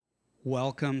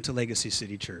welcome to Legacy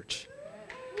City Church.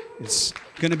 It's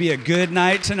going to be a good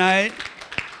night tonight.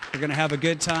 We're going to have a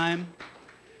good time.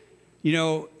 You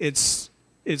know, it's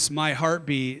my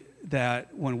heartbeat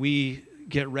that when we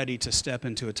get ready to step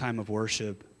into a time of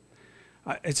worship,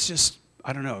 it's just,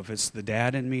 I don't know if it's the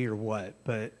dad in me or what,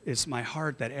 but it's my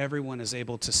heart that everyone is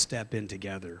able to step in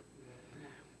together.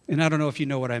 And I don't know if you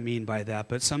know what I mean by that,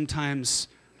 but sometimes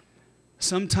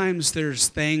there's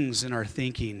things in our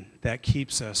thinking that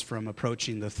keeps us from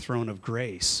approaching the throne of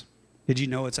grace. Did you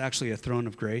know it's actually a throne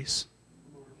of grace?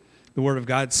 The Word of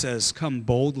God says, come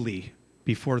boldly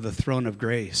before the throne of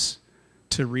grace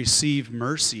to receive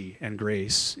mercy and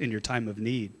grace in your time of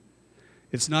need.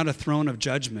 It's not a throne of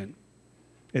judgment.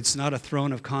 It's not a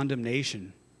throne of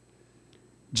condemnation.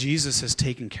 Jesus has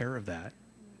taken care of that.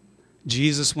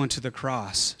 Jesus went to the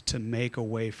cross to make a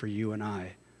way for you and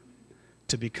I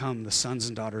to become the sons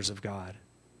and daughters of God,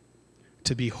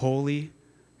 to be holy,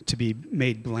 to be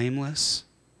made blameless,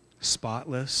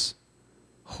 spotless,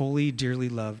 holy, dearly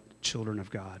loved children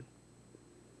of God.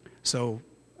 So,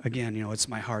 again, you know, it's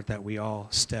my heart that we all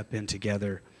step in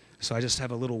together. So I just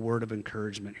have a little word of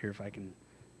encouragement here, if I can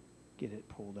get it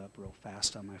pulled up real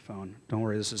fast on my phone. Don't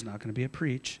worry, this is not going to be a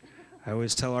preach. I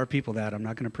always tell our people that I'm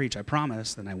not going to preach. I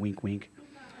promise. Then I wink, wink.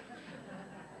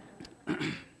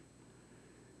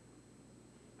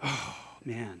 Oh,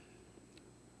 man.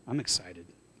 I'm excited.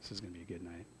 This is going to be a good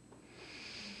night.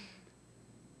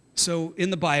 So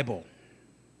in the Bible,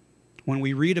 when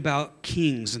we read about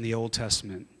kings in the Old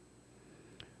Testament,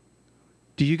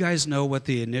 do you guys know what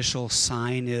the initial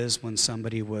sign is when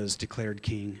somebody was declared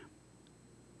king?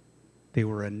 They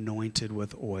were anointed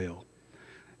with oil.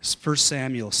 1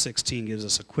 Samuel 16 gives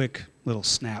us a quick little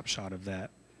snapshot of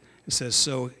that. It says,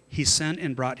 so he sent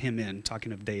and brought him in,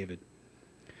 talking of David.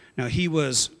 Now he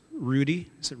was Rudy.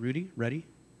 Is it Rudy? Ready?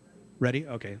 Ready?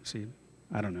 Okay, see,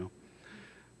 I don't know.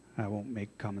 I won't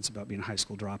make comments about being a high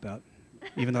school dropout,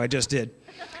 even though I just did.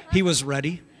 He was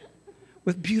ready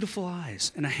with beautiful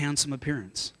eyes and a handsome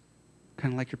appearance.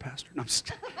 Kind of like your pastor. No,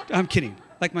 I'm kidding.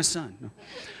 Like my son. No.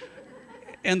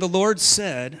 And the Lord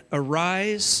said,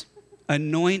 arise,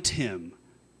 anoint him,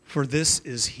 for this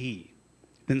is he.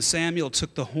 Then Samuel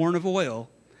took the horn of oil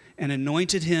and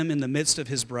anointed him in the midst of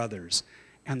his brothers.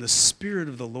 And the Spirit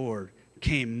of the Lord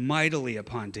came mightily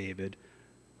upon David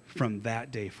from that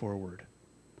day forward.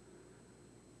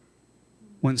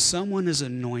 When someone is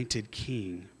anointed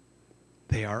king,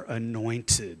 they are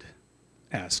anointed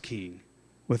as king.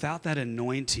 Without that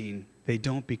anointing, they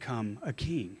don't become a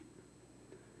king.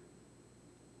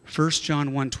 1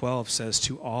 John 1:12 says,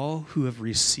 to all who have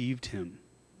received him,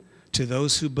 to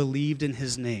those who believed in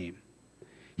his name,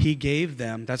 he gave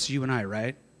them, that's you and I,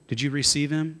 right? Did you receive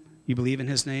him? You believe in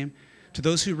his name? To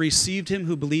those who received him,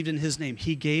 who believed in his name,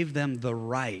 he gave them the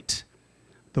right.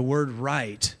 The word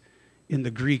right in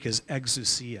the Greek is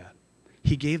exousia.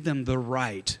 He gave them the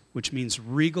right, which means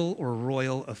regal or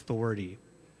royal authority.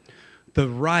 The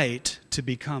right to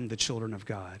become the children of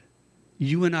God.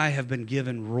 You and I have been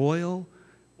given royal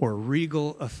or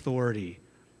regal authority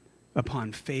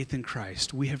upon faith in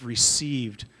Christ. We have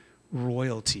received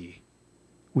royalty.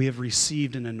 We have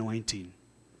received an anointing.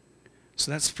 So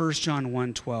that's 1 John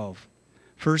 1:12.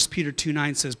 1 Peter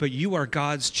 2:9 says, but you are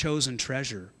God's chosen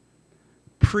treasure,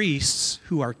 priests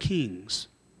who are kings.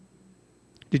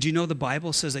 Did you know the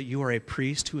Bible says that you are a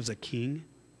priest who is a king?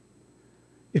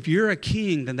 If you're a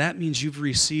king, then that means you've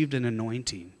received an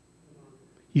anointing.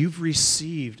 You've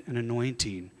received an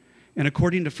anointing. And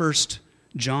according to 1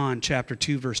 John chapter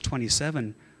 2, verse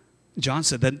 27, John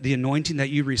said that the anointing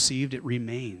that you received, it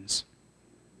remains.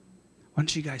 Why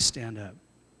don't you guys stand up?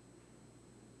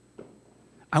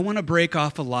 I want to break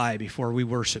off a lie before we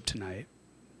worship tonight.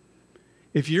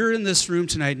 If you're in this room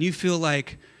tonight and you feel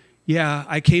like, yeah,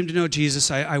 I came to know Jesus,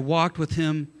 I walked with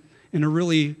him in a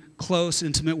really close,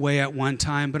 intimate way at one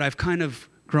time, but I've kind of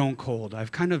grown cold.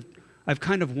 I've kind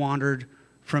of wandered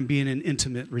from being in an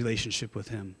intimate relationship with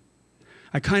him.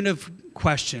 I kind of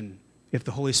question if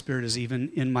the Holy Spirit is even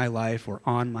in my life or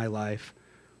on my life.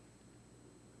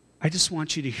 I just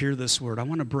want you to hear this word. I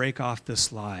want to break off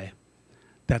this lie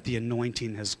that the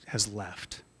anointing has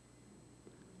left.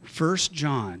 1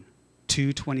 John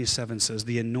 2:27 says,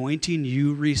 the anointing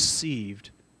you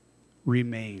received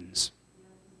remains.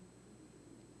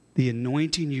 The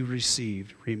anointing you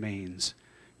received remains.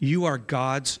 You are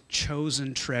God's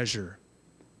chosen treasure,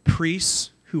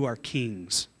 priests who are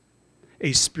kings,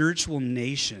 a spiritual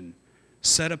nation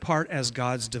set apart as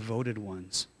God's devoted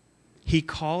ones. He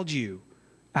called you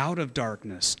out of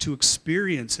darkness to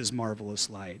experience his marvelous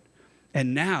light.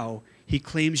 And now he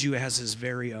claims you as his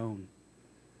very own.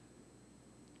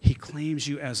 He claims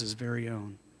you as his very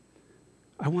own.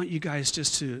 I want you guys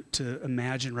just to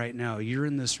imagine right now, you're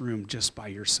in this room just by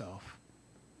yourself.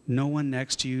 No one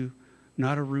next to you,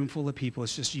 not a room full of people.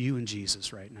 It's just you and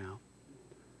Jesus right now.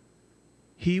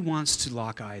 He wants to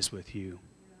lock eyes with you.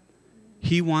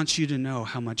 He wants you to know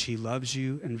how much he loves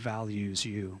you and values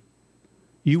you.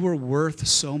 You were worth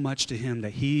so much to him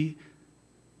that he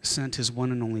sent his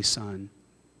one and only Son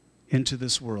into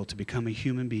this world to become a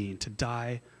human being, to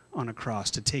die on a cross,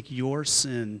 to take your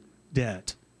sin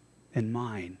debt and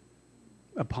mine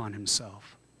upon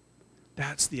himself.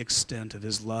 That's the extent of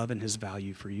his love and his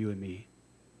value for you and me.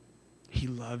 He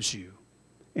loves you,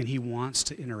 and he wants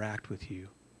to interact with you.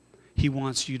 He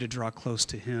wants you to draw close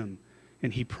to him,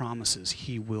 and he promises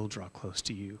he will draw close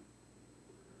to you.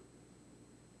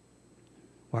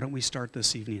 Why don't we start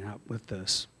this evening out with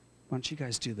this? Why don't you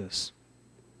guys do this?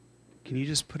 Can you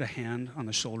just put a hand on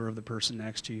the shoulder of the person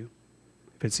next to you?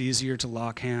 If it's easier to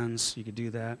lock hands, you could do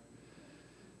that.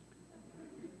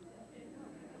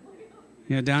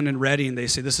 You know, down in Reading, they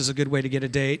say this is a good way to get a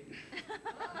date.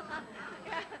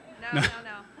 No.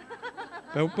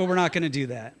 But we're not going to do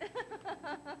that.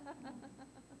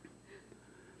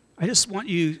 I just want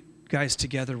you guys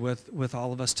together with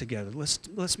all of us together.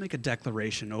 Let's make a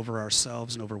declaration over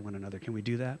ourselves and over one another. Can we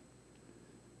do that?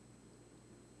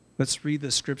 Let's read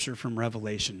the scripture from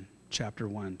Revelation chapter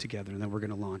 1 together, and then we're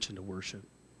going to launch into worship.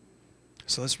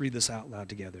 So let's read this out loud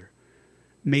together.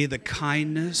 May the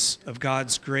kindness of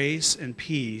God's grace and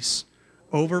peace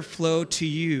overflow to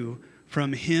you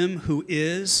from him who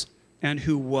is and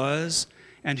who was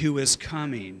and who is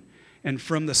coming, and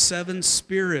from the seven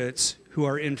spirits who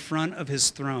are in front of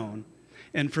his throne,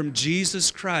 and from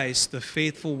Jesus Christ, the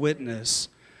faithful witness,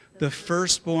 the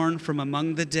firstborn from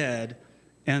among the dead,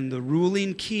 and the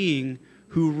ruling king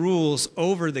who rules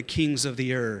over the kings of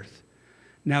the earth.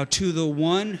 Now to the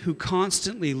one who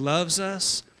constantly loves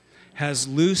us, has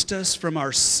loosed us from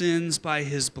our sins by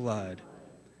his blood,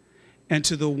 and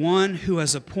to the one who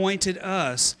has appointed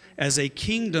us as a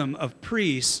kingdom of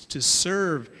priests to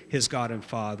serve his God and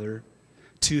Father,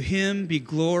 to him be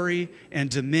glory and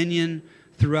dominion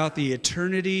throughout the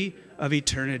eternity of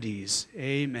eternities.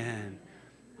 Amen.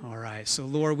 All right, so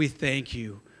Lord, we thank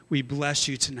you. We bless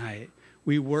you tonight.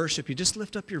 We worship you. Just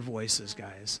lift up your voices,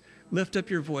 guys. Lift up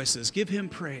your voices. Give him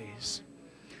praise.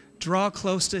 Draw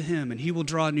close to him, and he will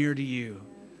draw near to you.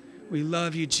 We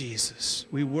love you, Jesus.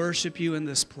 We worship you in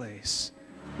this place.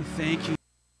 We thank you.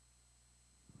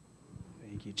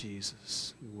 Thank you,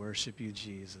 Jesus. We worship you,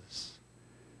 Jesus.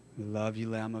 We love you,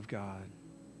 Lamb of God.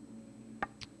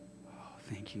 Oh,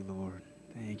 thank you, Lord.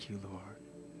 Thank you, Lord.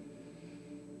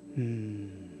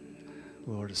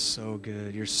 Lord is so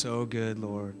good. You're so good,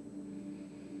 Lord.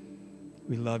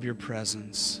 We love your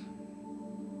presence.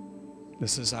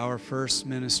 This is our first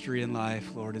ministry in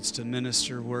life, Lord. It's to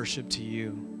minister worship to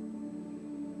you.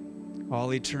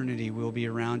 All eternity we'll be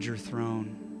around your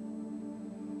throne,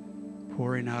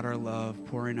 pouring out our love,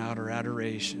 pouring out our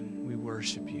adoration. We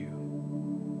worship you.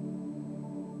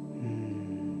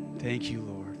 Thank you,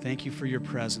 Lord. Thank you for your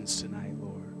presence tonight,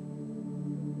 Lord.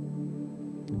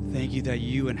 Thank you that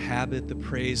you inhabit the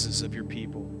praises of your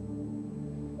people,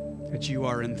 that you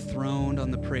are enthroned on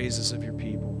the praises of your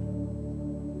people.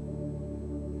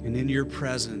 And in your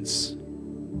presence,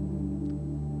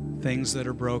 things that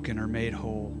are broken are made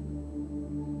whole.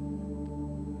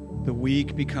 The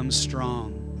weak become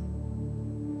strong.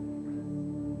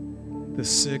 The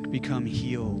sick become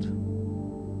healed.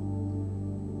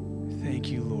 Thank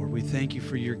you, Lord. We thank you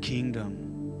for your kingdom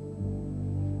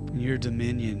and your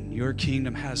dominion. Your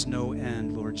kingdom has no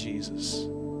end, Lord Jesus.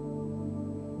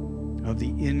 Of the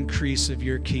increase of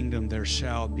your kingdom, there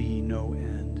shall be no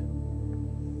end.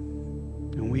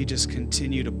 And we just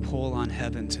continue to pull on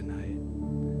heaven tonight.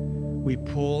 We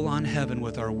pull on heaven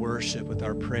with our worship, with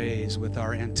our praise, with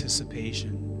our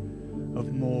anticipation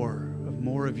of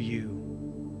more of you,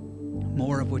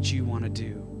 more of what you want to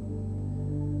do.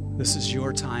 This is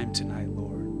your time tonight,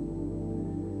 Lord.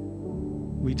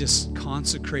 We just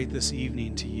consecrate this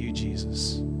evening to you,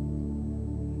 Jesus.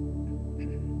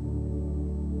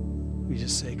 We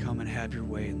just say, come and have your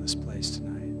way in this place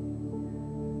tonight.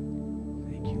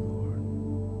 Thank you, Lord.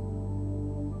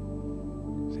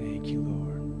 Thank you,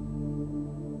 Lord.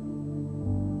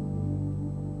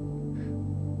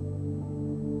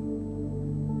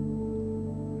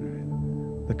 All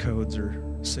right. The codes are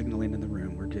signaling in the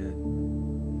room. We're good.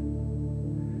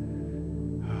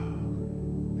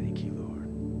 Oh, thank you, Lord.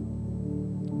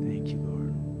 Thank you,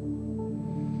 Lord.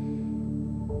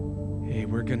 Hey,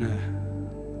 we're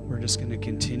just going to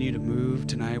continue to move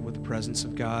tonight with the presence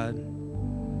of God.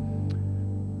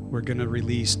 We're going to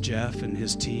release Jeff and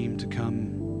his team to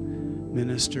come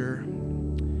minister.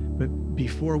 But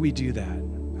before we do that,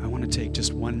 I want to take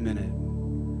just 1 minute.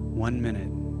 1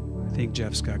 minute. I think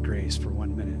Jeff's got grace for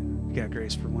 1 minute. You got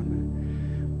grace for 1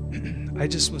 minute. I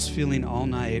just was feeling all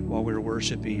night while we were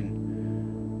worshiping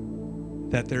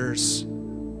that there's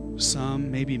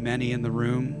some, maybe many in the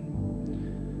room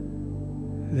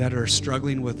that are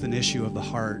struggling with an issue of the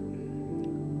heart.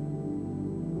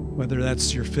 Whether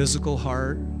that's your physical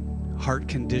heart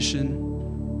condition,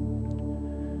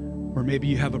 or maybe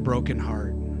you have a broken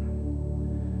heart.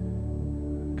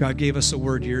 God gave us a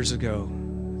word years ago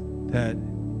that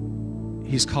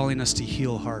He's calling us to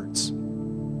heal hearts.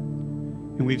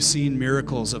 And we've seen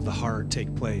miracles of the heart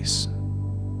take place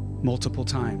multiple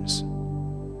times.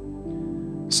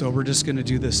 So we're just going to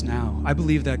do this now. I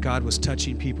believe that God was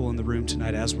touching people in the room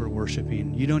tonight as we're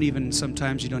worshiping.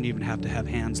 Sometimes you don't even have to have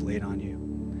hands laid on you.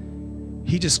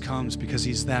 He just comes because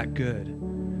He's that good.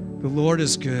 The Lord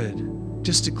is good.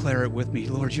 Just declare it with me.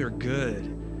 Lord, you're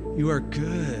good. You are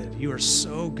good. You are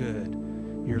so good.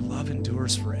 Your love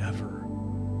endures forever.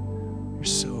 You're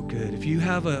so good. If you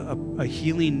have a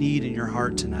healing need in your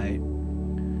heart tonight,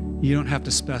 you don't have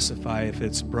to specify if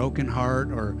it's broken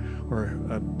heart or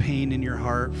a pain in your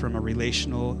heart from a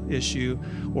relational issue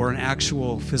or an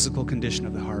actual physical condition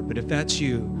of the heart. But if that's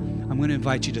you, I'm going to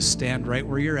invite you to stand right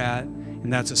where you're at,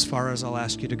 and that's as far as I'll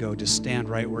ask you to go. Just stand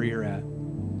right where you're at.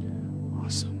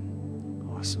 Awesome.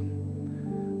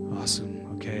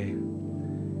 Okay.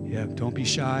 Yeah, don't be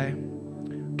shy.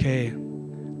 Okay.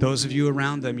 Those of you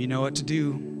around them, you know what to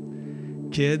do.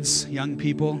 Kids, young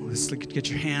people, let's get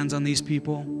your hands on these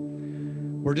people.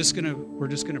 We're just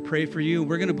gonna pray for you.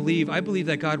 We're gonna believe. I believe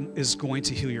that God is going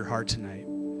to heal your heart tonight,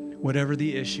 whatever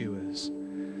the issue is.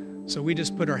 So we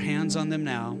just put our hands on them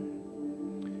now.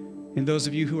 And those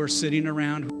of you who are sitting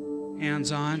around,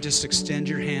 hands on, just extend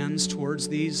your hands towards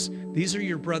these. These are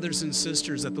your brothers and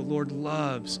sisters that the Lord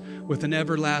loves with an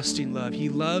everlasting love. He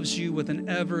loves you with an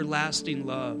everlasting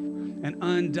love, an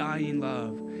undying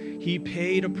love. He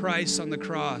paid a price on the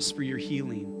cross for your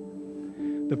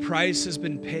healing. The price has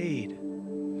been paid.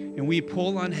 And we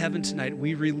pull on heaven tonight.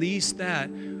 We release that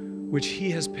which He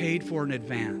has paid for in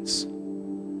advance.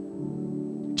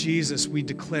 Jesus, we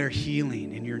declare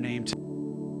healing in your name tonight.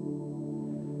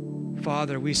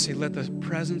 Father, we say, let the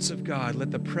presence of God,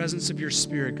 let the presence of your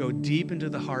Spirit go deep into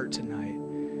the heart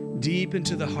tonight. Deep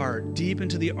into the heart, deep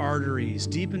into the arteries,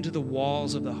 deep into the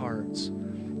walls of the hearts,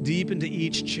 deep into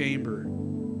each chamber.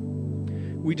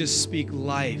 We just speak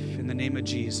life in the name of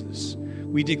Jesus.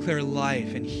 We declare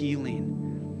life and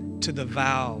healing to the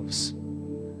valves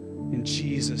in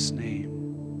Jesus'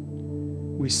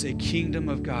 name. We say, Kingdom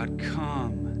of God,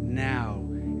 come now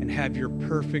and have your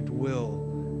perfect will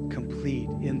complete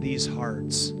in these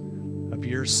hearts of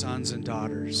your sons and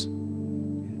daughters.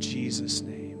 In Jesus'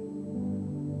 name.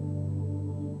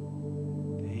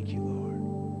 Thank you,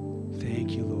 Lord.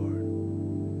 Thank you, Lord.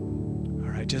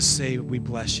 All right, just say, we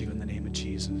bless you in the name of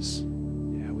Jesus.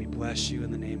 Yeah, we bless you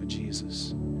in the name of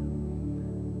Jesus.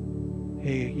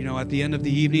 Hey, at the end of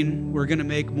the evening, we're going to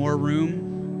make more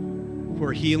room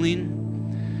for healing.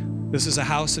 This is a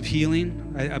house of healing.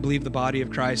 I believe the body of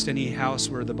Christ, any house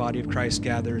where the body of Christ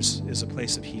gathers, is a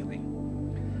place of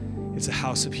healing. It's a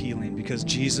house of healing because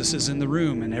Jesus is in the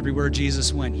room, and everywhere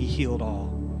Jesus went, He healed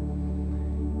all.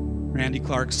 Randy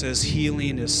Clark says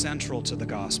healing is central to the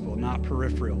gospel, not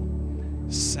peripheral.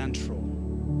 Central.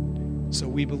 So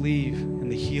we believe in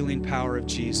the healing power of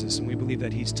Jesus, and we believe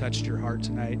that He's touched your heart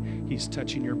tonight. He's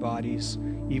touching your bodies.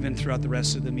 Even throughout the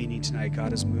rest of the meeting tonight,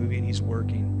 God is moving. He's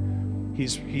working.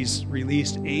 He's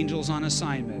released angels on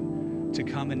assignment to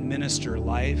come and minister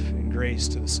life and grace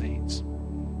to the saints.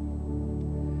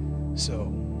 So,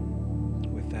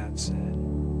 with that said,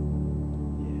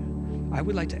 I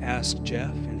would like to ask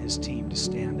Jeff and his team to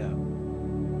stand up.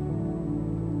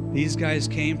 These guys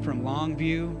came from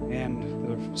Longview and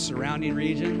the surrounding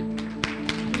region.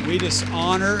 We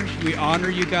honor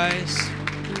you guys.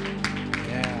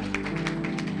 Yeah.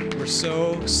 We're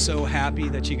so happy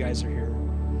that you guys are here.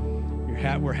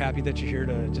 We're happy that you're here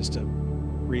to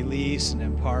release and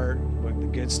impart what the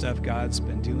good stuff God's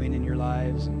been doing in your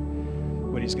lives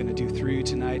and what He's going to do through you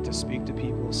tonight to speak to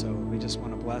people. So we just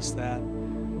want to bless that.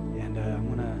 And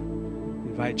I'm going to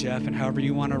invite Jeff, and however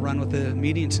you want to run with the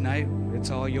meeting tonight, it's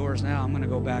all yours now. I'm going to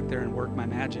go back there and work my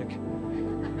magic.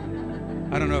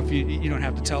 I don't know if you don't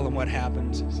have to tell them what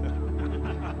happened. So.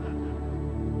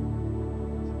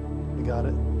 You got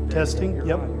it? Testing?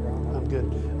 Yep. I'm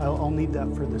good. I'll need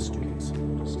that for the students.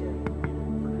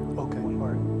 Okay, all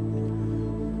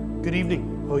right. Good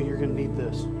evening. Oh, you're going to need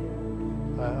this.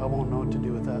 I won't know what to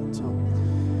do with that. So,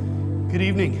 good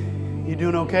evening. You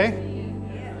doing okay?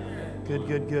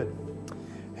 Good.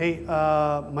 Hey,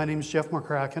 my name is Jeff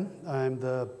McCracken. I'm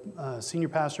the senior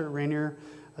pastor at Rainier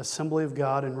Assembly of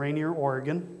God in Rainier,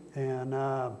 Oregon. And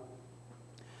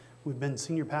we've been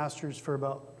senior pastors for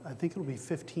about, I think it'll be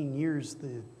 15 years,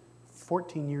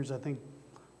 14 years, I think,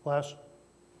 a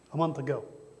month ago.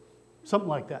 Something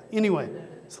like that. Anyway,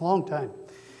 it's a long time.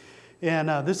 And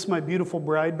this is my beautiful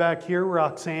bride back here,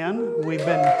 Roxanne. We've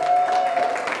been...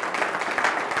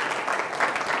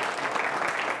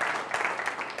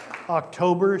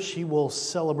 October, she will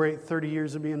celebrate 30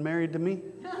 years of being married to me.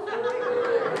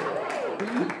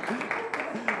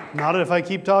 Not if I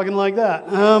keep talking like that.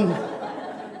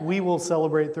 We will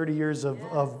celebrate 30 years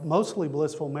of mostly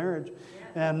blissful marriage.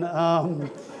 And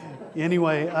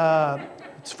anyway,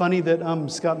 it's funny that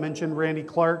Scott mentioned Randy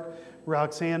Clark.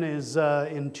 Roxanne is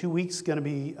in 2 weeks going to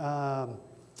be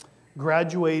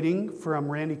graduating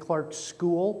from Randy Clark's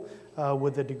school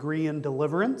with a degree in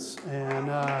deliverance. And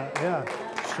yeah,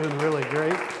 she's doing really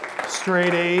great.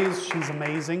 Straight A's. She's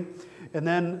amazing. And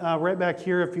then right back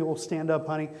here, if you'll stand up,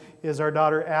 honey, is our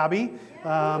daughter, Abby.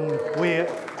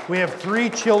 We have 3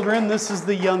 children. This is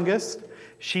the youngest.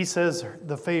 She says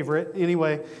the favorite.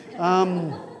 Anyway,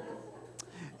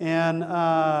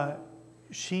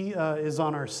 she is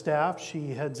on our staff.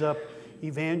 She heads up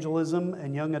evangelism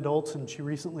and young adults, and she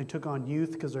recently took on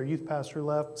youth because our youth pastor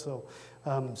left.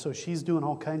 So she's doing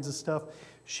all kinds of stuff.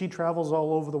 She travels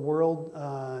all over the world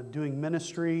doing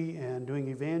ministry and doing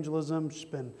evangelism. She's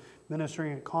been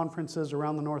ministering at conferences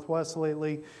around the Northwest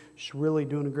lately. She's really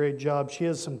doing a great job. She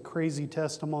has some crazy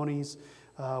testimonies.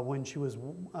 When she was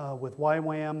with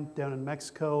YWAM down in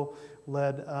Mexico,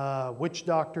 led witch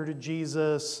doctor to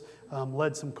Jesus,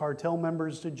 led some cartel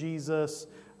members to Jesus,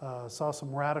 saw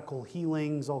some radical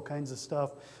healings, all kinds of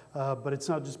stuff. But it's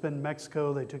not just been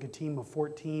Mexico. They took a team of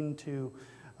 14 to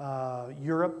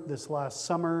Europe this last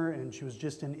summer, and she was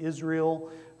just in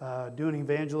Israel doing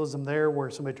evangelism there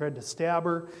where somebody tried to stab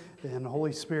her, and the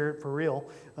Holy Spirit, for real,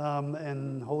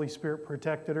 and the Holy Spirit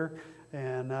protected her.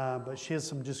 And but she has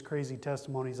some just crazy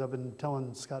testimonies. I've been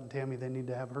telling Scott and Tammy they need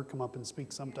to have her come up and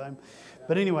speak sometime.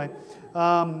 But anyway,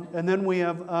 and then we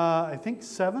have, I think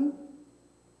 7,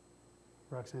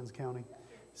 Roxanne's counting,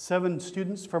 7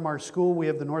 students from our school. We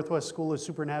have the Northwest School of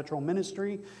Supernatural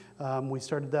Ministry. We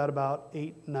started that about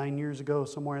 8-9 years ago,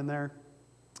 somewhere in there.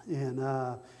 And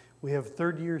we have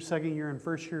 3rd year, 2nd year, and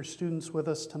 1st year students with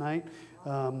us tonight.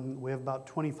 We have about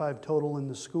 25 total in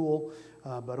the school,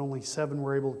 but only 7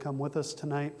 were able to come with us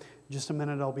tonight. In just a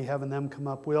minute, I'll be having them come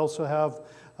up. We also have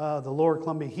the Lower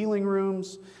Columbia Healing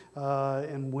Rooms,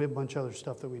 and we have a bunch of other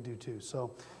stuff that we do too.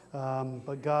 So,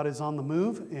 but God is on the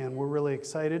move, and we're really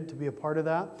excited to be a part of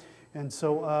that. And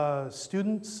so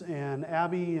students and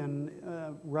Abby and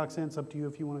Roxanne, it's up to you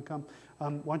if you want to come.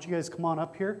 Why don't you guys come on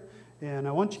up here? And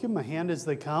I want you to give them a hand as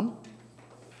they come.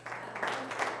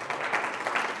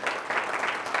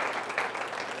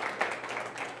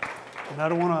 And I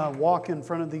don't want to walk in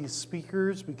front of these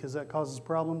speakers because that causes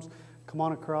problems. Come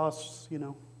on across, we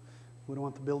don't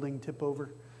want the building tip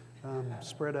over,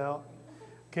 spread out.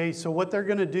 Okay, so what they're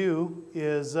going to do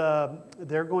is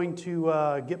they're going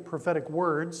to get prophetic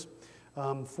words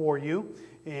for you.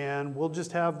 And we'll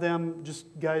just have them, just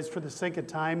guys, for the sake of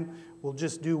time, we'll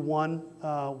just do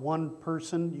one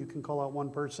person. You can call out one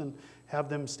person, have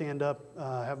them stand up,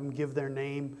 have them give their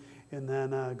name, and then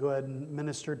go ahead and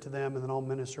minister to them, and then I'll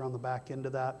minister on the back end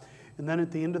of that. And then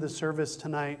at the end of the service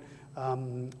tonight,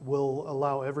 we'll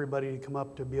allow everybody to come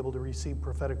up to be able to receive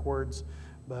prophetic words.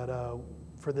 But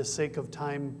for the sake of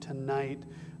time tonight,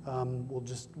 we'll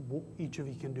just, each of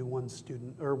you can do one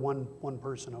student, or one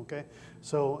person, okay?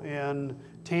 So, and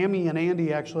Tammy and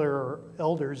Andy actually are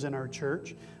elders in our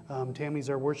church. Tammy's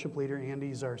our worship leader,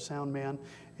 Andy's our sound man.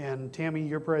 And Tammy,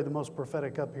 you're probably the most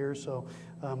prophetic up here, so,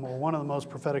 or one of the most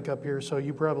prophetic up here, so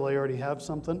you probably already have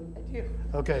something? I do.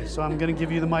 Okay, so I'm going to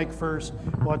give you the mic first.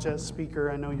 Watch that speaker.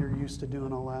 I know you're used to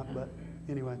doing all that, but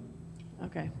anyway.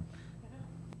 Okay.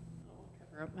 I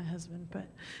won't cover up my husband, but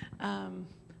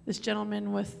this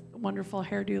gentleman with wonderful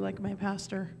hairdo like my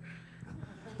pastor.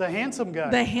 The handsome guy.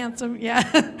 The handsome, yeah.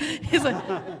 He's like,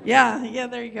 yeah,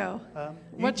 there you go.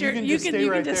 You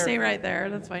can just stay right there.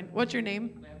 That's fine. What's your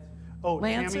name? Oh,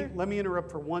 Lancer? Tammy, let me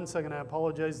interrupt for 1 second. I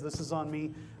apologize. This is on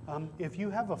me. If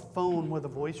you have a phone with a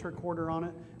voice recorder on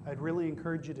it, I'd really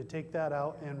encourage you to take that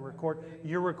out and record.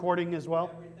 You're recording as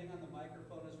well? Everything on the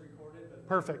microphone is recorded, but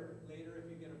Perfect. later if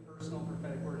you get a personal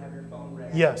prophetic word, have your phone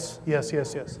ready. Yes.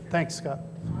 Thanks, Scott.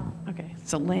 Okay,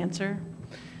 so Lancer.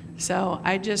 So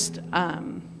I just,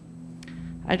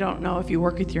 I don't know if you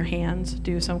work with your hands,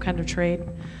 do some kind of trade.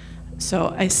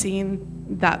 So I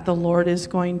seen that the Lord is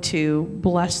going to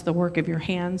bless the work of your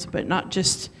hands, but not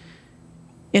just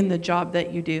in the job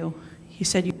that you do. He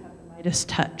said you have the Midas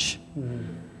touch,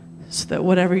 so that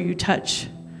whatever you touch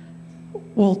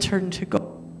will turn to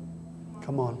gold.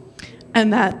 Come on.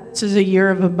 And that this is a year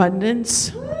of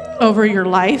abundance over your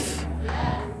life.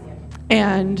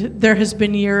 And there has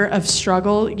been years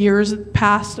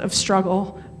past of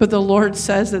struggle, but the Lord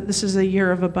says that this is a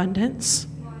year of abundance.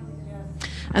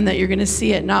 And that you're going to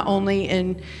see it not only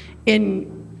in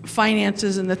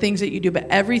finances and the things that you do, but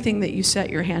everything that you set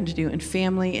your hand to do in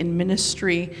family, in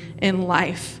ministry, in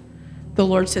life. The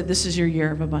Lord said this is your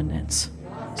year of abundance.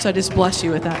 So I just bless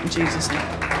you with that in Jesus' name.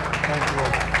 Thank you,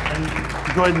 Lord.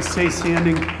 And go ahead and stay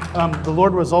standing. The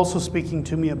Lord was also speaking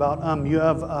to me about you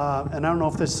have, and I don't know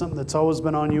if this is something that's always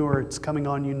been on you or it's coming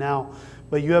on you now,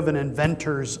 but you have an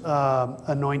inventor's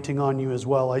anointing on you as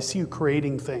well. I see you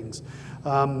creating things.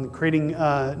 Creating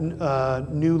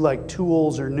new like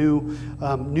tools or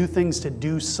new things to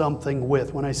do something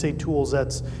with. When I say tools, I'm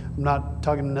not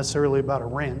talking necessarily about a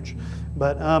wrench,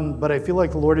 but I feel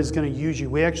like the Lord is going to use you.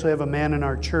 We actually have a man in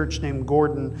our church named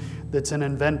Gordon that's an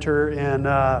inventor, and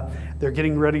they're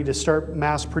getting ready to start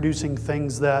mass producing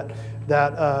things that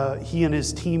he and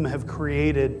his team have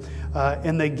created,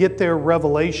 and they get their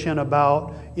revelation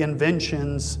about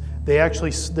inventions. They actually,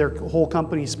 their whole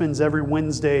company spends every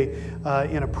Wednesday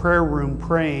in a prayer room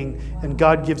praying, and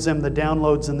God gives them the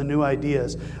downloads and the new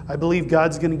ideas. I believe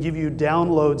God's going to give you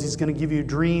downloads. He's going to give you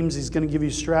dreams. He's going to give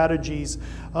you strategies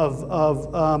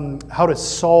of how to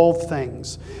solve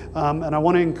things. And I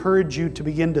want to encourage you to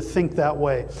begin to think that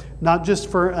way, not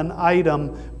just for an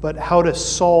item, but how to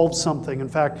solve something. In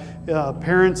fact,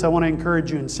 parents, I want to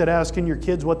encourage you, instead of asking your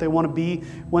kids what they want to be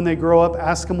when they grow up,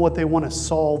 ask them what they want to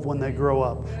solve when they grow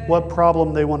up, what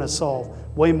problem they want to solve.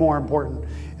 Way more important.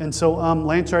 And so,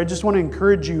 Lancer, I just want to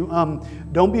encourage you,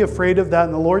 don't be afraid of that.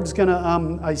 And the Lord's going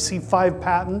to, I see 5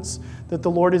 patents that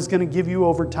the Lord is going to give you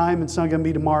over time. It's not going to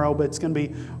be tomorrow, but it's going to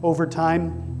be over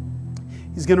time.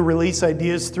 He's going to release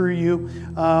ideas through you.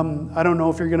 I don't know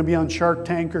if you're going to be on Shark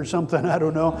Tank or something. I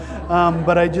don't know.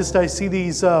 But I see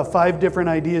these 5 different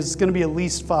ideas. It's going to be at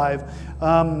least 5.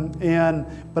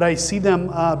 But I see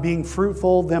them being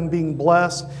fruitful, them being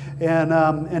blessed.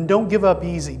 And don't give up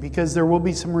easy, because there will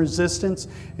be some resistance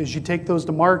as you take those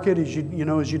to market, as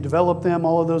you develop them,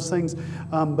 all of those things.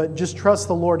 But just trust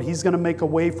the Lord. He's going to make a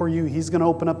way for you. He's going to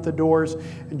open up the doors,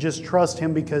 and just trust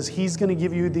Him, because He's going to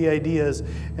give you the ideas.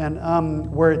 And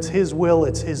where it's His will,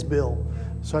 it's His bill.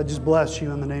 So I just bless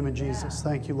you in the name of Jesus.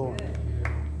 Thank you, Lord.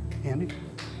 Andy?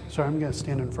 Sorry, I'm going to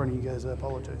stand in front of you guys. I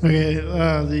apologize. Okay,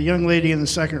 the young lady in the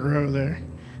second row there.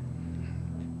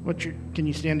 Can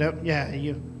you stand up? Yeah,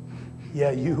 you.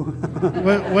 Yeah, you.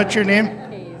 What's your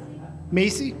name?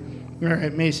 Macy. All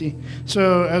right, Macy.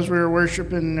 So as we were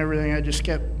worshiping and everything, I just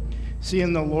kept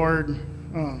seeing the Lord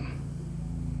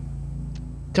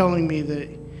telling me that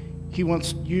He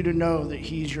wants you to know that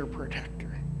He's your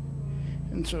protector.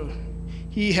 And so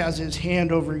He has His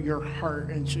hand over your heart,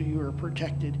 and so you are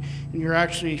protected, and you're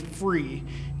actually free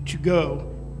to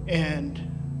go and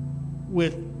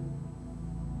with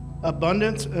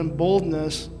abundance and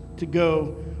boldness to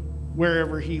go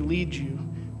wherever He leads you,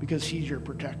 because He's your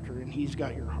protector and He's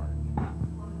got your heart.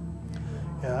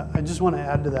 Yeah, I just want to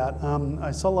add to that.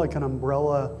 I saw like an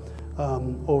umbrella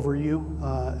over you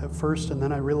at first, and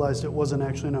then I realized it wasn't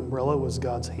actually an umbrella, it was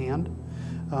God's hand.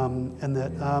 And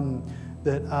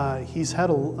that He's had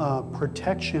a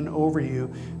protection over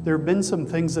you. There have been some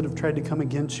things that have tried to come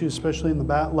against you, especially in the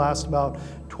last about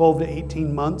 12 to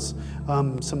 18 months.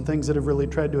 Some things that have really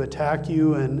tried to attack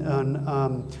you,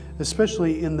 and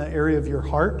especially in the area of your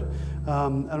heart. I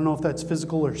don't know if that's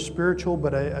physical or spiritual,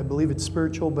 but I believe it's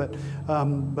spiritual. But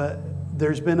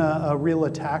there's been a real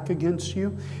attack against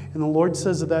you. And the Lord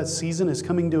says that season is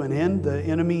coming to an end. The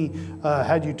enemy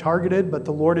had you targeted, but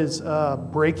the Lord is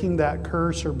breaking that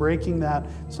curse, or breaking that,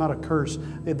 it's not a curse,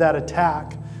 that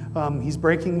attack. He's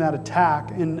breaking that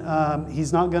attack, and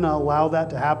He's not going to allow that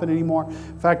to happen anymore.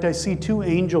 In fact, I see 2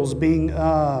 angels being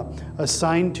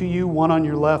assigned to you, one on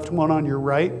your left, one on your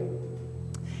right.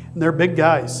 And they're big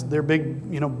guys. They're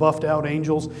big, buffed out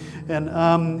angels. And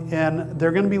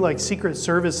they're going to be like Secret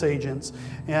Service agents.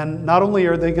 And not only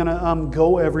are they going to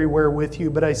go everywhere with you,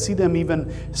 but I see them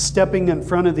even stepping in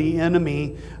front of the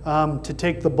enemy to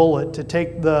take the bullet, to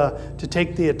take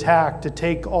the attack, to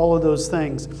take all of those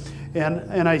things.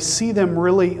 And I see them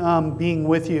really being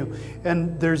with you.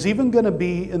 And there's even going to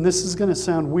be, and this is going to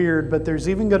sound weird, but there's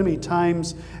even going to be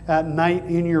times at night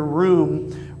in your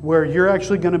room where you're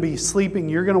actually going to be sleeping,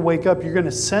 you're going to wake up, you're going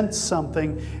to sense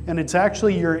something, and it's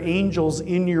actually your angels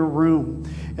in your room.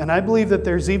 And I believe that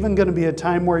there's even going to be a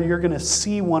time where you're going to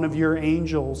see one of your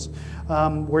angels,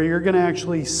 where you're going to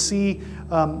actually see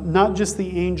not just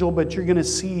the angel, but you're going to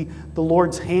see the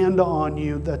Lord's hand on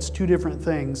you. That's two different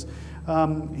things.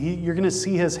 You're going to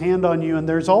see his hand on you. And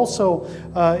there's also,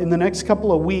 in the next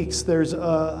couple of weeks, there's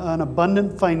an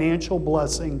abundant financial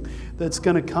blessing that's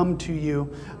going to come to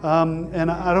you.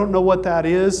 And I don't know what that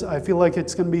is. I feel like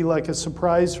it's going to be like a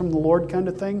surprise from the Lord kind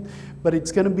of thing. But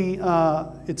it's going to be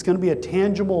a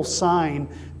tangible sign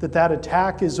that that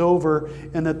attack is over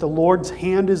and that the Lord's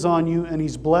hand is on you and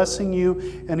he's blessing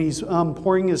you and he's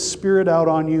pouring his Spirit out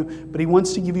on you. But he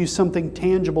wants to give you something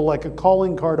tangible, like a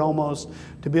calling card almost,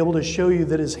 to be able to show you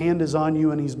that his hand is on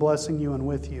you and he's blessing you and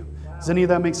with you. Does any of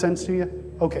that make sense to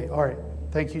you? Okay, all right.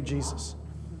 Thank you, Jesus.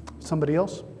 Somebody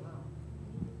else?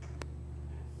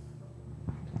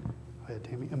 Go ahead,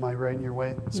 Tammy. Am I right in your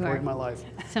way? Story of my life.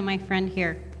 So my friend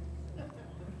here,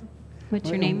 what's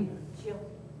your name?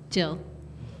 Jill.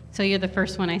 So you're the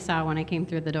first one I saw when I came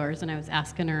through the doors, and I was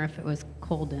asking her if it was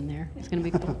cold in there. It's going to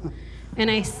be cold.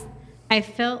 And I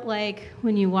felt like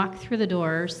when you walked through the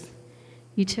doors,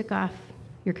 you took off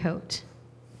your coat.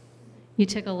 You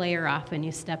took a layer off and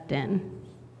you stepped in.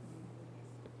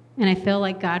 And I feel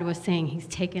like God was saying he's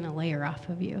taking a layer off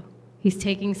of you. He's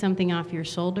taking something off your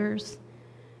shoulders.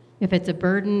 If it's a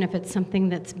burden, if it's something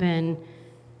that's been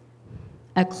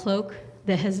a cloak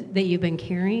that you've been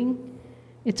carrying,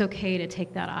 it's okay to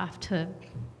take that off, to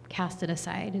cast it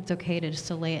aside. It's okay to just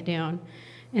to lay it down.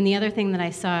 And the other thing that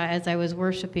I saw as I was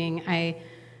worshiping, I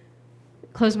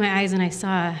closed my eyes and I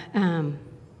saw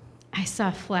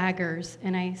flaggers,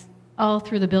 and all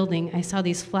through the building, I saw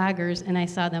these flaggers, and I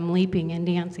saw them leaping and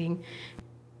dancing.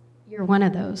 You're one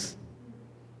of those.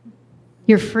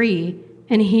 You're free,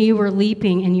 and you were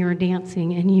leaping and you were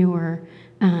dancing, and you were,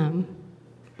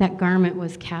 that garment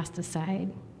was cast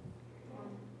aside.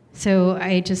 So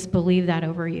I just believe that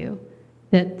over you,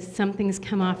 that something's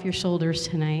come off your shoulders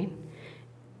tonight,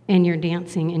 and you're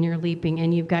dancing and you're leaping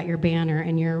and you've got your banner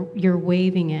and you're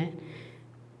waving it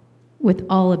with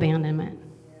all abandonment.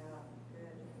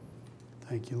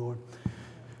 Thank you, Lord.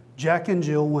 Jack and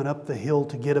Jill went up the hill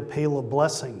to get a pail of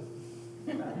blessing.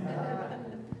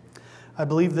 I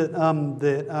believe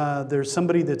that there's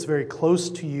somebody that's very close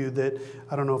to you that,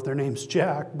 I don't know if their name's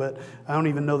Jack, but I don't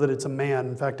even know that it's a man.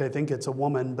 In fact, I think it's a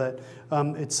woman, but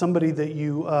it's somebody that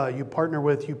you partner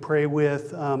with, you pray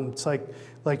with. It's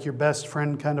like your best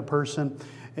friend kind of person.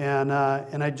 And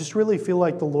I just really feel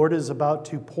like the Lord is about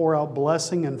to pour out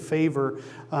blessing and favor,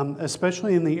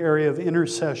 especially in the area of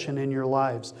intercession in your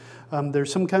lives.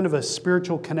 There's some kind of a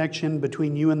spiritual connection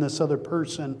between you and this other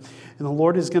person. And the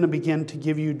Lord is going to begin to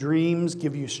give you dreams,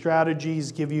 give you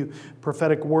strategies, give you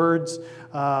prophetic words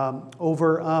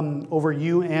over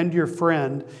you and your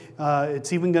friend.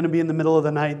 It's even going to be in the middle of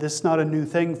the night. This is not a new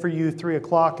thing for you. 3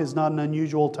 o'clock is not an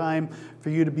unusual time for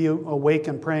you to be awake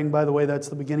and praying. By the way, that's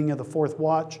the beginning of the fourth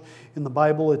watch in the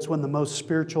Bible. It's when the most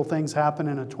spiritual things happen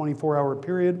in a 24-hour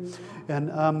period. And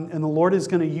the Lord is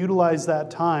going to utilize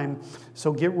that time.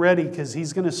 So get ready, because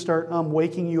he's going to start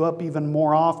waking you up even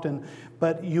more often.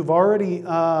 But you've already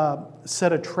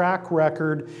set a track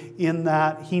record in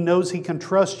that he knows he can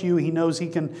trust you. He knows he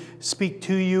can speak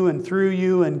to you and through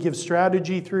you and give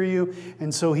strategy through you.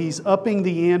 And so he's upping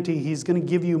the ante. He's going to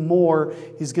give you more.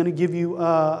 He's going to give you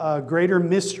greater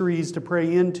mysteries to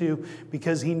pray into,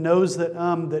 because he knows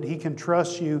that he can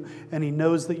trust you, and he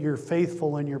knows that you're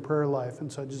faithful in your prayer life.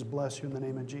 And so I just bless you in the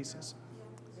name of Jesus.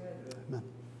 Amen.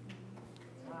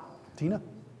 Tina?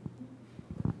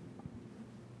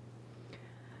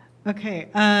 Okay,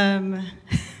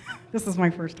 this is my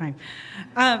first time.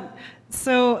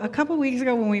 So a couple weeks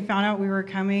ago when we found out we were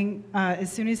coming,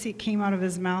 as soon as it came out of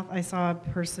his mouth, I saw a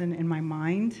person in my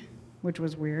mind, which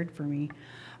was weird for me.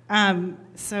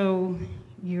 So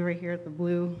you right here at the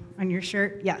blue on your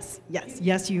shirt? Yes,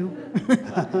 you.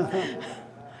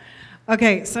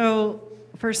 Okay, so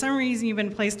for some reason you've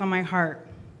been placed on my heart.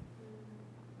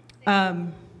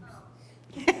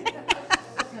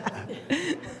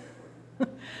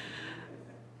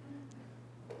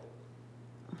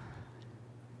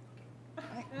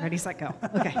 Ready, set, go.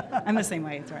 Okay, I'm the same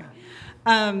way, it's all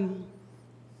right.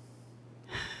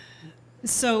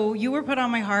 So you were put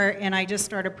on my heart, and I just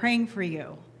started praying for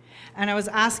you. And I was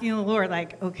asking the Lord,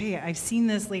 like, okay, I've seen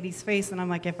this lady's face, and I'm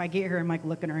like, if I get her, I'm like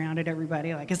looking around at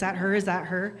everybody, like, is that her? Is that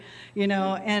her? You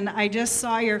know, and I just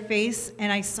saw your face,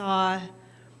 and I saw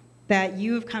that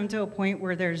you have come to a point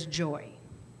where there's joy.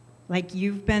 Like,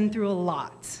 you've been through a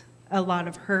lot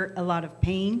of hurt, a lot of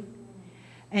pain,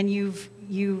 and you've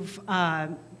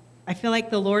I feel like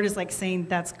the Lord is like saying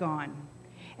that's gone.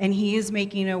 And he is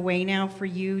making a way now for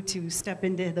you to step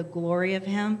into the glory of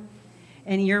him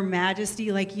and your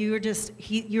majesty. Like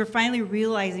you're finally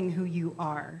realizing who you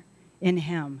are in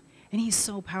him. And he's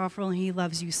so powerful and he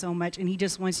loves you so much. And he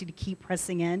just wants you to keep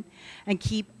pressing in and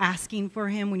keep asking for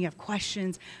him when you have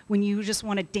questions. When you just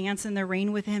want to dance in the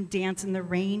rain with him, dance in the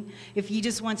rain. If he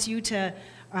just wants you to,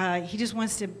 he just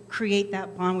wants to create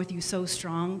that bond with you so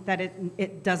strong that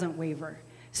it doesn't waver.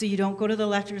 So you don't go to the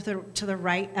left or to the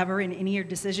right ever in any of your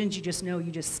decisions. You just know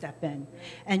you just step in.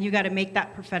 And you got to make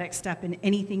that prophetic step in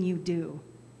anything you do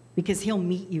because he'll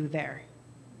meet you there.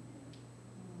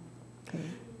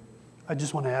 I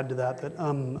just want to add to that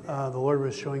the Lord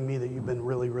was showing me that you've been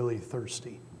really, really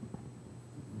thirsty.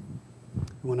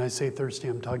 When I say thirsty,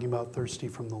 I'm talking about thirsty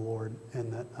from the Lord,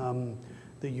 and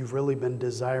that you've really been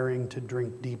desiring to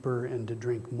drink deeper and to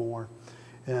drink more.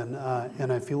 And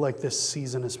I feel like this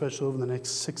season, especially over the next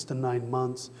 6 to 9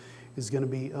 months, is going to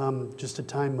be just a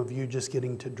time of you just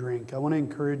getting to drink. I want to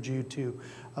encourage you to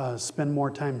spend more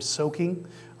time soaking,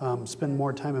 spend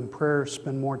more time in prayer,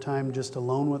 spend more time just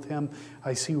alone with him.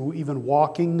 I see you even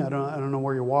walking. I don't know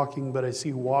where you're walking, but I see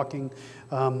you walking,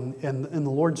 and the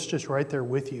Lord's just right there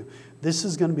with you. This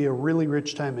is going to be a really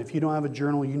rich time. If you don't have a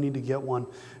journal, you need to get one,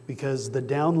 because the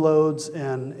downloads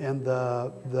and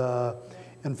the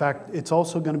in fact, it's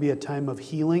also going to be a time of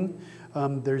healing.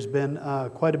 There's been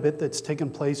quite a bit that's taken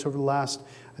place over the last,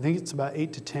 I think it's about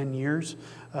 8 to 10 years,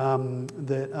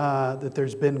 that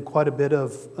there's been quite a bit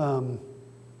of, I'm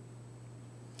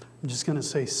just going to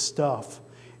say stuff,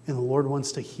 and the Lord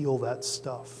wants to heal that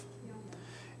stuff.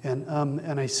 And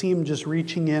I see him just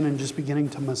reaching in and just beginning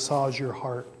to massage your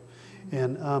heart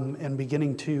and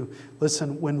beginning to,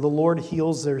 listen, when the Lord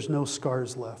heals, there's no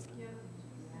scars left.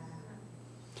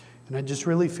 And I just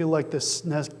really feel like this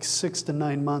next 6 to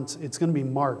 9 months, it's going to be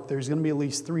marked. There's going to be at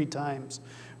least 3 times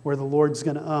where the Lord's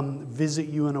going to visit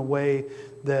you in a way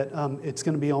that it's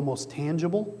going to be almost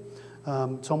tangible.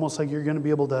 It's almost like you're going to be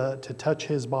able to touch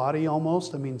his body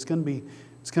almost. I mean, it's going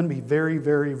to be very,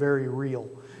 very, very real.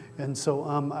 And so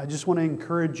I just want to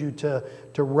encourage you to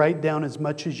write down as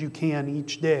much as you can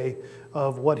each day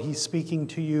of what he's speaking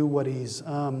to you, what he's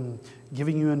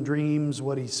giving you in dreams,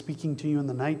 what he's speaking to you in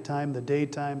the nighttime, the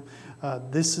daytime.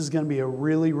 This is going to be a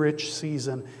really rich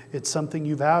season. It's something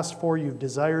you've asked for, you've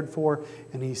desired for,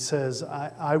 and he says,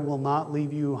 I will not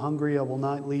leave you hungry, I will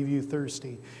not leave you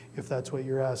thirsty, if that's what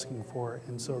you're asking for.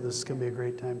 And so this is going to be a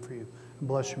great time for you.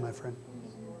 Bless you, my friend.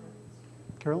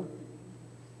 Carol?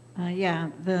 Yeah,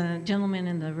 the gentleman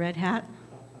in the red hat.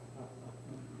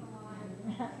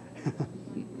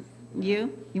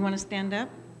 You want to stand up?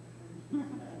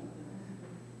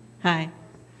 Hi.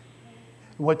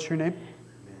 What's your name?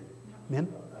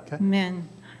 Min? Okay. Min.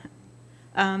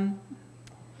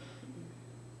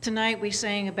 Tonight we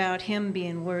sang about him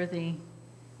being worthy,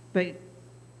 but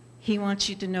he wants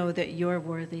you to know that you're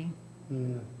worthy.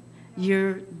 Mm.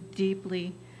 You're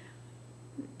deeply,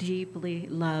 deeply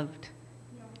loved.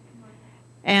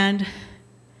 And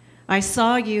I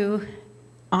saw you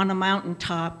on a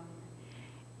mountaintop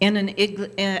in an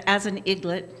as an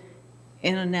eaglet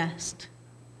in a nest.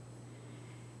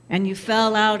 And you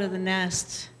fell out of the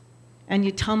nest and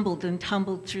you tumbled and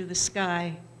tumbled through the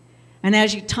sky. And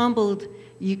as you tumbled,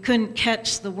 you couldn't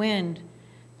catch the wind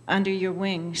under your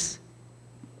wings.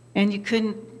 And you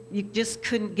just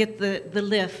couldn't get the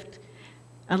lift.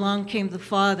 Along came the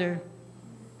Father,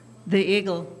 the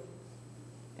eagle,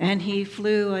 and he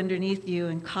flew underneath you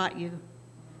and caught you.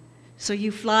 So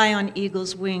you fly on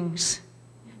eagle's wings.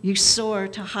 You soar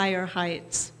to higher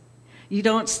heights. You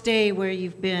don't stay where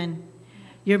you've been.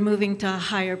 You're moving to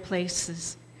higher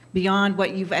places beyond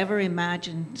what you've ever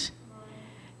imagined.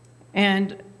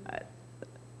 And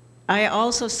I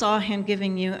also saw him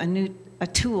giving you a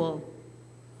tool,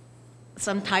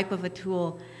 some type of a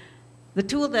tool. The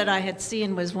tool that I had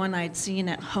seen was one I'd seen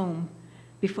at home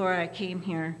before I came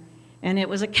here, and it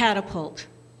was a catapult.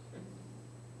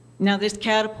 Now this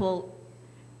catapult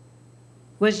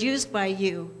was used by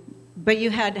you, but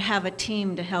you had to have a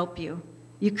team to help you.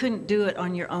 You couldn't do it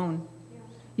on your own.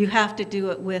 You have to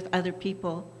do it with other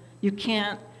people. You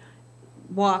can't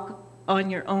walk on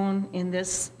your own in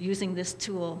this, using this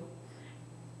tool.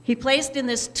 He placed in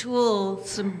this tool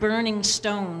some burning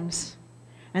stones,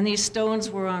 and these stones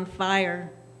were on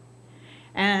fire.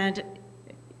 And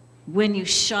when you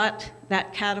shot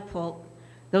that catapult,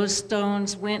 those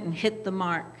stones went and hit the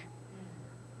mark.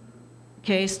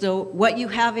 Okay, so what you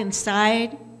have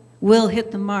inside will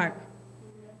hit the mark.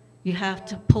 You have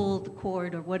to pull the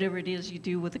cord or whatever it is you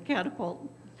do with a catapult.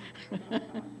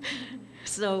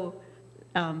 So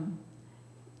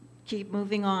keep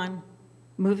moving on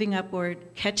moving upward,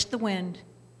 catch the wind,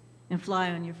 and fly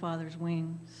on your Father's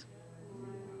wings.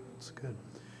 That's good.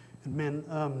 And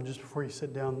man, just before you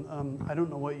sit down, I don't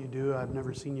know what you do. I've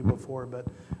never seen you before, but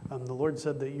the Lord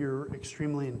said that you're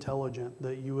extremely intelligent,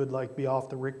 that you would like be off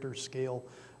the Richter scale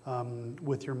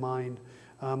with your mind.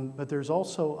 But there's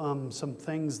also some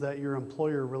things that your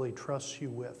employer really trusts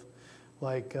you with,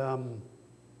 like you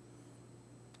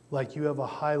have a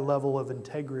high level of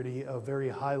integrity, a very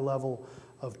high level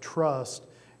of trust,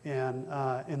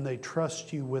 and they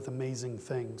trust you with amazing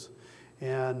things.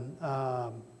 And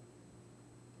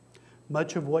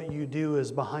much of what you do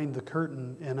is behind the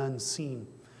curtain and unseen.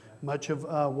 Much of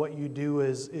what you do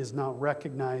is not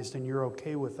recognized, and you're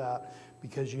okay with that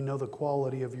because you know the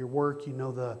quality of your work, you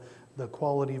know the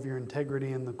quality of your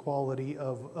integrity and the quality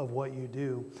of what you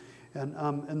do.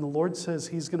 And the Lord says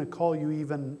He's going to call you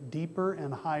even deeper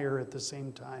and higher at the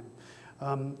same time.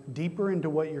 Deeper into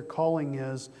what your calling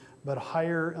is, but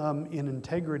higher in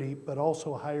integrity, but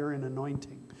also higher in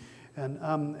anointing.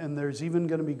 And there's even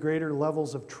going to be greater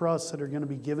levels of trust that are going to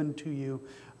be given to you.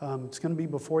 It's going to be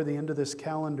before the end of this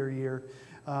calendar year.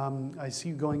 I see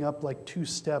you going up like 2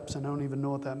 steps, and I don't even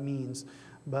know what that means.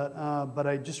 But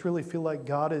I just really feel like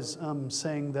God is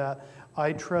saying that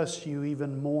I trust you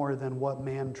even more than what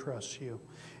man trusts you,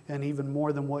 and even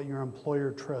more than what your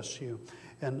employer trusts you.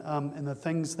 And the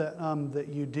things that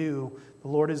you do, the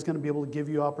Lord is going to be able to give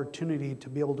you opportunity to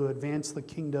be able to advance the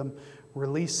kingdom,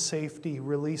 release safety,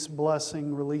 release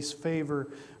blessing, release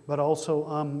favor, but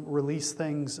also release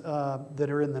things that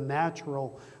are in the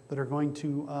natural that are going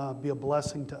to be a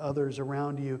blessing to others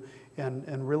around you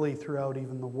and really throughout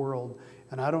even the world.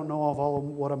 And I don't know of all of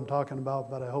what I'm talking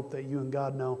about, but I hope that you and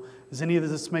God know. Does any of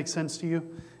this make sense to you?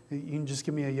 You can just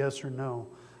give me a yes or no.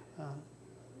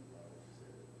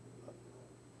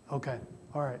 Okay,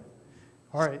 all right.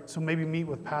 All right, so maybe meet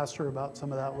with Pastor about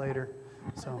some of that later.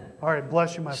 So, all right,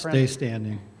 bless you, my friend. Stay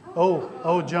standing.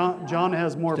 Oh, John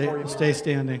has more for you. Stay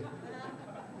standing.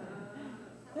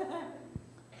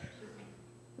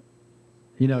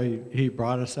 You know, he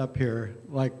brought us up here.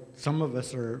 Like, some of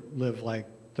us live like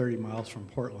 30 miles from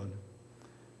Portland.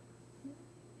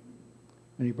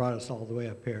 And he brought us all the way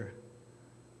up here.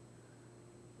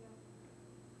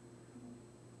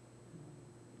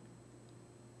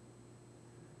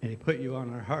 And he put you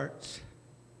on our hearts.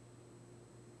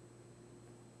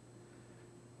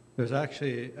 There's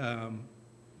actually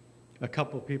a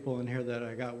couple people in here that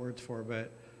I got words for,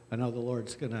 but I know the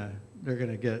Lord's they're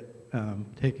gonna get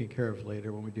taken care of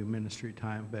later when we do ministry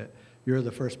time. But you're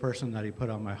the first person that He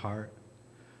put on my heart.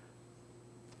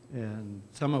 And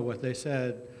some of what they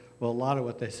said, well, a lot of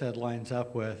what they said lines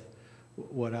up with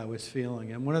what I was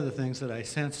feeling. And one of the things that I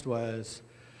sensed was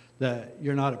that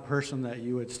you're not a person that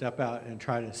you would step out and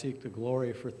try to seek the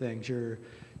glory for things. You're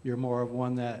more of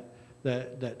one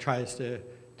that tries to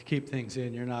keep things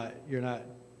in. You're not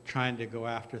trying to go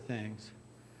after things.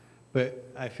 But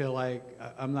I feel like,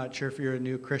 I'm not sure if you're a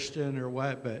new Christian or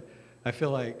what, but I feel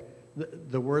like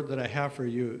the word that I have for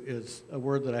you is a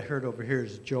word that I heard over here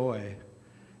is joy.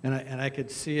 And I could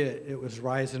see it was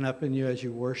rising up in you as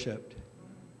you worshiped.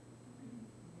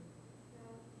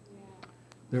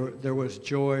 There was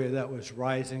joy that was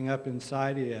rising up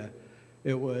inside of you.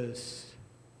 It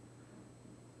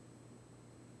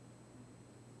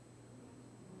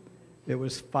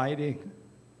was fighting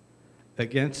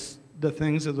against the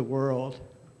things of the world.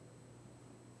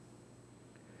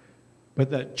 But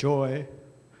that joy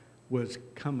was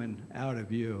coming out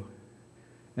of you.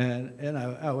 And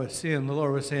I was seeing, the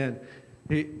Lord was saying,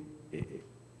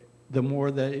 the more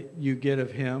that you get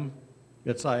of Him,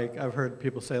 it's like, I've heard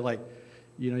people say, like,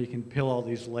 you know, you can peel all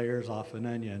these layers off an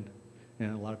onion.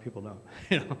 And a lot of people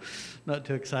don't, not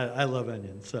too excited. I love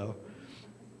onions, so.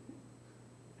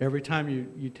 Every time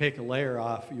you take a layer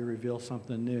off, you reveal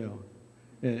something new.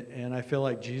 And I feel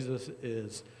like Jesus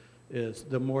is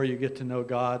the more you get to know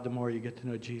God, the more you get to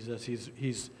know Jesus.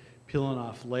 He's peeling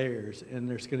off layers, and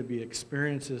there's going to be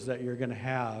experiences that you're going to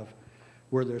have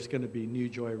where there's going to be new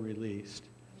joy released.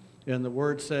 And the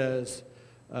Word says,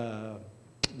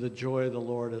 the joy of the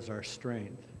Lord is our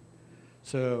strength.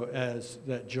 So as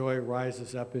that joy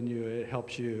rises up in you, it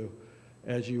helps you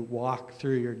as you walk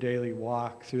through your daily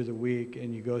walk through the week,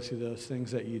 and you go through those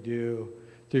things that you do,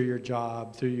 through your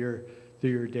job, through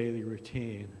your daily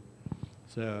routine.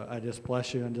 So I just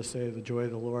bless you and just say the joy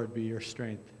of the Lord be your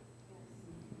strength.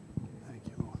 Thank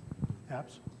you, Lord.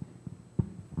 Abs?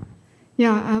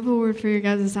 Yeah, I have a word for your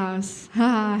guys' house.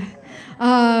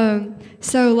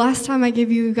 So last time I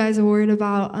gave you guys a word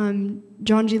about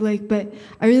John G. Lake, but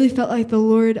I really felt like the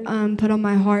Lord put on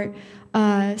my heart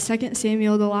 2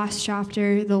 Samuel, the last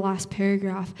chapter, the last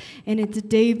paragraph. And it's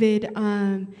David,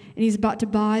 and he's about to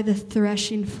buy the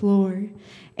threshing floor.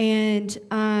 And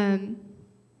I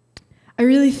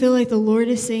really feel like the Lord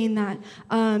is saying that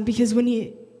because when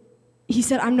he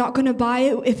said, I'm not going to buy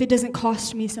it if it doesn't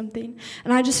cost me something.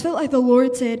 And I just felt like the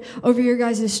Lord said over your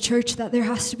guys' church that there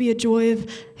has to be a joy of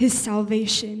his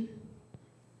salvation.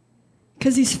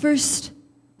 Because he's first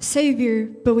Savior,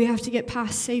 but we have to get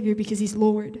past Savior because he's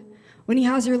Lord. When he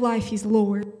has your life, he's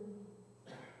Lord.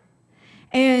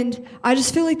 And I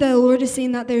just feel like the Lord is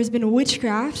saying that there's been a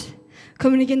witchcraft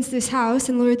coming against this house,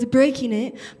 and the Lord's breaking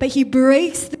it, but he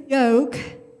breaks the yoke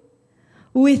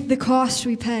with the cost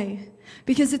we pay.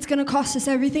 Because it's going to cost us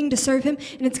everything to serve him,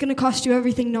 and it's going to cost you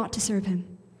everything not to serve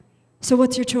him. So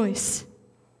what's your choice?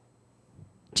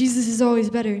 Jesus is always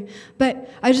better. But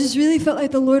I just really felt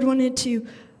like the Lord wanted to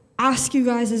ask you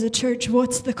guys as a church,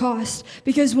 what's the cost?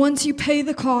 Because once you pay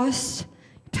the cost,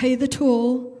 pay the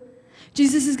toll,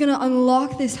 Jesus is going to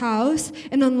unlock this house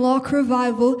and unlock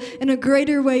revival in a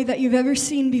greater way that you've ever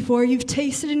seen before. You've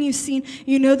tasted and you've seen,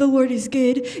 you know the Lord is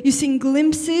good. You've seen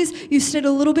glimpses. You stayed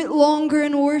a little bit longer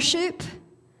in worship.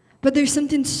 But there's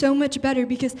something so much better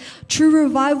because true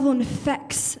revival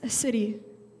infects a city.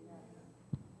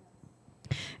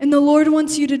 And the Lord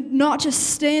wants you to not just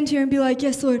stand here and be like,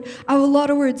 yes, Lord, I have a lot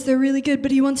of words. They're really good.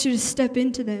 But he wants you to step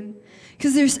into them.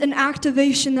 Because there's an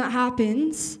activation that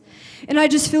happens. And I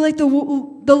just feel like the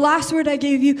last word I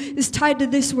gave you is tied to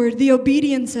this word, the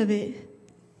obedience of it.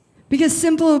 Because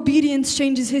simple obedience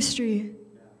changes history.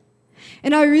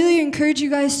 And I really encourage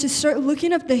you guys to start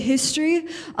looking up the history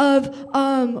of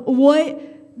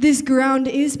what this ground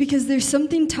is, because there's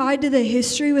something tied to the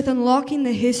history with unlocking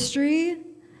the history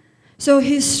so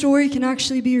his story can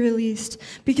actually be released,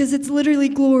 because it's literally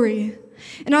glory.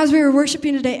 And as we were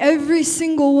worshiping today, every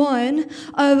single one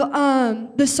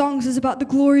of the songs is about the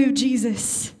glory of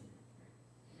Jesus.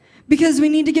 Because we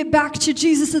need to get back to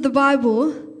Jesus of the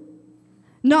Bible,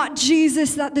 not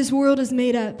Jesus that this world has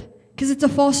made up. Because it's a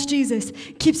false Jesus.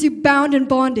 It keeps you bound in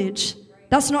bondage.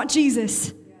 That's not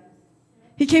Jesus.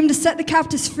 He came to set the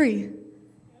captives free.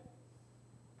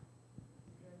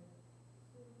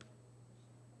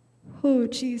 Oh,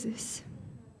 Jesus.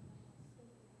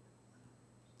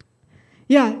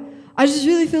 Yeah, I just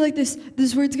really feel like this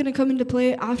word's going to come into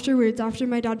play afterwards, after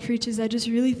my dad preaches. I just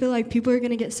really feel like people are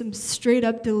going to get some straight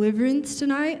up deliverance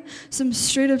tonight, some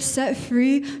straight up set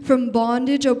free from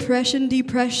bondage, oppression,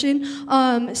 depression,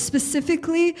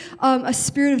 specifically a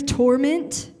spirit of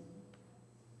torment.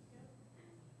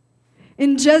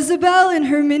 And Jezebel and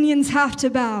her minions have to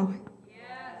bow.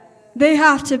 They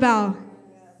have to bow.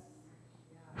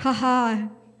 Ha.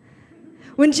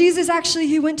 When Jesus actually,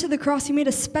 he went to the cross, he made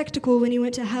a spectacle when he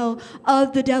went to hell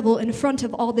of the devil in front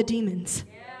of all the demons.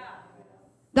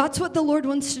 That's what the Lord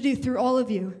wants to do through all of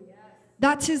you.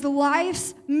 That's his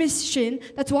life's mission.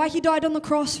 That's why he died on the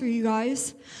cross for you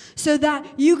guys. So that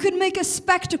you could make a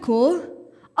spectacle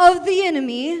of the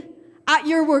enemy at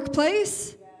your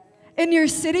workplace, in your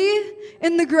city,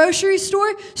 in the grocery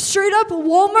store. Straight up,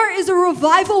 Walmart is a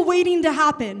revival waiting to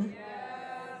happen.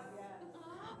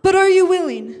 But are you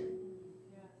willing?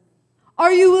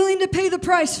 Are you willing to pay the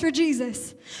price for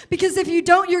Jesus? Because if you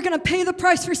don't, you're going to pay the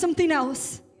price for something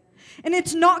else. And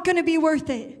it's not going to be worth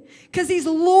it. Because he's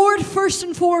Lord first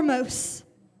and foremost.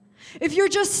 If you're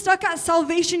just stuck at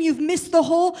salvation, you've missed the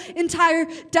whole entire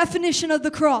definition of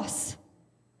the cross.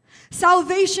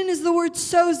 Salvation is the word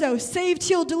sozo, saved,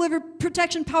 healed, delivered,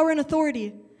 protection, power, and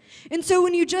authority. And so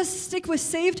when you just stick with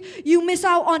saved, you miss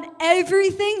out on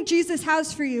everything Jesus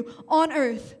has for you on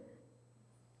earth.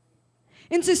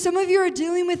 And so some of you are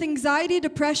dealing with anxiety,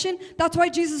 depression. That's why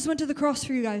Jesus went to the cross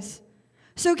for you guys.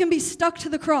 So it can be stuck to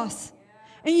the cross.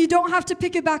 And you don't have to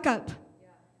pick it back up.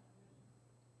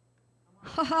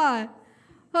 Haha.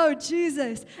 Oh,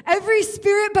 Jesus. Every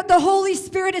spirit but the Holy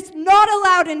Spirit is not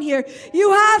allowed in here.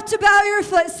 You have to bow your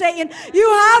foot, Satan. You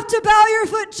have to bow your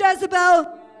foot,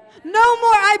 Jezebel. No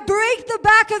more. I break the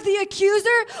back of the accuser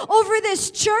over this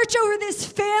church, over this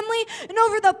family, and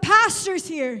over the pastors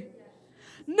here.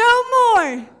 No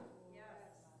more.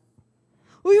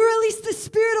 We release the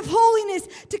spirit of holiness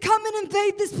to come and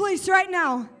invade this place right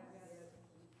now.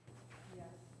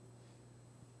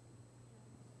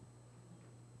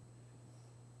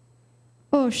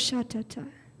 Oh, shatata.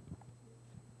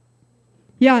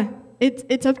 Yeah,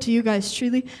 it's up to you guys,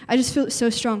 truly. I just feel it so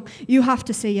strong. You have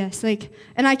to say yes.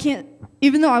 And I can't,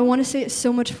 even though I want to say it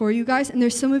so much for you guys, and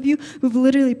there's some of you who've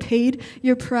literally paid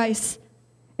your price,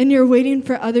 and you're waiting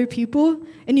for other people,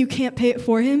 and you can't pay it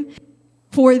for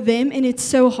them, and it's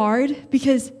so hard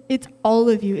because it's all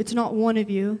of you. It's not one of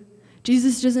you.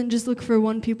 Jesus doesn't just look for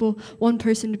one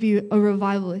person to be a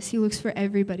revivalist. He looks for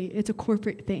everybody. It's a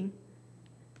corporate thing.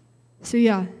 So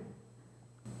yeah.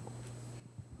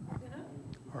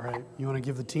 All right, you want to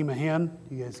give the team a hand?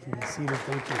 You guys can be seated.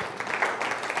 Thank you.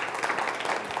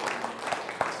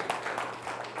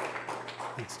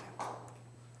 Thanks, Dan.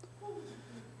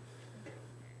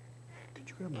 Could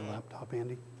you grab my laptop,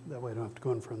 Andy? That way I don't have to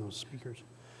go in front of those speakers.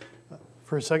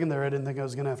 For a second there, I didn't think I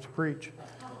was going to have to preach.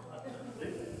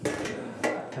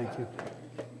 Thank you.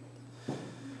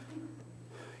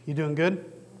 You doing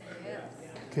good?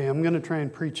 Okay, I'm going to try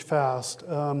and preach fast.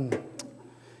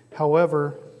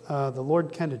 However, the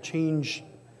Lord kind of changed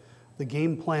the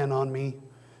game plan on me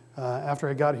after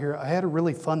I got here. I had a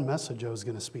really fun message I was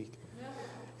going to speak.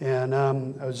 And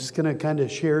I was just going to kind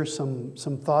of share some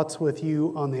thoughts with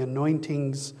you on the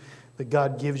anointings that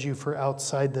God gives you for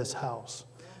outside this house.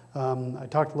 I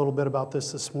talked a little bit about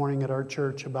this morning at our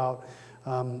church about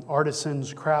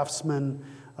artisans, craftsmen,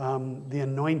 the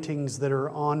anointings that are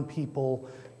on people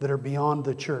that are beyond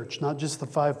the church, not just the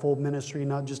fivefold ministry,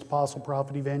 not just apostle,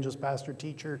 prophet, evangelist, pastor,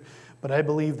 teacher, but I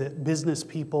believe that business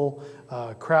people,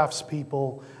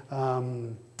 craftspeople,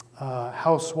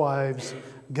 housewives,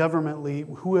 government,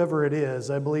 whoever it is,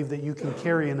 I believe that you can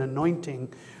carry an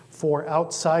anointing for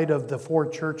outside of the four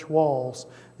church walls,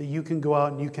 that you can go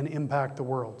out and you can impact the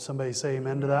world. Somebody say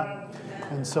amen to that? Amen.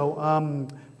 And so,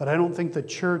 but I don't think the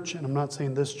church, and I'm not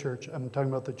saying this church, I'm talking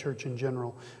about the church in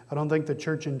general. I don't think the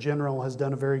church in general has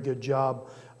done a very good job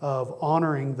of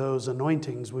honoring those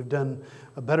anointings. We've done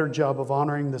a better job of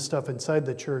honoring the stuff inside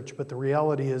the church, but the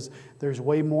reality is there's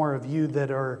way more of you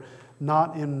that are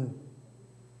not in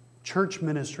church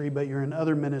ministry, but you're in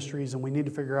other ministries, and we need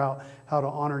to figure out how to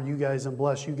honor you guys and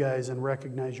bless you guys and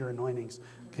recognize your anointings.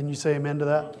 Can you say amen to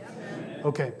that? Amen.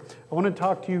 Okay. I want to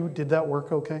talk to you. Did that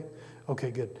work okay?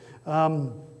 Okay, good.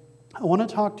 I want to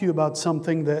talk to you about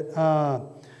something that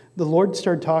the Lord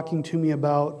started talking to me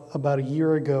about a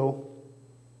year ago.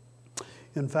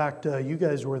 In fact, you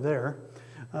guys were there.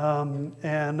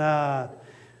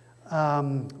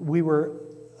 We were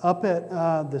up at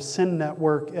the Sin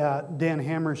Network at Dan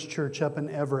Hammer's church up in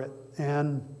Everett.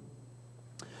 And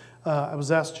I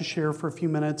was asked to share for a few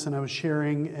minutes, and I was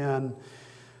sharing, and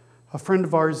a friend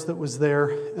of ours that was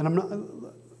there,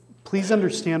 and please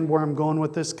understand where I'm going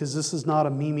with this, because this is not a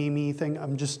me thing.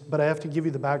 But I have to give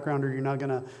you the background, or you're not going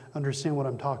to understand what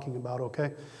I'm talking about,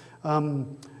 okay?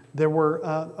 There were,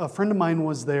 a friend of mine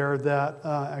was there that,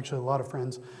 actually a lot of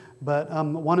friends, but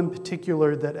one in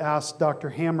particular that asked Dr.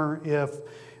 Hammer if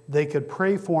they could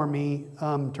pray for me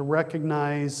to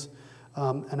recognize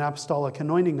an apostolic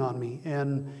anointing on me.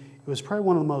 And it was probably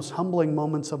one of the most humbling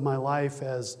moments of my life,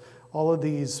 as all of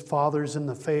these fathers in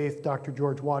the faith, Dr.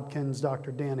 George Watkins,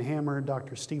 Dr. Dan Hammer,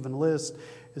 Dr. Stephen List,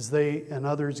 as they and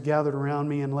others gathered around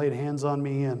me and laid hands on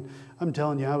me. And I'm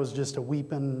telling you, I was just a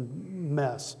weeping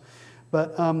mess.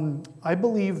 But I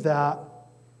believe that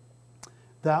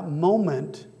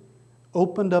moment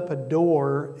opened up a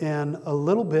door and a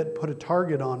little bit put a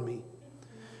target on me.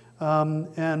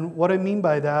 And what I mean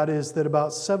by that is that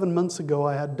about 7 months ago,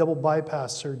 I had double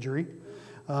bypass surgery.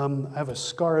 I have a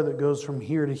scar that goes from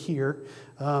here to here,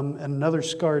 and another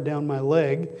scar down my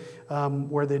leg,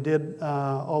 where they did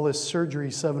all this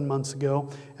surgery 7 months ago.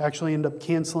 Actually ended up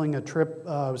canceling a trip.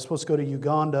 I was supposed to go to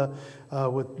Uganda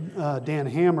with Dan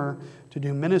Hammer to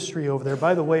do ministry over there.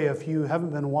 By the way, if you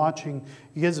haven't been watching,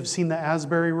 you guys have seen the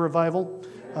Asbury revival.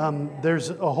 There's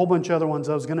a whole bunch of other ones.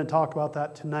 I was going to talk about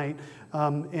that tonight.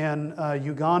 And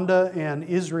Uganda and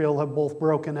Israel have both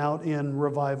broken out in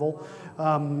revival.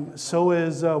 So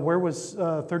is, where was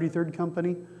 33rd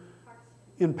Company?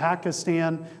 In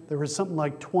Pakistan. There was something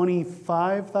like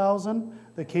 25,000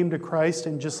 that came to Christ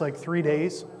in just like 3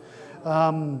 days.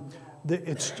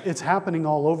 It's happening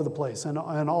all over the place and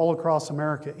all across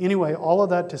America. Anyway, all of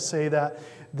that to say that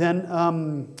then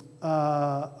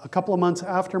a couple of months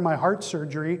after my heart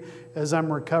surgery, as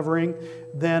I'm recovering,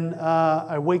 then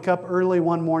I wake up early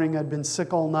one morning. I'd been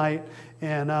sick all night,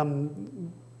 and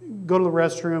go to the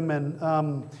restroom,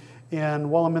 and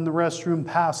while I'm in the restroom,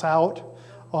 pass out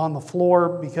on the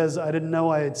floor because I didn't know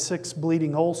I had 6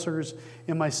 bleeding ulcers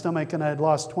in my stomach, and I had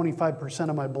lost 25%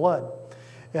 of my blood.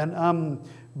 And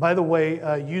by the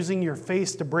way, using your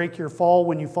face to break your fall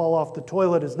when you fall off the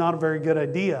toilet is not a very good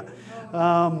idea.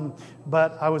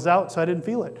 But I was out, so I didn't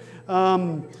feel it.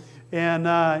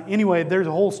 Anyway, there's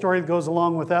a whole story that goes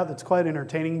along with that that's quite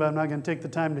entertaining, but I'm not going to take the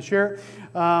time to share it.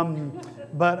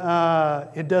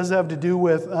 But it does have to do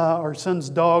with our son's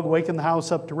dog waking the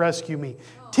house up to rescue me.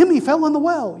 Timmy fell in the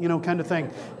well, kind of thing.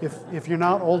 If you're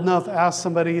not old enough, ask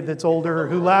somebody that's older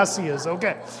who Lassie is.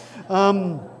 Okay.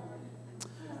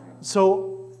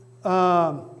 So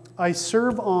I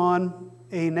serve on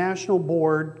a national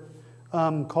board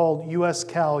called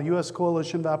USCAL, U.S.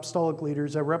 Coalition of Apostolic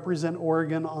Leaders. I represent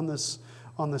Oregon on this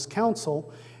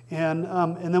council.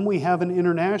 And then we have an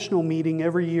international meeting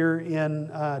every year in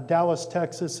Dallas,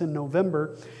 Texas in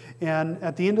November. And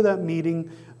at the end of that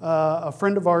meeting, a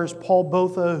friend of ours, Paul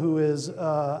Botha, who is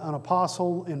an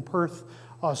apostle in Perth,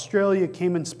 Australia,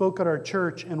 came and spoke at our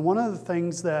church. And one of the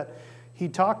things that he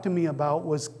talked to me about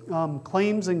was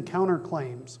claims and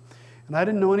counterclaims. And I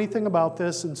didn't know anything about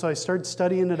this, and so I started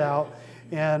studying it out.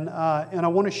 And I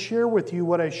want to share with you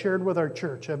what I shared with our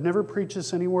church. I've never preached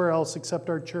this anywhere else except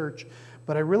our church.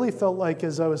 But I really felt like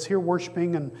as I was here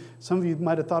worshiping, and some of you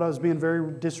might have thought I was being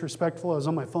very disrespectful. I was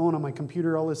on my phone, on my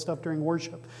computer, all this stuff during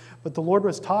worship. But the Lord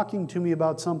was talking to me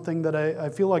about something that I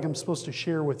feel like I'm supposed to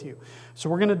share with you. So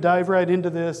we're going to dive right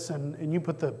into this, and you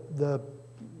put the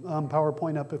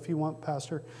PowerPoint up if you want,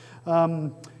 Pastor.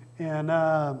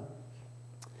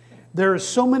 There are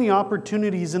so many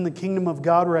opportunities in the kingdom of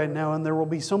God right now, and there will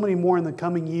be so many more in the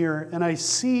coming year. And I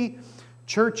see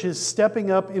churches stepping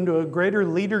up into a greater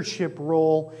leadership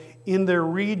role in their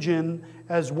region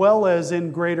as well as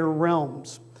in greater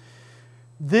realms.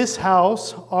 This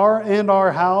house,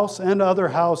 our house and other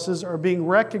houses are being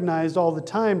recognized all the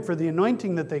time for the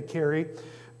anointing that they carry.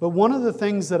 But one of the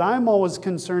things that I'm always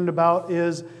concerned about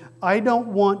is I don't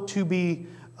want to be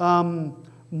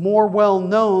more well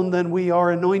known than we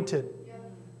are anointed.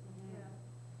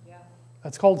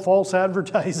 That's called false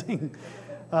advertising.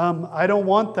 I don't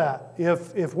want that.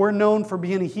 If we're known for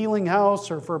being a healing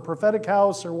house or for a prophetic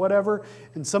house or whatever,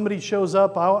 and somebody shows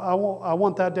up, I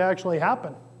want that to actually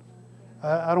happen.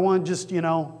 I don't want to just,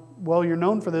 well, you're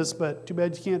known for this, but too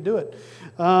bad you can't do it.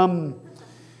 I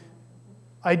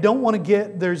don't want to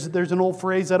get, there's an old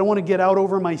phrase, I don't want to get out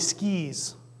over my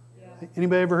skis.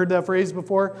 Anybody ever heard that phrase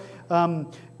before?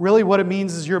 Really what it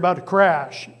means is you're about to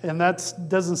crash, and that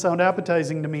doesn't sound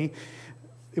appetizing to me.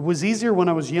 It was easier when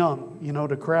I was young,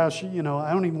 to crash. I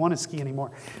don't even want to ski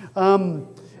anymore.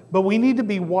 But we need to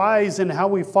be wise in how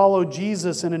we follow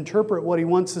Jesus and interpret what He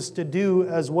wants us to do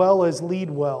as well as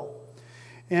lead well.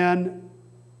 And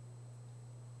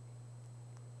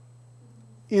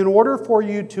in order for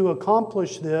you to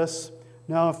accomplish this,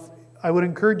 now I would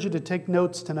encourage you to take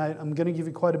notes tonight. I'm going to give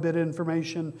you quite a bit of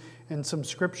information and some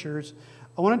scriptures.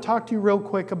 I want to talk to you real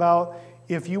quick about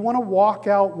if you want to walk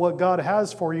out what God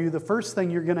has for you, the first thing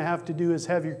you're going to have to do is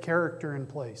have your character in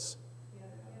place.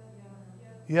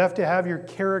 You have to have your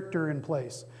character in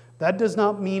place. That does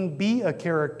not mean be a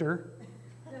character.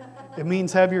 It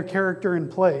means have your character in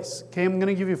place. Okay, I'm going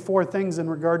to give you 4 things in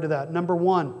regard to that. Number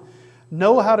 1,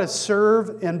 know how to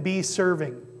serve and be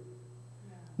serving.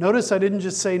 Notice I didn't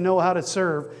just say know how to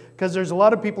serve, because there's a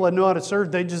lot of people that know how to serve,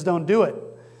 they just don't do it.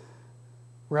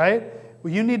 Right?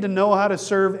 Well, you need to know how to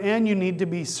serve and you need to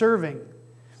be serving.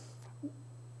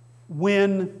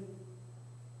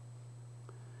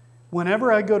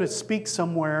 Whenever I go to speak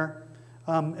somewhere,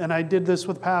 and I did this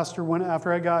with Pastor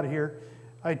after I got here,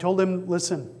 I told him,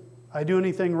 listen, I do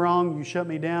anything wrong, you shut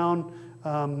me down.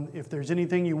 If there's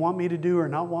anything you want me to do or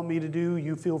not want me to do,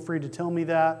 you feel free to tell me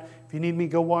that. If you need me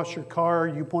to go wash your car,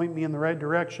 you point me in the right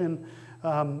direction.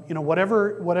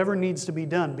 Whatever needs to be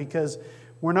done, because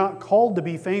we're not called to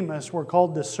be famous, we're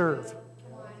called to serve.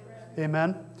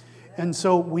 Amen? And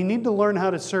so we need to learn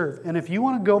how to serve. And if you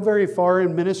want to go very far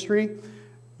in ministry,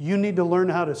 you need to learn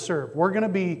how to serve. We're going to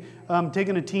be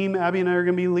taking a team. Abby and I are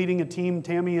going to be leading a team.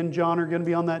 Tammy and John are going to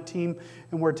be on that team.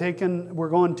 And we're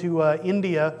going to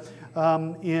India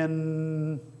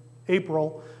in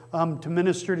April to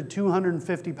minister to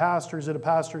 250 pastors at a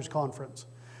pastor's conference.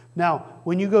 Now,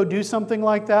 when you go do something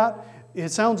like that, it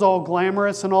sounds all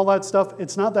glamorous and all that stuff.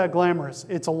 It's not that glamorous.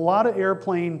 It's a lot of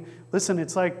airplane. Listen,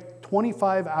 it's like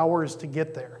 25 hours to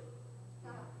get there.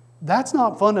 That's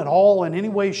not fun at all in any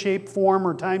way, shape, form,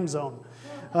 or time zone.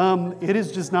 It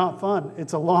is just not fun.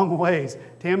 It's a long ways.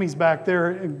 Tammy's back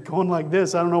there going like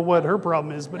this. I don't know what her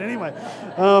problem is, but anyway.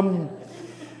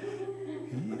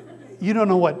 You don't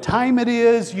know what time it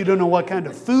is. You don't know what kind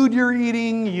of food you're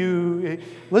eating.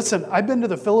 Listen, I've been to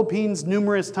the Philippines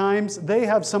numerous times. They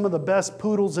have some of the best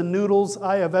poodles and noodles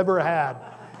I have ever had.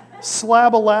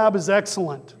 Slab-a-lab is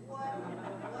excellent.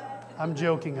 I'm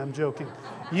joking.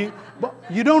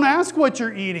 You don't ask what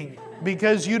you're eating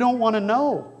because you don't want to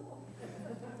know.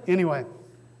 Anyway,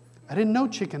 I didn't know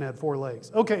chicken had 4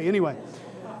 legs. Okay, anyway.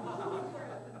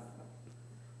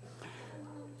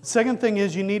 Second thing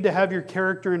is you need to have your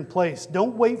character in place.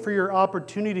 Don't wait for your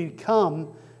opportunity to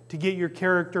come to get your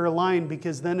character aligned,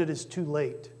 because then it is too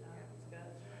late.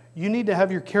 You need to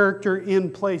have your character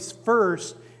in place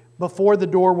first before the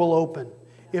door will open.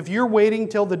 If you're waiting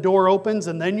till the door opens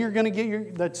and then you're going to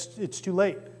get it's too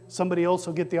late. Somebody else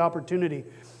will get the opportunity.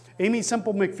 Amy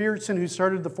Semple McPherson, who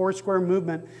started the Foursquare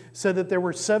movement, said that there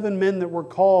were 7 men that were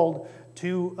called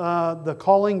to the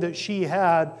calling that she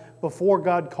had before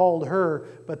God called her,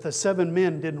 but the 7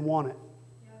 men didn't want it.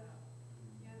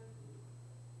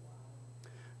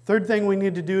 Third thing we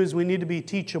need to do is we need to be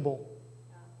teachable.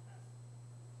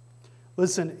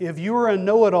 Listen, if you are a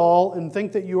know-it-all and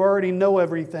think that you already know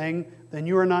everything, then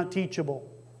you are not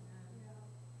teachable.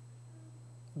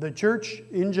 The church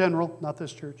in general, not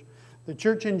this church, the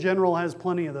church in general has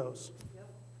plenty of those.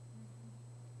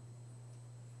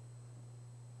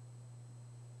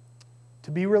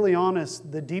 To be really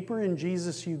honest, the deeper in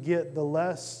Jesus you get, the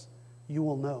less you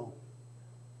will know.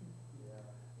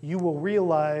 You will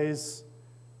realize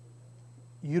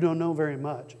you don't know very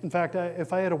much. In fact,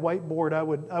 if I had a whiteboard,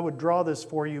 I would draw this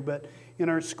for you. But in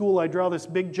our school, I draw this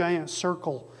big giant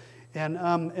circle, and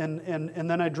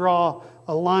then I draw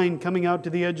a line coming out to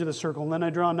the edge of the circle, and then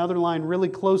I draw another line really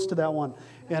close to that one,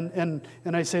 and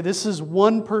I say this is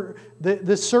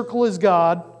this circle is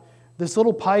God. This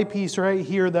little pie piece right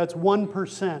here, that's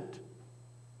 1%.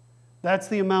 That's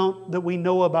the amount that we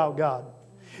know about God.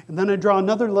 And then I draw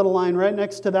another little line right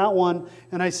next to that one,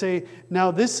 and I say,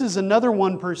 now this is another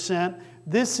 1%.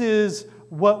 This is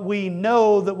what we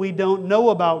know that we don't know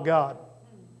about God.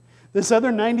 This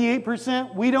other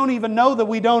 98%, we don't even know that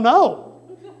we don't know.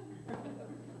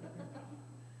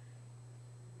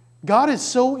 God is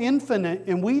so infinite,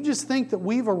 and we just think that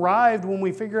we've arrived when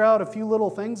we figure out a few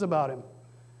little things about Him.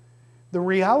 The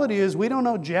reality is we don't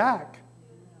know jack.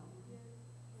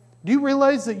 Do you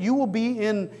realize that you will be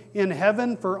in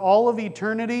heaven for all of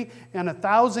eternity, and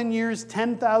 1,000 years,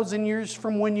 10,000 years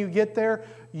from when you get there,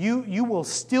 you will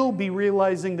still be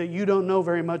realizing that you don't know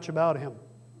very much about Him?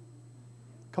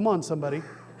 Come on, somebody.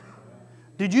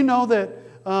 Did you know that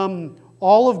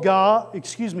all of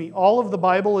the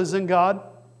Bible is in God?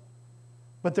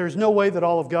 But there's no way that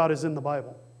all of God is in the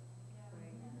Bible.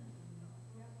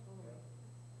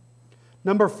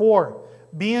 Number 4,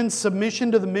 be in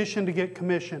submission to the mission to get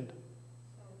commissioned.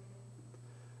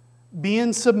 Be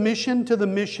in submission to the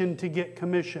mission to get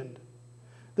commissioned.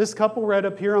 This couple right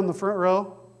up here on the front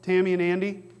row, Tammy and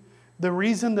Andy, the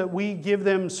reason that we give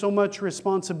them so much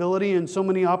responsibility and so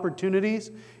many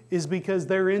opportunities is because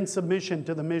they're in submission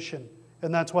to the mission,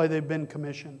 and that's why they've been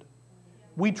commissioned.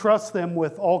 We trust them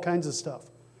with all kinds of stuff.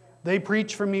 They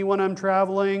preach for me when I'm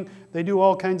traveling. They do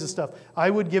all kinds of stuff.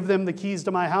 I would give them the keys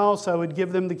to my house. I would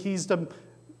give them the keys to...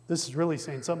 This is really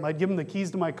saying something. I'd give them the keys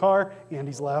to my car.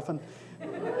 Andy's laughing.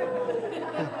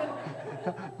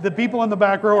 The people in the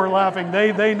back row are laughing.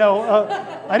 They know.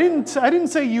 I didn't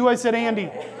say you. I said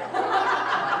Andy.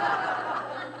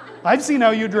 I've seen how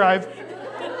you drive.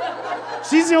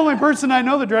 She's the only person I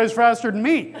know that drives faster than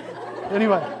me.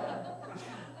 Anyway.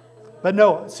 But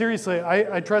no, seriously,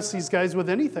 I trust these guys with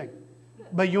anything.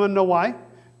 But you want to know why?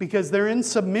 Because they're in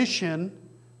submission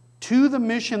to the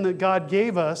mission that God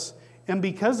gave us, and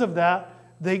because of that,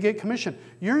 they get commissioned.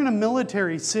 You're in a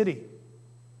military city.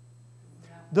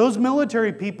 Those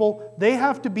military people, they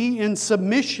have to be in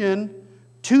submission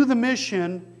to the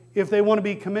mission if they want to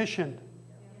be commissioned.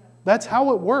 That's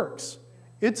how it works.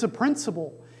 It's a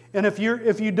principle. And if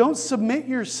you don't submit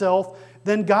yourself,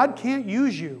 then God can't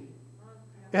use you.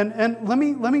 And let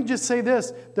me just say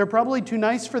this. They're probably too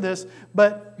nice for this,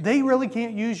 but they really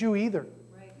can't use you either.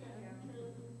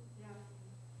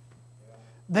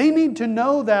 They need to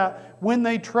know that when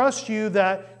they trust you,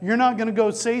 that you're not going to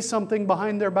go say something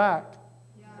behind their back.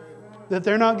 That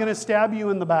they're not going to stab you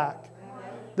in the back.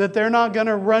 That they're not going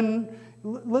to run...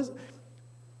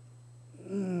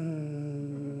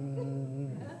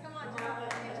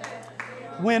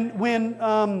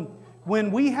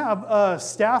 When we have a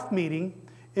staff meeting,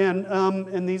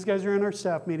 and these guys are in our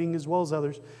staff meeting as well as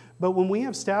others, but when we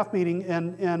have staff meeting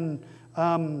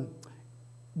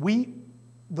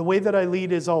the way that I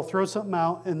lead is I'll throw something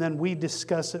out and then we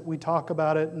discuss it, we talk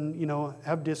about it, and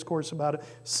have discourse about it.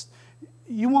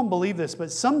 You won't believe this, but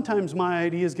sometimes my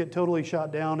ideas get totally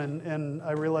shot down, and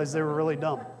I realize they were really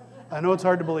dumb. I know it's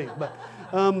hard to believe, but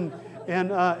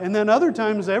and then other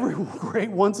times, every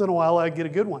great once in a while, I get a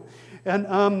good one.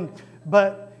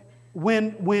 But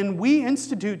when we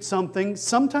institute something,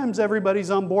 sometimes everybody's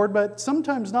on board, but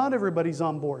sometimes not everybody's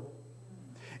on board.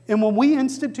 And when we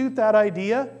institute that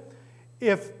idea,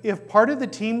 if part of the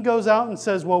team goes out and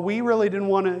says, well, we really didn't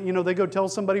want to, they go tell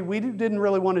somebody, we didn't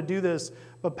really want to do this,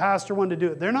 but Pastor wanted to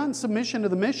do it. They're not in submission to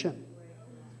the mission.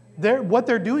 What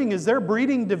they're doing is they're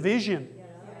breeding division.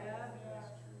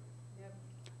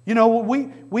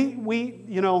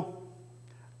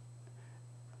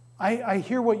 I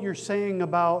hear what you're saying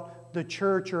about the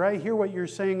church, or I hear what you're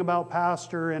saying about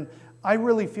pastor, and I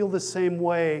really feel the same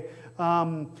way.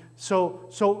 So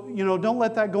don't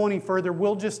let that go any further.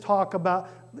 We'll just talk about,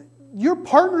 you're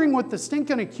partnering with the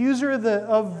stinking accuser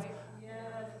of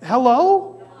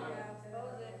hello?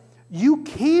 You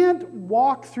can't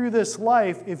walk through this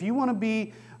life if you want to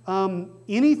be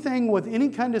anything with any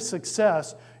kind of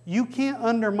success. You can't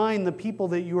undermine the people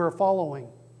that you are following.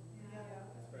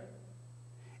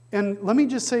 And let me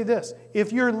just say this.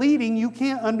 If you're leading, you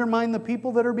can't undermine the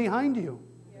people that are behind you.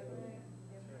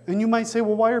 And you might say,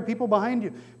 well, why are people behind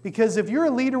you? Because if you're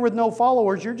a leader with no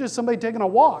followers, you're just somebody taking a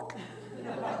walk.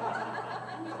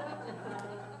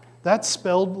 That's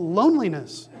spelled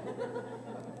loneliness.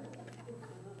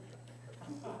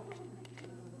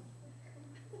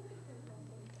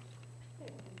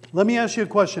 Let me ask you a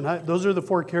question. Those are the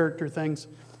 4 character things.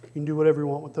 You can do whatever you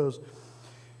want with those.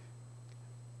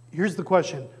 Here's the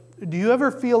question. Do you ever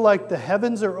feel like the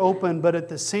heavens are open, but at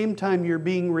the same time you're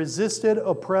being resisted,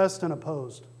 oppressed, and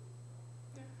opposed?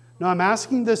 Now, I'm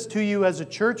asking this to you as a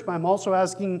church, but I'm also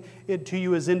asking it to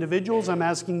you as individuals. I'm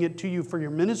asking it to you for your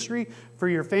ministry, for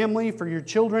your family, for your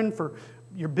children, for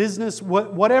your business,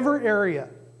 whatever area.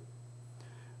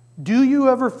 Do you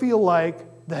ever feel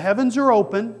like the heavens are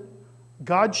open,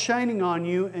 God's shining on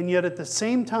you, and yet at the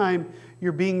same time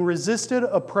you're being resisted,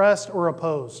 oppressed, or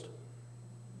opposed?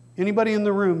 Anybody in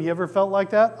the room, you ever felt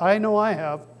like that? I know I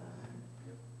have.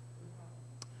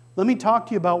 Let me talk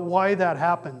to you about why that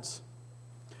happens.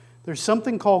 There's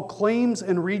something called claims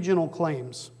and regional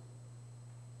claims.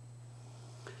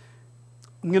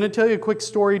 I'm going to tell you a quick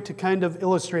story to kind of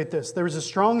illustrate this. There was a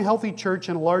strong, healthy church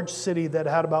in a large city that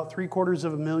had about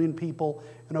 750,000 people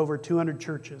and over 200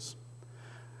 churches.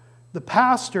 The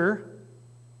pastor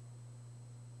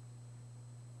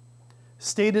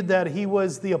stated that he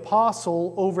was the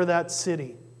apostle over that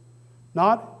city.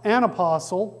 Not an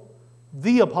apostle,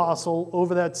 the apostle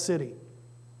over that city.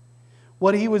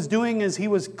 What he was doing is he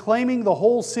was claiming the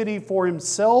whole city for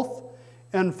himself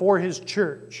and for his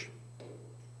church.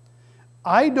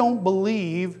 I don't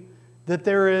believe that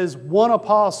there is one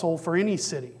apostle for any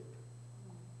city.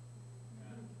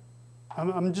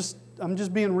 I'm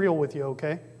just being real with you,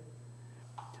 okay?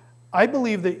 I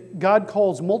believe that God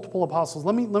calls multiple apostles.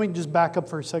 Let me just back up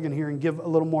for a second here and give a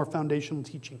little more foundational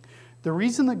teaching. The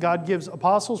reason that God gives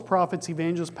apostles, prophets,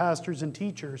 evangelists, pastors, and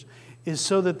teachers is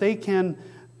so that they can...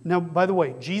 Now, by the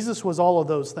way, Jesus was all of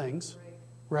those things,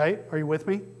 right? Are you with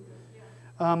me?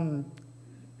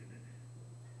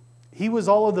 He was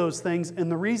all of those things,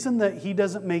 and the reason that He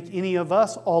doesn't make any of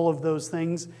us all of those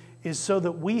things is so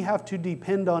that we have to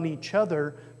depend on each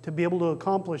other to be able to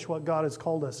accomplish what God has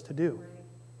called us to do.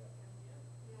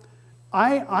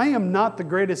 I am not the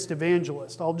greatest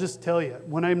evangelist, I'll just tell you.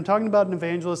 When I'm talking about an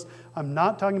evangelist, I'm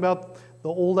not talking about the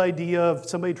old idea of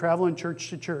somebody traveling church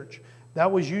to church. That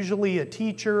was usually a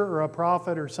teacher or a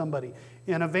prophet or somebody.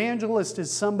 An evangelist is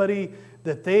somebody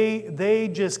that they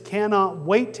just cannot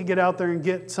wait to get out there and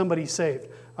get somebody saved.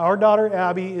 Our daughter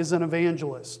Abby is an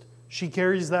evangelist. She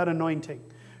carries that anointing.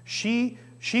 She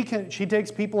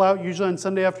takes people out usually on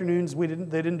Sunday afternoons. They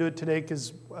didn't do it today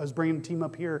because I was bringing a team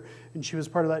up here and she was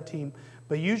part of that team.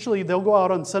 But usually they'll go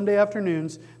out on Sunday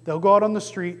afternoons. They'll go out on the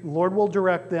street. The Lord will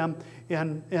direct them,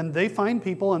 and they find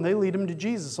people and they lead them to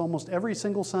Jesus almost every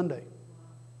single Sunday.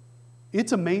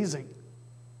 It's amazing.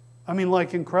 I mean,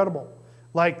 like incredible.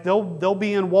 Like they'll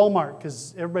be in Walmart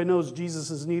because everybody knows Jesus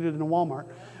is needed in Walmart.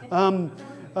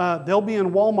 They'll be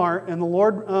in Walmart, and the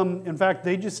Lord, in fact,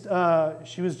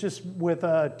 she was just with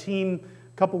a team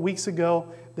a couple weeks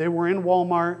ago. They were in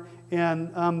Walmart,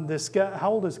 and this guy,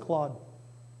 how old is Claude?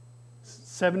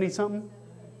 70-something?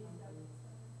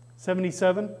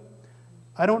 77?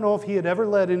 I don't know if he had ever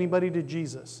led anybody to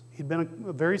Jesus. He'd been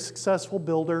a very successful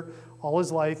builder all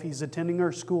his life. He's attending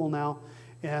our school now.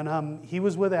 And he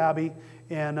was with Abby.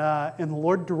 And the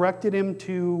Lord directed him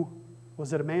to,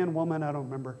 was it a man, woman? I don't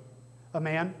remember. A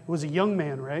man. It was a young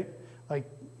man, right? Like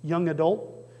young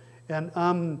adult.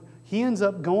 And he ends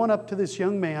up going up to this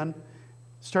young man,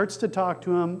 starts to talk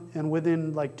to him, and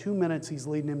within like 2 minutes, he's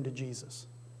leading him to Jesus.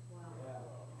 Wow.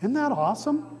 Isn't that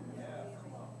awesome?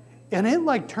 And it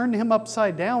like turned him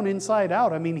upside down, inside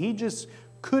out. I mean, he just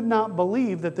could not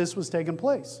believe that this was taking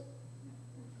place.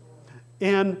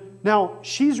 And now,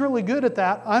 she's really good at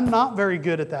that. I'm not very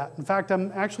good at that. In fact,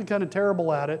 I'm actually kind of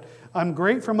terrible at it. I'm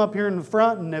great from up here in the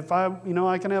front, and if I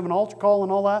can have an altar call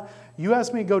and all that. You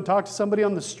ask me to go talk to somebody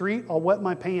on the street, I'll wet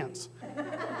my pants.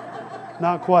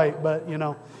 Not quite, but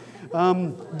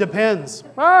depends.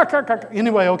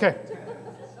 Anyway, okay.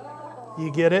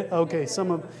 You get it? Okay,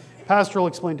 Pastor will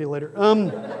explain to you later.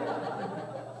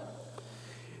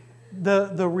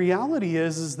 the reality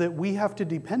is that we have to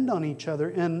depend on each other,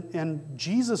 and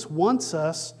Jesus wants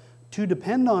us to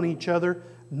depend on each other,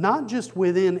 not just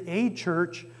within a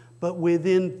church, but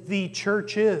within the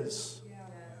churches.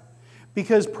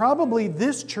 Because probably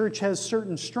this church has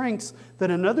certain strengths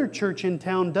that another church in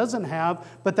town doesn't have,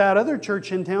 but that other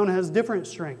church in town has different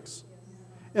strengths.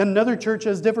 And another church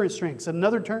has different strengths.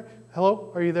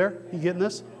 Hello, are you there? You getting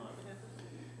this?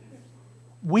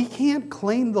 We can't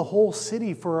claim the whole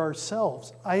city for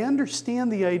ourselves. I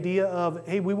understand the idea of,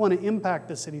 hey, we want to impact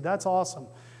the city. That's awesome.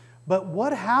 But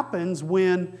what happens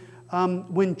when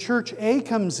Church A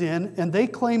comes in and they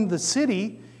claim the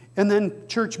city, and then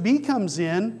Church B comes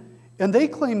in and they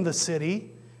claim the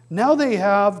city? Now they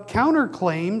have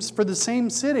counterclaims for the same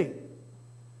city.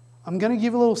 I'm going to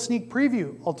give you a little sneak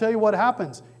preview. I'll tell you what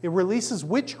happens. It releases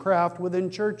witchcraft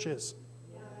within churches.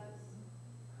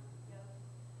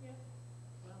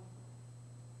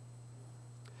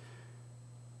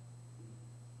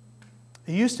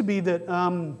 It used to be that,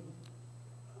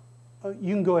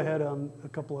 you can go ahead on a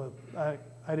couple of, I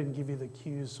didn't give you the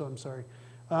cues, so I'm sorry.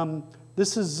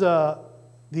 This is the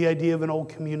idea of an old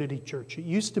community church. It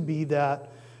used to be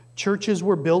that churches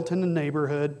were built in a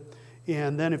neighborhood,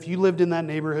 and then if you lived in that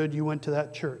neighborhood, you went to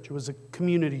that church. It was a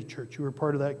community church. You were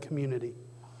part of that community.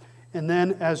 And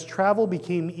then as travel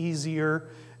became easier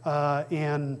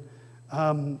and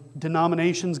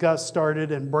denominations got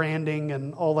started and branding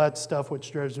and all that stuff,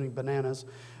 which drives me bananas.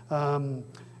 And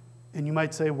you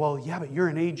might say, well, yeah, but you're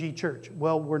an AG church.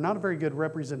 Well, we're not a very good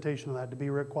representation of that, to be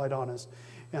quite honest.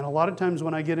 And a lot of times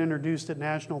when I get introduced at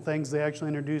national things, they actually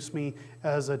introduce me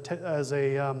as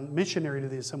a missionary to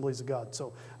the Assemblies of God.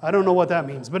 So I don't know what that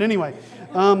means. But anyway,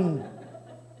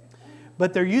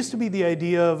 but there used to be the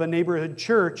idea of a neighborhood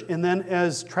church. And then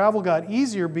as travel got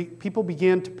easier, people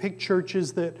began to pick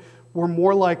churches that were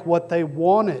more like what they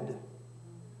wanted.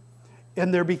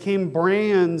 And there became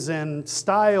brands and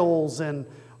styles and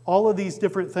all of these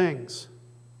different things.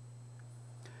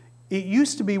 It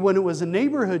used to be when it was a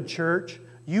neighborhood church,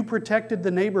 you protected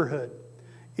the neighborhood.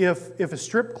 If a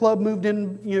strip club moved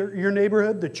in your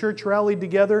neighborhood, the church rallied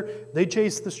together, they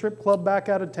chased the strip club back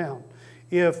out of town.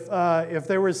 If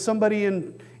there was somebody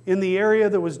in the area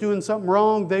that was doing something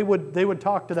wrong, they would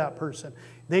talk to that person.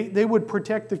 They would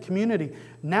protect the community.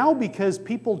 Now, because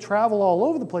people travel all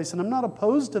over the place, and I'm not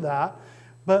opposed to that,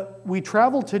 but we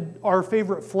travel to our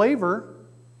favorite flavor.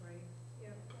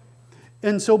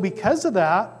 And so because of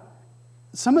that,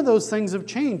 some of those things have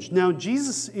changed. Now,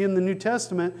 Jesus in the New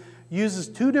Testament uses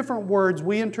two different words.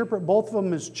 We interpret both of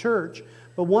them as church,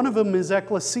 but one of them is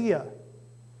ecclesia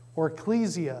or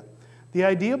ecclesia. The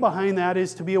idea behind that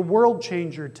is to be a world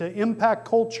changer, to impact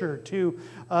culture, to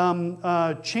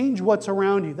change what's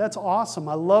around you. That's awesome.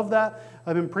 I love that.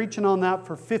 I've been preaching on that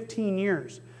for 15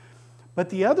 years. But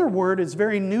the other word is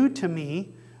very new to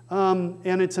me,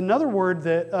 and it's another word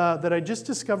that I just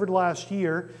discovered last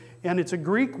year, and it's a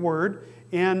Greek word,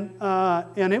 and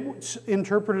it's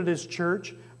interpreted as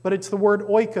church, but it's the word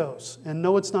oikos, and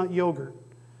no, it's not yogurt.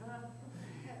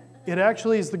 It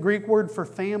actually is the Greek word for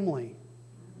family.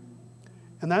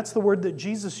 And that's the word that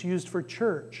Jesus used for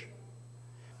church.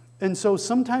 And so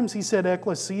sometimes he said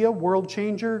ecclesia, world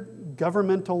changer,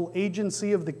 governmental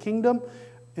agency of the kingdom.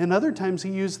 And other times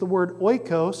he used the word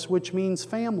oikos, which means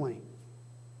family.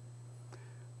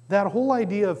 That whole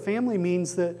idea of family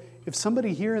means that if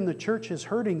somebody here in the church is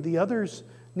hurting, the others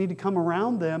need to come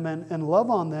around them and love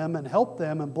on them and help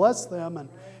them and bless them. And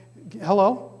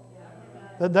hello?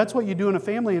 That's what you do in a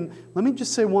family. And let me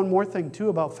just say one more thing too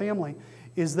about family,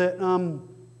 is that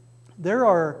there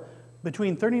are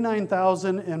between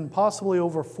 39,000 and possibly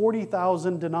over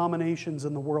 40,000 denominations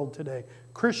in the world today,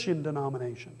 Christian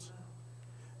denominations.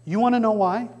 You want to know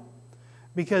why?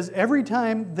 Because every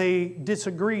time they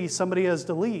disagree, somebody has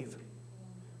to leave.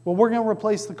 Well, we're going to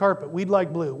replace the carpet. We'd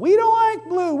like blue. We don't like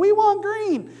blue. We want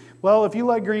green. Well, if you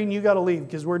like green, you got to leave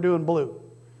because we're doing blue.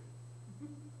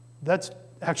 That's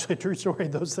actually a true story.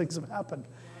 Those things have happened.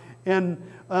 And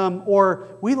or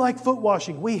we like foot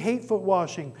washing. We hate foot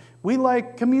washing. We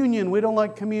like communion. We don't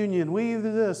like communion. We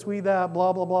this, we that,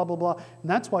 blah, blah, blah, blah, blah. And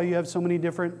that's why you have so many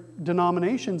different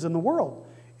denominations in the world,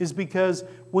 is because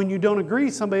when you don't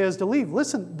agree, somebody has to leave.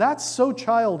 Listen, that's so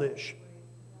childish.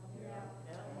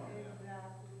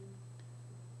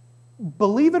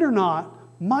 Believe it or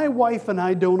not, my wife and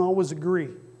I don't always agree.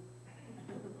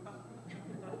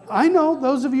 I know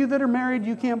those of you that are married,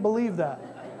 you can't believe that.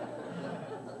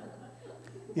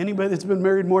 Anybody that's been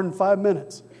married more than 5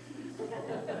 minutes.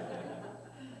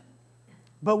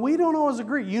 But we don't always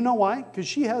agree. You know why? Because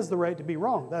she has the right to be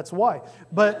wrong. That's why.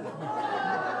 But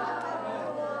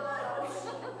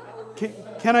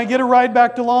Can I get a ride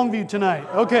back to Longview tonight?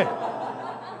 Okay.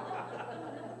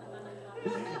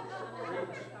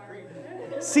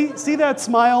 See that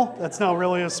smile? That's not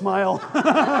really a smile.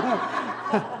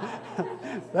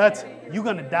 That's, you're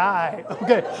going to die.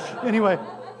 Okay. Anyway.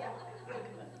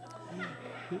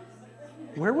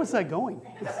 Where was I going?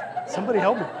 Somebody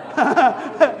help me.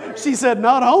 She said,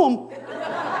 not home.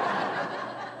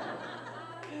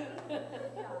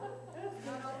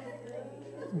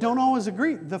 Don't always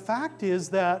agree. The fact is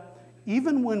that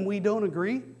even when we don't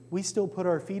agree, we still put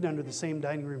our feet under the same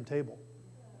dining room table.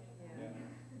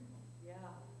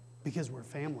 Because we're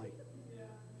family.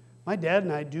 My dad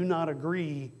and I do not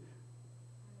agree,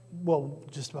 well,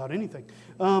 just about anything.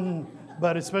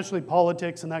 But especially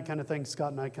politics and that kind of thing.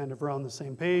 Scott and I kind of are on the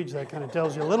same page. That kind of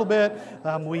tells you a little bit.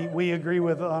 We agree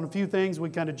on a few things.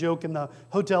 We kind of joke in the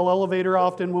hotel elevator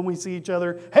often when we see each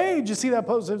other. Hey, did you see that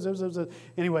post?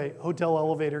 Anyway, hotel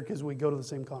elevator because we go to the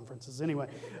same conferences. Anyway,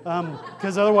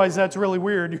 because otherwise that's really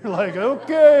weird. You're like,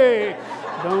 okay,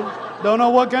 don't know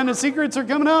what kind of secrets are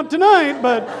coming out tonight,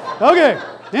 but okay.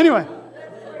 Anyway.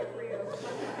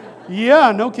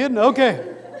 Yeah, no kidding. Okay.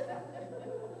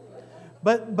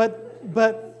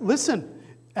 But listen,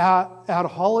 at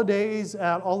holidays,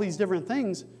 at all these different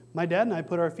things, my dad and I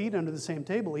put our feet under the same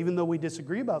table, even though we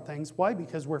disagree about things. Why?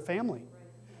 Because we're family.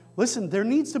 Listen, there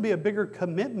needs to be a bigger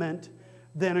commitment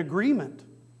than agreement.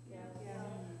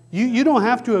 You don't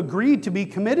have to agree to be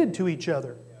committed to each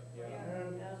other.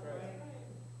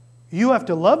 You have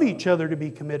to love each other to be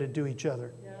committed to each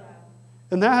other.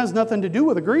 And that has nothing to do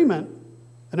with agreement.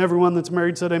 And everyone that's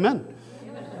married said amen.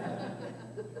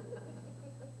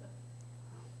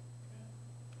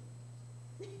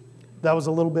 That was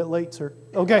a little bit late, sir.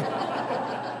 Okay.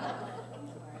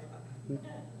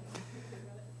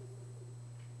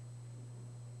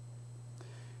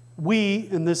 We,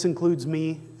 and this includes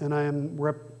me, and I am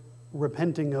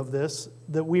repenting of this,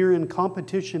 that we are in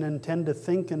competition and tend to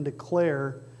think and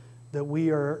declare that we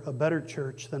are a better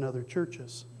church than other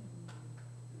churches. I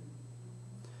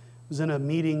was in a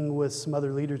meeting with some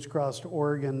other leaders across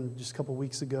Oregon just a couple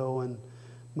weeks ago, and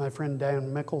my friend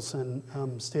Dan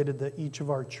Mickelson stated that each of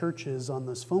our churches on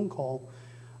this phone call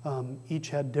each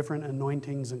had different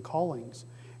anointings and callings,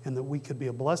 and that we could be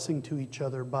a blessing to each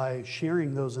other by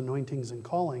sharing those anointings and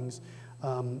callings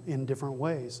in different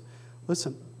ways.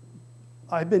 Listen,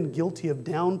 I've been guilty of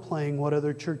downplaying what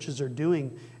other churches are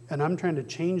doing, and I'm trying to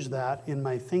change that in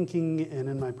my thinking and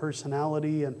in my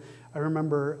personality. And I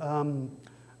remember,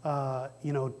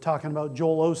 talking about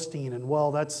Joel Osteen, and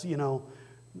well, that's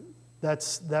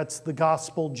the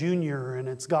gospel junior, and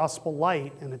it's gospel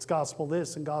light, and it's gospel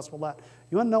this and gospel that.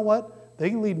 You want to know what?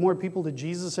 They lead more people to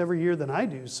Jesus every year than I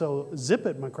do. So zip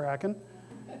it, McCracken.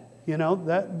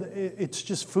 It's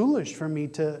just foolish for me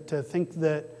to think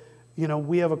that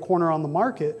we have a corner on the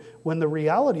market when the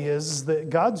reality is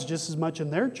that God's just as much in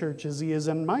their church as He is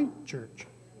in my church.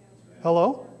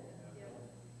 Hello?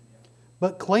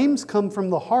 But claims come from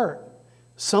the heart.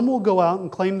 Some will go out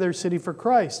and claim their city for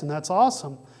Christ, and that's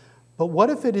awesome. But what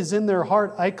if it is in their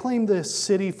heart, I claim this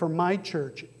city for my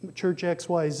church, Church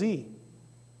XYZ,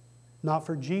 not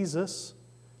for Jesus,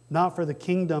 not for the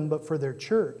kingdom, but for their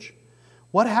church?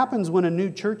 What happens when a new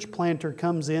church planter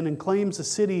comes in and claims a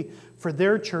city for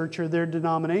their church or their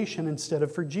denomination instead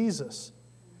of for Jesus?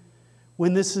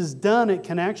 When this is done, it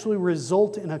can actually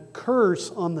result in a curse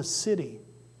on the city.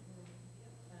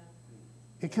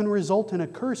 It can result in a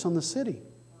curse on the city.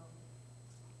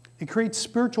 It creates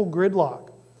spiritual gridlock.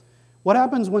 What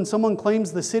happens when someone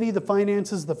claims the city, the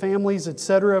finances, the families,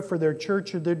 etc. for their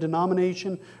church or their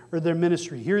denomination or their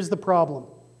ministry? Here's the problem.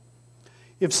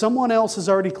 If someone else has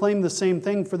already claimed the same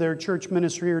thing for their church,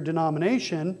 ministry, or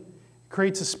denomination, it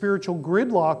creates a spiritual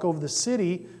gridlock over the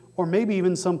city, or maybe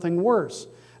even something worse.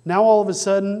 Now all of a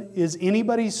sudden, is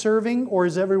anybody serving, or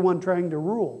is everyone trying to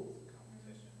rule?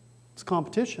 It's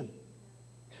competition.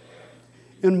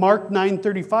 In Mark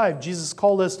 9:35, Jesus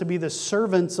called us to be the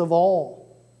servants of all.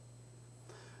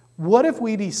 What if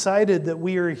we decided that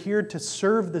we are here to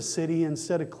serve the city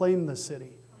instead of claim the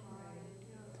city?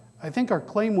 I think our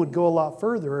claim would go a lot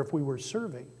further if we were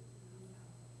serving.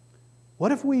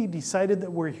 What if we decided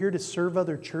that we're here to serve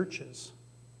other churches?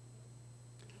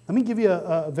 Let me give you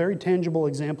a very tangible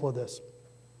example of this.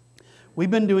 We've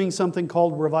been doing something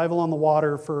called Revival on the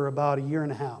Water for about a year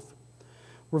and a half.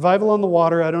 Revival on the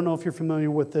Water, I don't know if you're familiar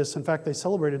with this. In fact, they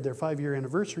celebrated their 5-year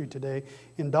anniversary today.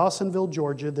 In Dawsonville,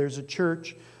 Georgia, there's a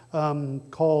church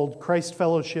called Christ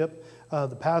Fellowship.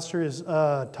 The pastor is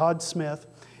Todd Smith.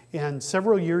 And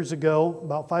several years ago,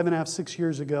 about 5.5, 6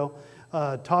 years ago,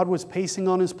 Todd was pacing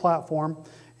on his platform.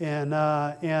 And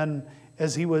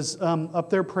as he was up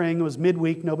there praying. It was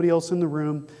midweek, nobody else in the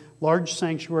room, large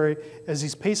sanctuary. As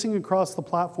he's pacing across the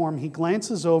platform, he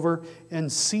glances over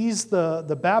and sees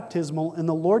the baptismal, and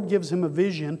the Lord gives him a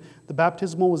vision. The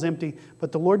baptismal was empty,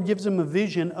 but the Lord gives him a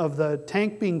vision of the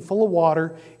tank being full of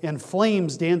water and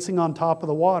flames dancing on top of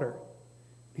the water.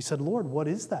 He said, Lord, what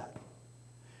is that?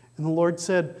 And the Lord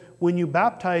said, when you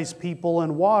baptize people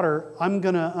in water, I'm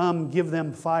going to give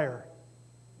them fire.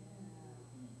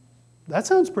 That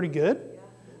sounds pretty good.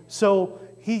 So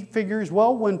he figures,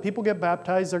 well, when people get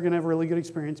baptized, they're going to have a really good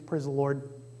experience. Praise the Lord.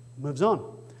 Moves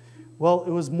on. Well,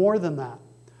 it was more than that.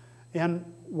 And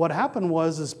what happened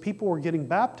was people were getting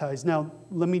baptized. Now,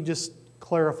 let me just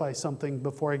clarify something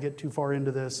before I get too far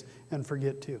into this and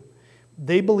forget to.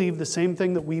 They believe the same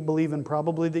thing that we believe and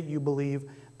probably that you believe.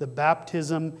 The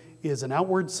baptism is an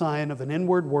outward sign of an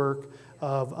inward work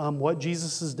of what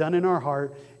Jesus has done in our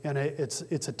heart, and it's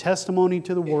a testimony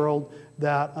to the world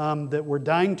that that we're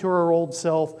dying to our old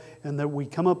self, and that we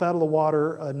come up out of the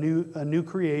water a new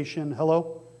creation.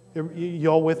 Hello, you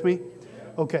all with me?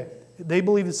 Okay, they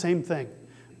believe the same thing.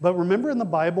 But remember in the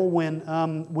Bible when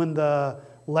the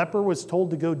leper was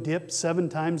told to go dip 7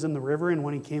 times in the river, and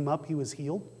when he came up, he was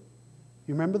healed.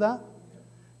 You remember that?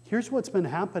 Here's what's been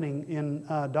happening in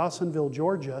Dawsonville,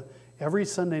 Georgia, every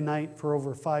Sunday night for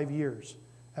over 5 years,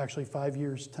 actually 5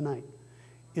 years tonight,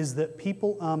 is that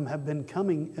people have been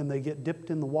coming and they get dipped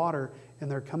in the water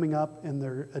and they're coming up and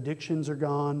their addictions are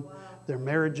gone, their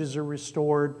marriages are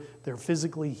restored, they're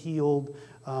physically healed,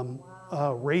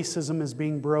 racism is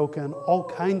being broken, all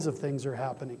kinds of things are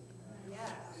happening.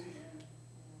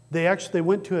 They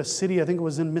went to a city, I think it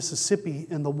was in Mississippi,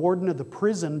 and the warden of the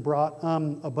prison brought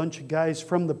a bunch of guys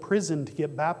from the prison to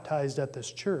get baptized at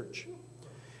this church.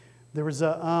 There was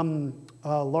a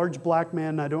large black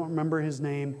man, I don't remember his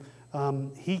name.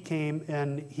 He came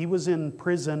and he was in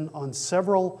prison on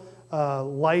several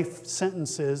life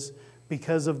sentences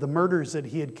because of the murders that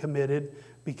he had committed,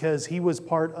 because he was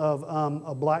part of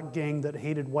a black gang that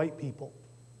hated white people.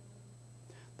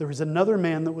 There was another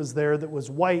man that was there that was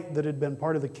white that had been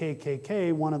part of the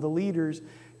KKK, one of the leaders.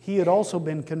 He had also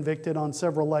been convicted on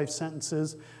several life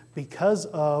sentences because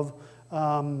of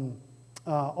all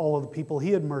of the people he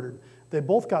had murdered. They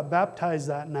both got baptized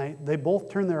that night. They both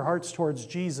turned their hearts towards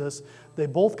Jesus. They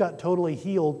both got totally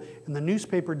healed. And the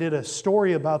newspaper did a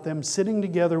story about them sitting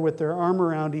together with their arm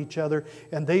around each other.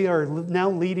 And they are now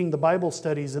leading the Bible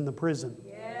studies in the prison.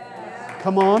 Yes.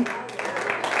 Come on.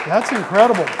 That's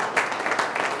incredible.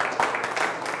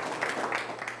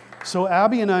 So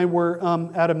Abby and I were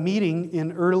at a meeting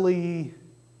in early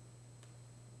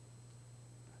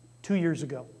 2 years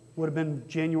ago. Would have been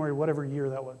January, whatever year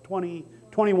that was,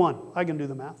 2021. I can do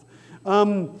the math.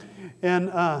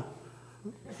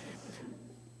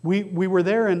 We were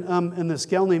there, and this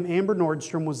gal named Amber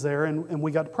Nordstrom was there, and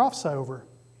we got to prophesy over her.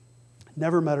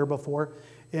 Never met her before.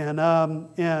 And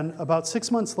about 6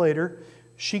 months later,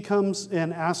 she comes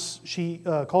and asks, she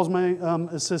calls my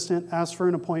assistant, asks for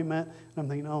an appointment. And I'm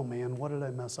thinking, oh man, what did I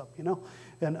mess up, you know?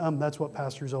 And that's what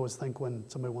pastors always think when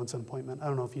somebody wants an appointment. I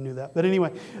don't know if you knew that. But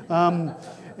anyway,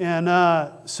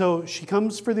 so she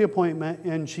comes for the appointment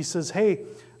and she says, hey,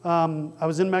 I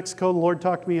was in Mexico. The Lord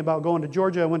talked to me about going to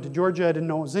Georgia. I went to Georgia. I didn't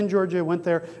know it was in Georgia. I went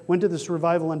there, went to this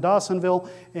revival in Dawsonville,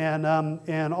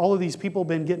 and all of these people have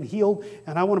been getting healed.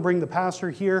 And I want to bring the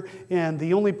pastor here. And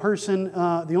the only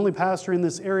pastor in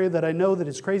this area that I know that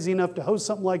is crazy enough to host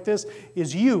something like this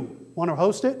is you. Want to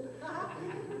host it?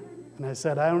 And I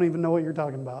said, I don't even know what you're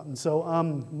talking about. And so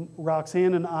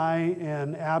Roxanne and I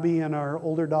and Abby and our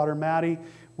older daughter Maddie,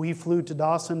 we flew to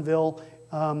Dawsonville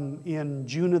in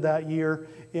June of that year.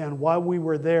 And while we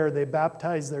were there, they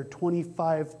baptized their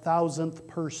 25,000th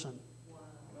person. Wow.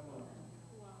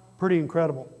 Pretty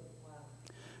incredible. Wow.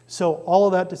 So all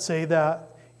of that to say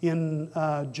that in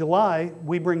July,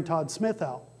 we bring Todd Smith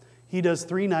out. He does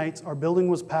 3 nights. Our building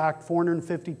was packed,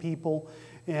 450 people.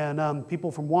 And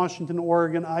people from Washington,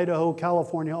 Oregon, Idaho,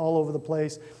 California, all over the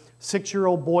place.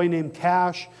 6-year-old boy named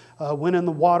Cash went in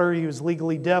the water. He was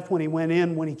legally deaf when he went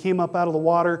in. When he came up out of the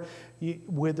water,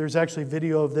 there's actually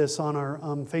video of this on our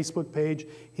Facebook page.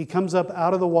 He comes up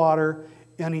out of the water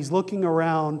and he's looking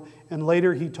around. And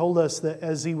later he told us that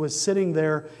as he was sitting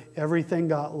there, everything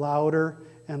got louder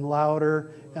and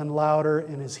louder and louder,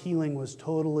 and his healing was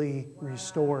totally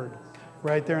restored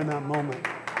right there in that moment.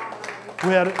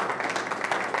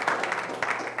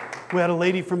 We had a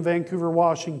lady from Vancouver,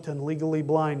 Washington, legally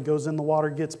blind, goes in the water,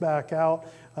 gets back out,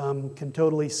 can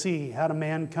totally see. Had a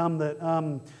man come that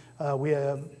we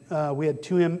had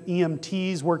 2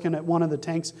 EMTs working at one of the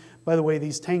tanks. By the way,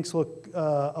 these tanks look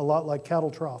a lot like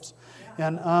cattle troughs,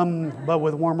 and but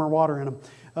with warmer water in them.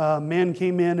 Man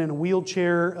came in a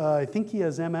wheelchair. I think he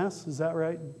has MS. Is that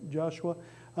right, Joshua?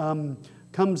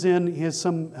 Comes in, he has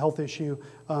some health issue,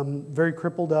 very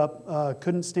crippled up,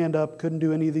 couldn't stand up, couldn't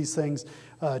do any of these things.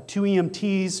 2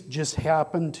 EMTs just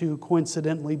happened to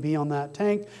coincidentally be on that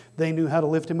tank. They knew how to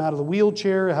lift him out of the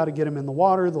wheelchair, how to get him in the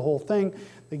water, the whole thing.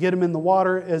 They get him in the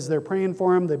water as they're praying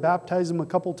for him. They baptize him a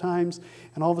couple times,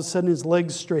 and all of a sudden his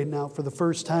legs straighten out for the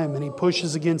first time, and he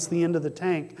pushes against the end of the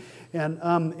tank,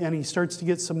 and he starts to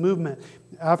get some movement.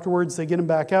 Afterwards, they get him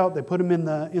back out. They put him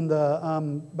back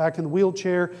in the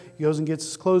wheelchair. He goes and gets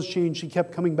his clothes changed. He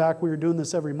kept coming back. We were doing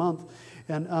this every month.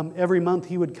 And every month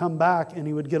he would come back and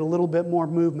he would get a little bit more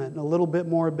movement and a little bit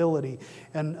more ability.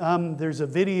 And there's a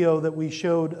video that we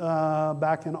showed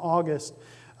back in August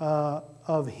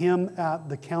of him at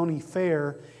the county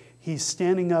fair. He's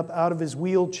standing up out of his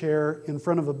wheelchair in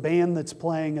front of a band that's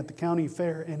playing at the county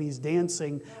fair, and he's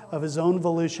dancing of his own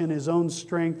volition, his own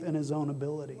strength, and his own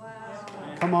ability. Wow.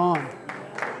 Come on.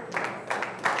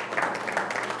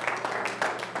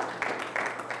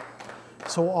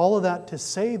 So all of that to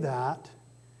say that,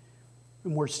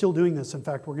 and we're still doing this. In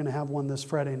fact, we're going to have one this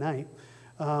Friday night.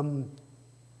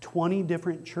 20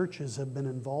 different churches have been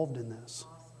involved in this.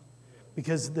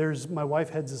 Because my wife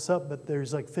heads us up, but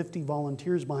there's like 50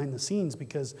 volunteers behind the scenes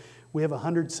because we have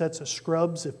 100 sets of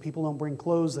scrubs. If people don't bring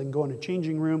clothes, they can go in a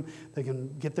changing room. They can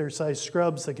get their size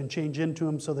scrubs. They can change into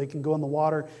them so they can go in the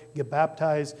water, get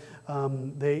baptized.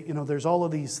 There's all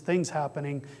of these things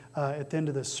happening at the end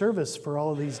of the service for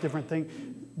all of these different things.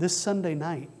 This Sunday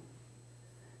night,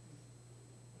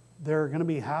 there are going to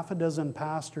be half a dozen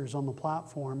pastors on the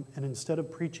platform, and instead of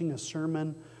preaching a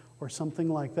sermon or something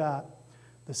like that,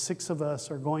 the 6 of us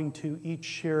are going to each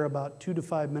share about 2 to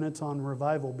 5 minutes on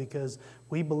revival because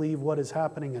we believe what is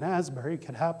happening in Asbury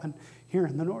could happen here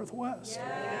in the Northwest.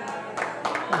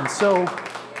 Yeah. And so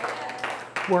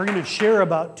we're going to share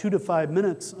about 2 to 5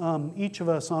 minutes, each of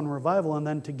us on revival, and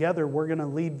then together we're going to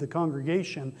lead the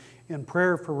congregation in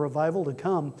prayer for revival to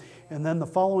come. And then the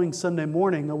following Sunday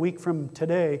morning, a week from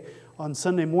today, on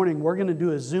Sunday morning, we're going to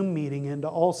do a Zoom meeting into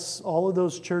all of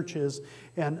those churches,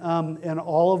 and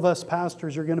all of us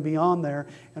pastors are going to be on there,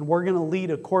 and we're going to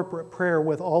lead a corporate prayer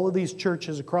with all of these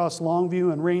churches across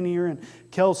Longview and Rainier and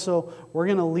Kelso. We're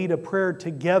going to lead a prayer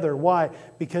together. Why?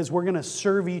 Because we're going to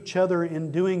serve each other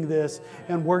in doing this,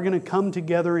 and we're going to come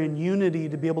together in unity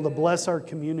to be able to bless our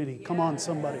community. Come on,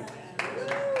 somebody.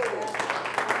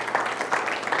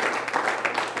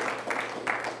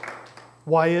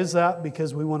 Why is that?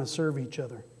 Because we want to serve each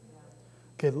other.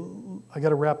 Okay, I got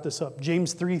to wrap this up.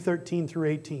 James 3:13 through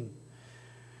 18. It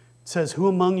says, "Who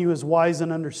among you is wise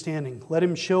and understanding? Let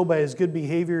him show by his good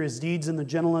behavior his deeds in the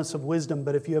gentleness of wisdom.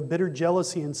 But if you have bitter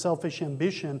jealousy and selfish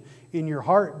ambition in your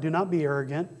heart, do not be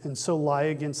arrogant and so lie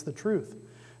against the truth.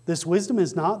 This wisdom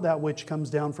is not that which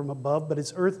comes down from above, but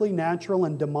it's earthly, natural,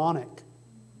 and demonic."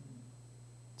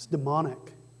 It's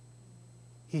demonic.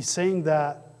 He's saying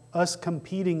that us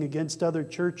competing against other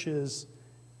churches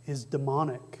is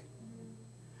demonic.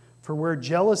 For where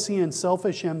jealousy and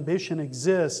selfish ambition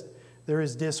exist, there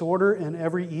is disorder and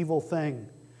every evil thing.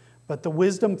 But the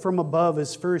wisdom from above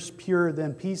is first pure,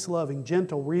 then peace-loving,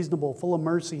 gentle, reasonable, full of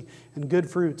mercy and good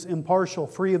fruits, impartial,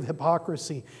 free of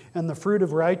hypocrisy. And the fruit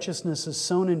of righteousness is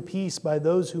sown in peace by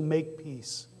those who make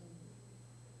peace.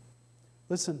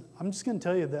 Listen, I'm just going to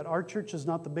tell you that our church is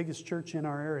not the biggest church in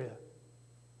our area.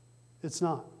 It's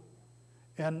not.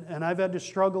 And I've had to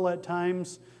struggle at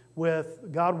times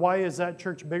with, God, why is that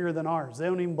church bigger than ours? They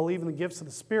don't even believe in the gifts of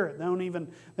the Spirit. They don't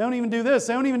even do this.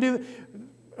 They don't even do...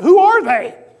 Who are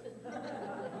they?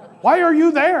 Why are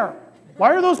you there?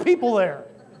 Why are those people there?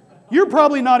 You're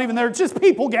probably not even there. It's just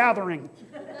people gathering.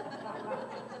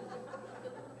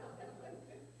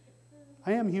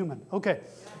 I am human. Okay.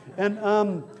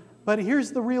 And but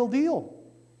here's the real deal.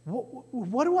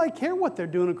 What do I care what they're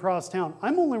doing across town?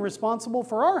 I'm only responsible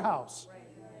for our house.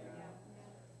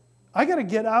 I got to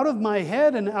get out of my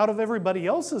head and out of everybody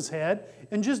else's head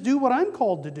and just do what I'm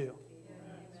called to do.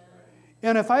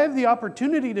 And if I have the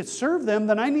opportunity to serve them,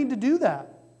 then I need to do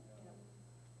that.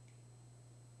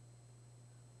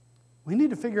 We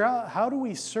need to figure out, how do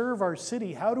we serve our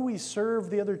city? How do we serve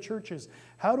the other churches?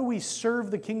 How do we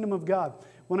serve the kingdom of God?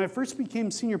 When I first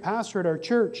became senior pastor at our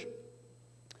church,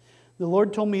 the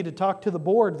Lord told me to talk to the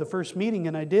board the first meeting,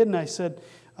 and I did, and I said,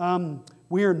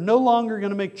 we are no longer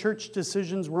going to make church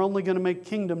decisions, we're only going to make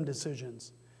kingdom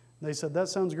decisions. And they said, that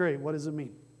sounds great, what does it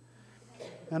mean?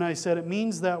 And I said, it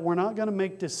means that we're not going to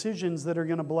make decisions that are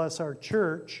going to bless our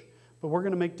church, but we're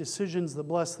going to make decisions that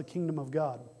bless the kingdom of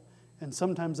God. And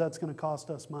sometimes that's going to cost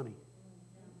us money.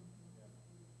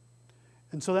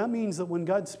 And so that means that when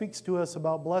God speaks to us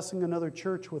about blessing another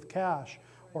church with cash,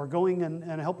 or going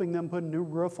and helping them put a new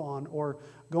roof on, or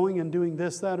going and doing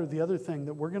this, that, or the other thing,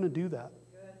 that we're going to do that.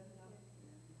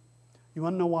 You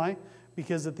want to know why?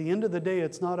 Because at the end of the day,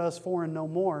 it's not us four and no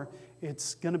more.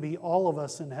 It's going to be all of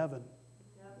us in heaven.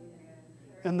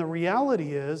 And the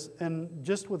reality is, and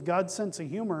just with God's sense of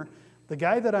humor, the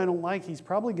guy that I don't like, he's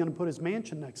probably going to put his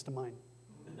mansion next to mine.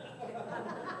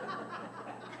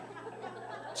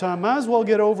 So I might as well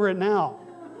get over it now.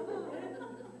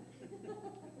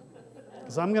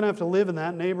 Because I'm going to have to live in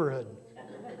that neighborhood.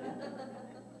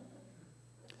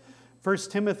 1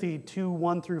 Timothy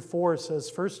 2:1-4 says,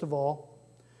 "First of all,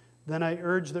 then I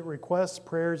urge that requests,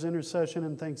 prayers, intercession,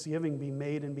 and thanksgiving be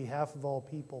made in behalf of all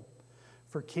people,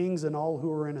 for kings and all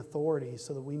who are in authority,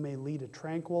 so that we may lead a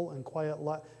tranquil and quiet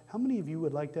life." How many of you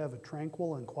would like to have a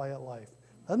tranquil and quiet life?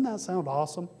 Doesn't that sound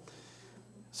awesome?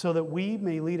 So that we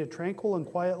may lead a tranquil and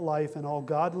quiet life in all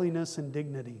godliness and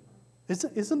dignity.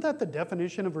 Isn't that the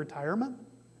definition of retirement?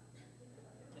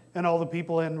 And all the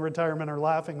people in retirement are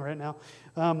laughing right now.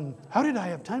 How did I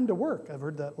have time to work? I've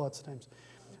heard that lots of times.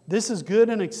 This is good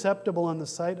and acceptable in the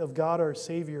sight of God our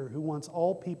Savior, who wants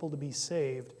all people to be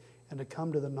saved and to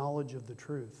come to the knowledge of the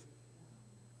truth.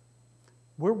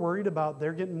 We're worried about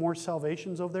they're getting more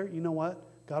salvations over there. You know what?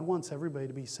 God wants everybody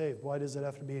to be saved. Why does it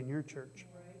have to be in your church?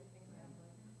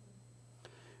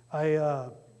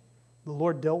 The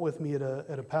Lord dealt with me at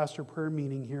a pastor prayer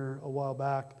meeting here a while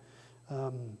back.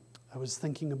 I was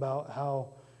thinking about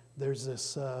how there's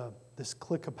this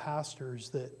clique of pastors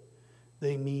that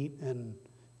they meet, and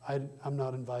I'm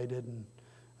not invited, and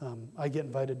I get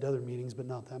invited to other meetings, but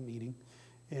not that meeting.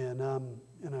 And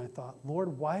I thought,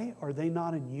 Lord, why are they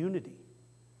not in unity?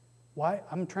 Why?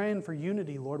 I'm trying for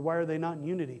unity, Lord. Why are they not in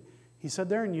unity? He said,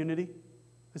 they're in unity.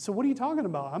 I said, what are you talking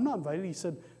about? I'm not invited. He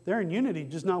said, they're in unity,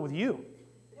 just not with you.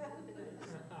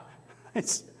 I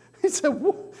said,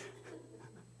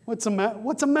 what's the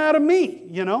matter with me?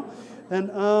 You know?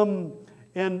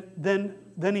 And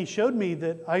then he showed me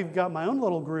that I've got my own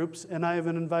little groups, and I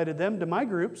haven't invited them to my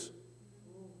groups.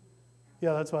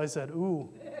 Yeah, that's why I said, ooh.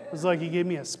 It was like he gave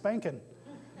me a spanking.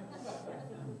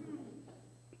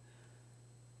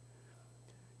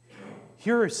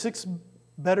 Here are 6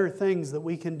 better things that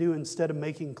we can do instead of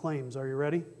making claims. Are you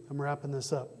ready? I'm wrapping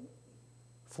this up.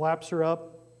 Flaps are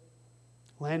up.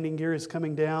 Landing gear is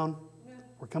coming down.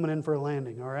 We're coming in for a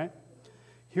landing, all right?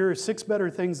 Here are 6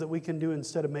 better things that we can do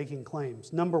instead of making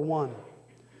claims. Number 1,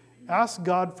 ask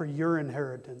God for your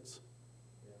inheritance.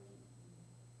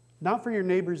 Not for your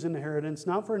neighbor's inheritance,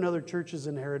 not for another church's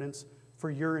inheritance, for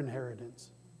your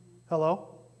inheritance.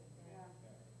 Hello?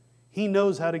 He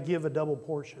knows how to give a double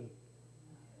portion.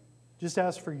 Just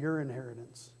ask for your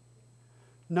inheritance.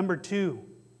 Number 2,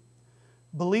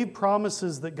 believe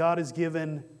promises that God has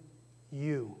given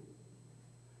you.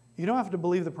 You don't have to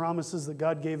believe the promises that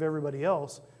God gave everybody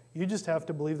else. You just have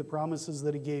to believe the promises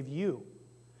that He gave you.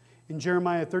 In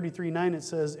Jeremiah 33:9 it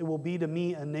says, "It will be to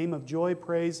me a name of joy,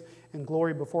 praise, and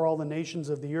glory before all the nations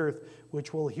of the earth,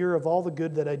 which will hear of all the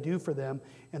good that I do for them,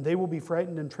 and they will be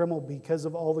frightened and tremble because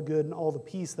of all the good and all the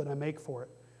peace that I make for it."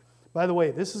 By the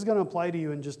way, this is going to apply to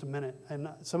you in just a minute. And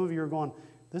some of you are going,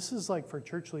 this is like for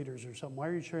church leaders or something. Why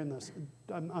are you sharing this?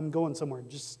 I'm going somewhere.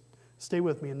 Just stay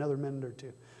with me another minute or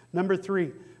two. Number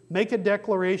 3, make a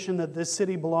declaration that this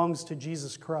city belongs to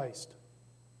Jesus Christ.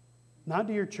 Not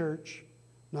to your church,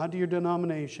 not to your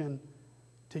denomination,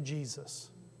 to Jesus.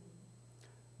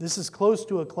 This is close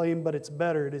to a claim, but it's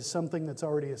better. It is something that's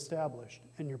already established,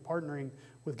 and you're partnering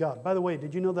with God. By the way,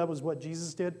 did you know that was what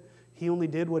Jesus did? He only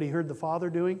did what He heard the Father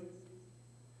doing.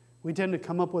 We tend to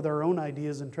come up with our own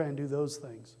ideas and try and do those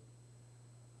things.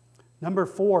 Number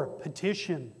 4,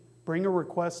 petition. Bring a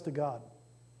request to God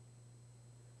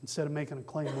instead of making a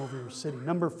claim over your city.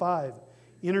 Number 5,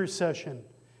 intercession.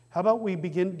 How about we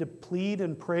begin to plead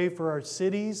and pray for our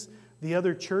cities, the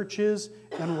other churches,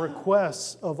 and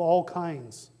requests of all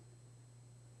kinds?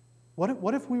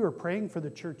 What if we were praying for the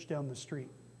church down the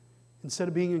street instead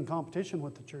of being in competition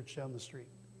with the church down the street?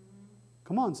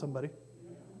 Come on, somebody.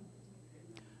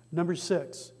 Number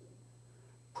 6,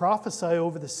 prophesy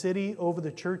over the city, over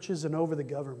the churches, and over the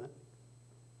government.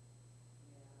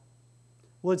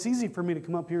 Well, it's easy for me to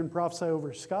come up here and prophesy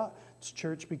over Scott's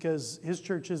church because his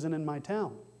church isn't in my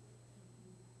town.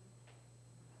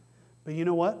 But you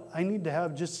know what? I need to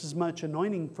have just as much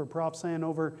anointing for prophesying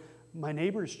over my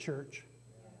neighbor's church.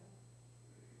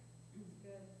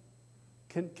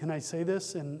 Can I say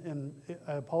this? And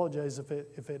I apologize if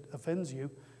it offends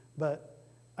you, but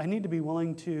I need to be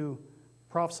willing to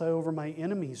prophesy over my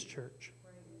enemy's church.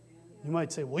 You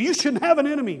might say, well, you shouldn't have an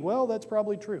enemy. Well, that's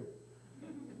probably true.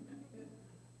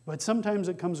 But sometimes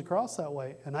it comes across that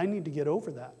way, and I need to get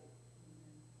over that.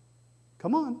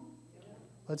 Come on.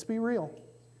 Let's be real.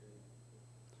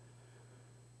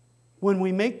 When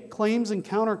we make claims and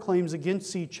counterclaims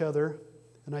against each other,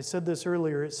 and I said this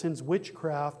earlier, it sends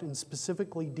witchcraft and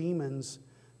specifically demons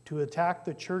to attack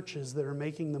the churches that are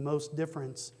making the most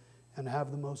difference and have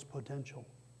the most potential.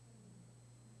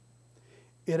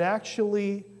 It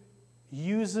actually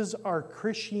uses our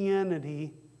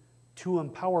Christianity to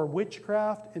empower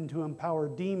witchcraft and to empower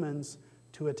demons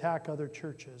to attack other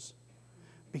churches.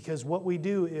 Because what we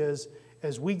do is,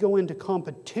 as we go into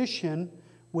competition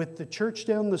with the church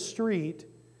down the street,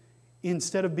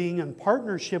 instead of being in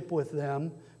partnership with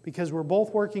them, because we're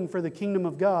both working for the kingdom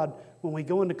of God, when we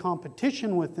go into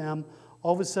competition with them,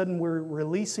 all of a sudden we're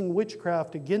releasing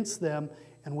witchcraft against them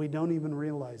and we don't even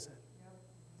realize it.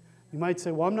 You might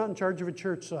say, well, I'm not in charge of a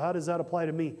church, so how does that apply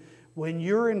to me? When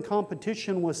you're in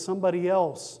competition with somebody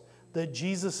else that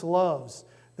Jesus loves,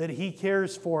 that He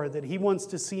cares for, that He wants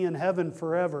to see in heaven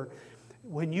forever,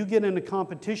 when you get into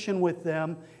competition with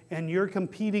them and you're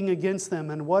competing against them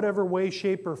in whatever way,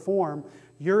 shape, or form,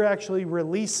 you're actually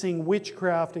releasing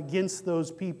witchcraft against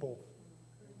those people.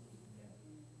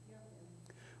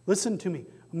 Listen to me.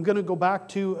 I'm going to go back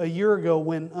to a year ago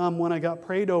when I got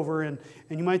prayed over, and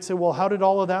you might say, well, how did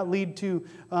all of that lead to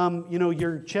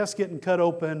your chest getting cut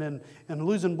open and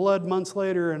losing blood months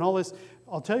later and all this?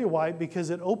 I'll tell you why. Because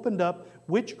it opened up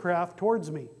witchcraft towards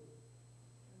me.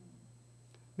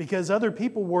 Because other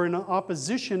people were in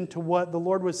opposition to what the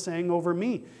Lord was saying over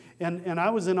me. And I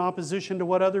was in opposition to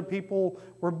what other people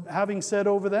were having said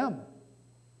over them.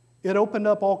 It opened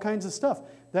up all kinds of stuff.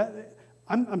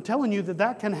 I'm telling you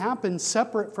that can happen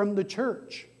separate from the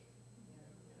church.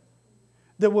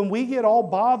 That when we get all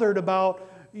bothered about,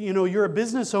 you're a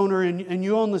business owner and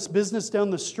you own this business down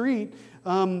the street,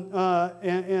 and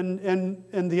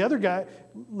the other guy,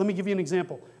 let me give you an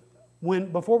example.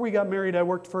 Before we got married, I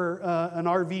worked for an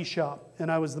RV shop, and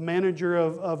I was the manager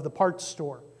of the parts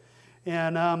store.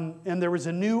 And there was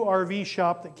a new RV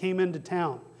shop that came into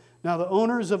town. Now, the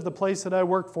owners of the place that I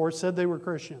worked for said they were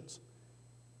Christians.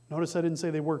 Notice I didn't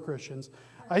say they were Christians.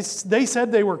 They said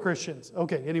they were Christians.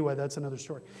 Okay, anyway, that's another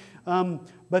story.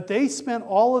 But they spent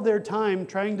all of their time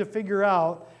trying to figure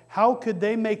out how could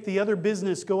they make the other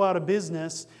business go out of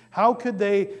business. How could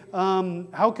they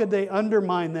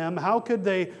undermine them? How could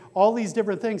they, all these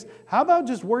different things. How about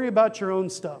just worry about your own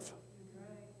stuff?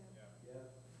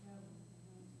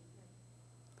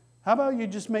 How about you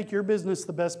just make your business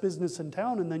the best business in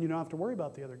town and then you don't have to worry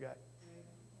about the other guy?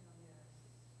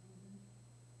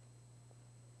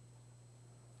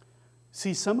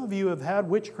 See, some of you have had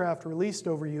witchcraft released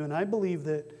over you, and I believe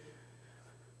that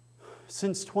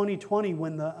since 2020,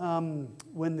 when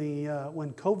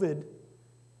COVID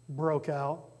broke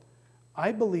out,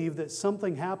 I believe that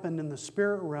something happened in the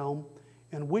spirit realm,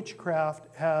 and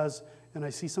witchcraft has, and I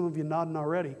see some of you nodding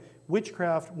already,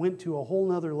 witchcraft went to a whole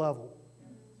nother level.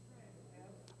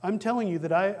 I'm telling you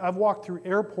that I've walked through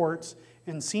airports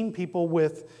and seen people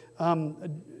with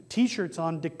T-shirts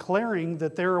on declaring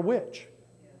that they're a witch.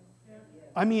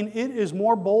 I mean, it is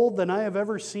more bold than I have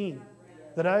ever seen,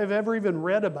 that I have ever even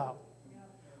read about.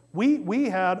 We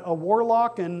had a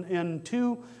warlock and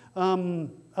two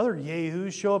other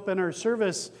yahoos show up in our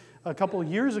service a couple of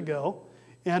years ago,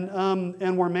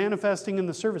 and were manifesting in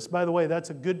the service. By the way, that's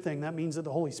a good thing. That means that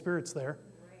the Holy Spirit's there.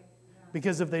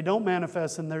 Because if they don't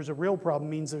manifest, then there's a real problem.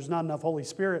 It means there's not enough Holy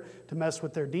Spirit to mess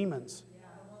with their demons.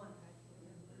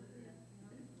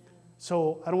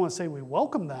 So I don't want to say we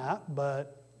welcome that,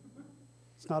 but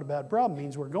it's not a bad problem. It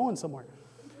means we're going somewhere.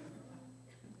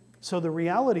 So the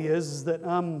reality is that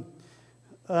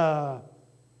I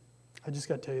just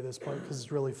got to tell you this part because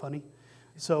it's really funny.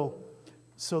 So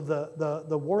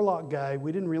the warlock guy,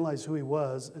 we didn't realize who he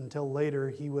was until later.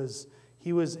 He was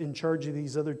in charge of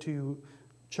these other two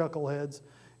chuckleheads,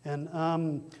 and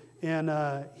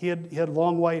he had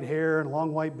long white hair and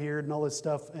long white beard and all this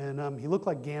stuff, and he looked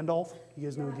like Gandalf. You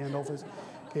guys know who Gandalf is?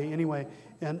 Okay, anyway,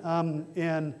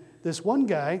 and this one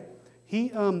guy, he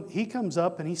comes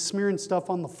up and he's smearing stuff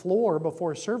on the floor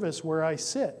before service where I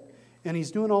sit, and he's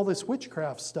doing all this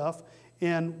witchcraft stuff,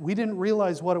 and we didn't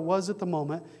realize what it was at the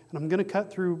moment, and I'm going to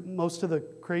cut through most of the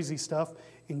crazy stuff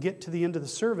and get to the end of the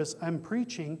service. I'm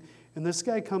preaching, and this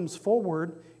guy comes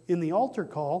forward in the altar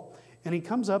call, and he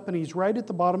comes up and he's right at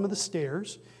the bottom of the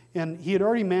stairs, and he had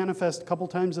already manifested a couple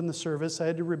times in the service. I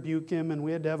had to rebuke him, and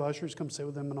we had to have ushers come sit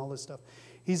with him and all this stuff.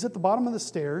 He's at the bottom of the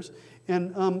stairs,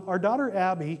 and our daughter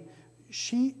Abby,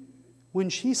 when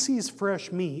she sees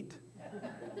fresh meat,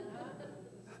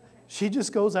 she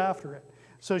just goes after it.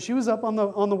 So she was up on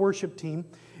the worship team,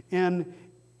 and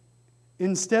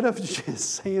instead of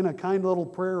just saying a kind little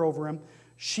prayer over him,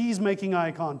 she's making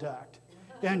eye contact.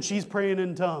 and she's praying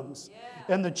in tongues.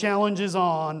 And the challenge is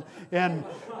on, and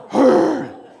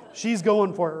she's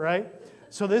going for it, right?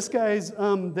 So this guy's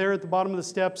there at the bottom of the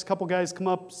steps. A couple guys come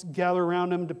up, gather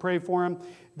around him to pray for him.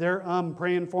 They're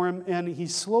praying for him, and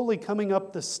he's slowly coming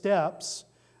up the steps.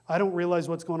 I don't realize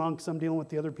what's going on because I'm dealing with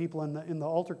the other people in the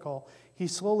altar call.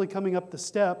 He's slowly coming up the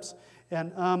steps,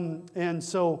 and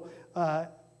so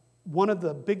one of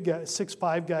the big guys,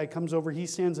 6'5" guy, comes over. He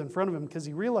stands in front of him because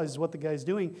he realizes what the guy's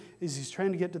doing is he's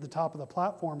trying to get to the top of the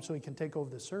platform so he can take over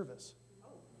the service.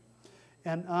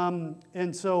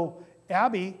 And so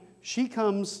Abby, she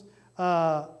comes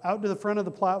out to the front of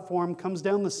the platform, comes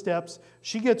down the steps.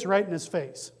 She gets right in his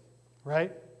face,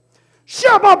 right?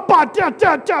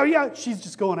 Yeah, she's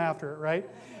just going after it, right?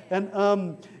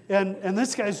 And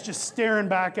this guy's just staring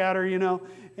back at her, you know,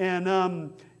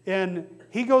 and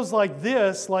he goes like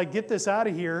this, like, get this out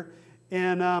of here.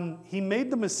 And he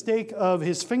made the mistake of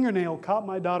his fingernail caught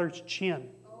my daughter's chin.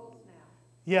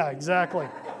 Yeah, exactly.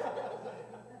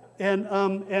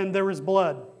 And there was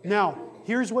blood. Now,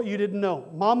 here's what you didn't know.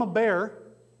 Mama Bear,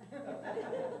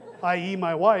 i.e.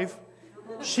 my wife,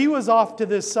 she was off to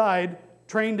this side,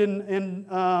 trained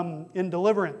in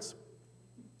deliverance.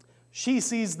 She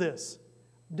sees this.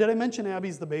 Did I mention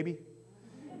Abby's the baby?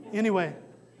 Anyway,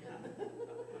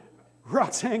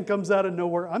 Roxanne comes out of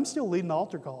nowhere. I'm still leading the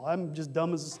altar call. I'm just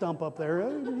dumb as a stump up there.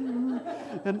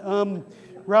 And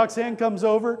Roxanne comes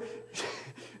over.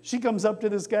 She comes up to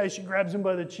this guy. She grabs him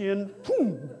by the chin,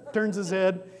 boom, turns his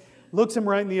head, looks him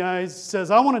right in the eyes,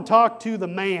 says, I want to talk to the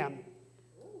man.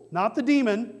 Not the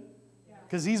demon,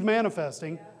 because he's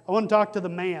manifesting. I want to talk to the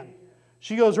man.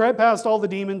 She goes right past all the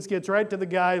demons, gets right to the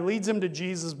guy, leads him to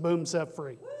Jesus, boom, set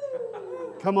free.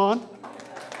 Come on.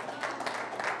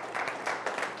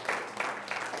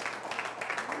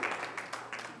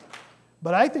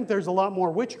 But I think there's a lot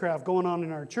more witchcraft going on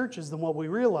in our churches than what we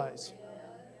realize.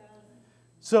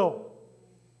 So,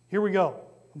 here we go.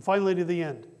 I'm finally to the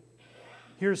end.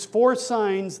 Here's 4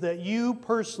 signs that you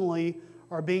personally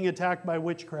are being attacked by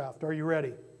witchcraft. Are you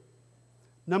ready?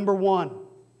 Number 1,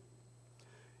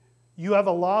 you have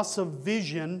a loss of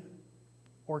vision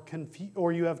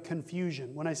or you have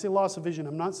confusion. When I say loss of vision,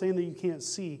 I'm not saying that you can't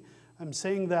see. I'm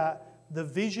saying that the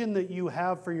vision that you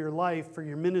have for your life, for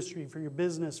your ministry, for your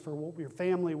business, for your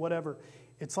family, whatever,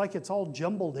 it's like it's all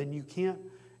jumbled and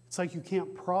it's like you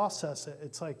can't process it.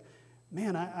 It's like,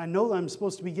 man, I know that I'm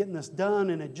supposed to be getting this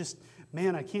done, and it just,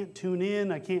 man, I can't tune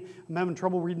in. I'm having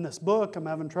trouble reading this book. I'm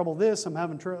having trouble this.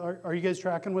 Are you guys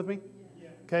tracking with me? Yeah.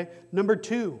 Okay. Number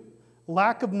 2,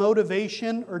 lack of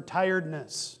motivation or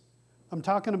tiredness. I'm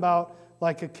talking about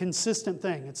like a consistent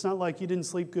thing. It's not like you didn't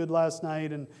sleep good last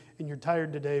night and you're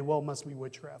tired today. Well, it must be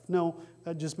witchcraft. No,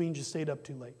 that just means you stayed up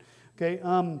too late. Okay,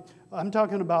 I'm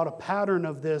talking about a pattern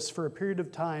of this for a period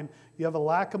of time. You have a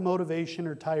lack of motivation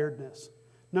or tiredness.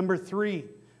 Number 3,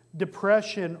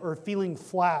 depression or feeling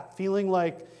flat, feeling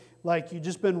like you've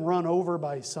just been run over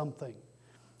by something.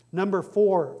 Number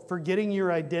 4, forgetting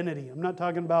your identity. I'm not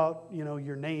talking about,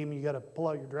 your name. You got to pull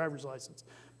out your driver's license.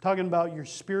 I'm talking about your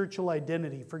spiritual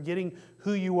identity, forgetting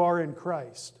who you are in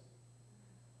Christ.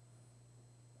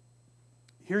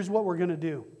 Here's what we're going to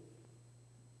do.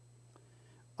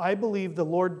 I believe the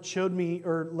Lord showed me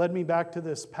or led me back to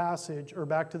this passage or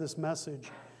back to this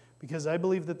message because I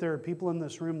believe that there are people in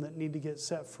this room that need to get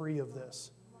set free of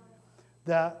this.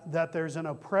 That there's an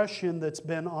oppression that's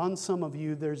been on some of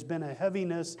you. There's been a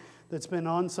heaviness that's been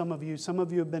on some of you. Some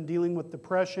of you have been dealing with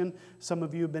depression. Some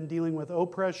of you have been dealing with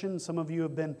oppression. Some of you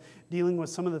have been dealing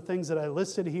with some of the things that I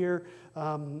listed here.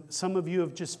 Some of you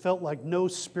have just felt like no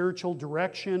spiritual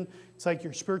direction. It's like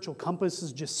your spiritual compass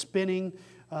is just spinning.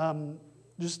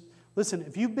 Just listen,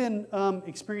 if you've been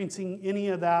experiencing any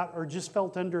of that or just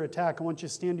felt under attack, I want you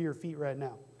to stand to your feet right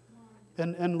now.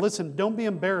 And listen, don't be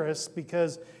embarrassed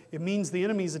because it means the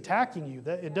enemy's attacking you.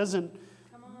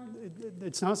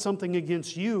 It's not something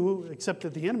against you, except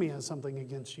that the enemy has something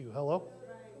against you. Hello?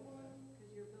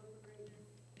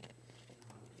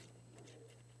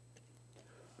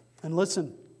 And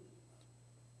listen,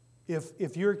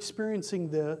 if you're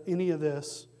experiencing any of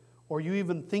this, or you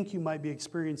even think you might be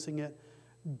experiencing it,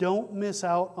 don't miss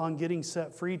out on getting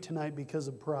set free tonight because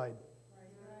of pride.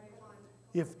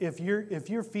 If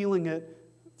you're feeling it,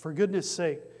 for goodness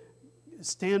sake,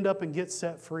 stand up and get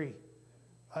set free.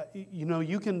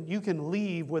 You can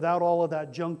leave without all of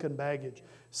that junk and baggage.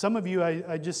 Some of you,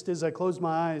 I just as I closed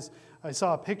my eyes, I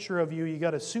saw a picture of you. You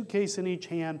got a suitcase in each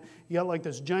hand. You got like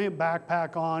this giant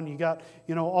backpack on. You got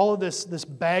all of this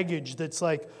baggage that's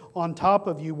like on top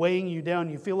of you, weighing you down.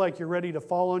 You feel like you're ready to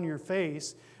fall on your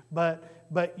face, but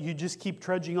you just keep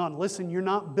trudging on. Listen, you're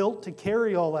not built to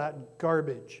carry all that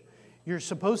garbage. You're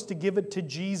supposed to give it to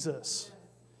Jesus.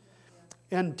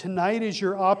 And tonight is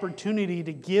your opportunity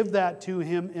to give that to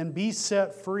Him and be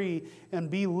set free and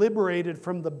be liberated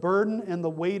from the burden and the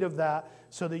weight of that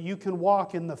so that you can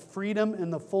walk in the freedom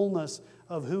and the fullness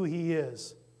of who He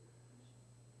is.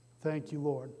 Thank you,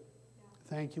 Lord.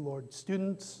 Thank you, Lord.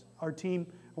 Students, our team,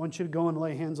 I want you to go and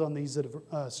lay hands on these that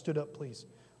have stood up, please.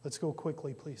 Let's go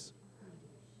quickly, please.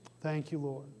 Thank you,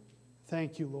 Lord.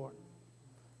 Thank you, Lord.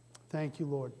 Thank you,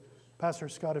 Lord. Pastor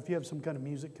Scott, if you have some kind of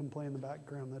music can play in the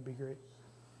background, that'd be great.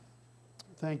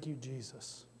 Thank you,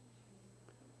 Jesus.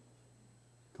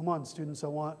 Come on, students. I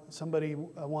want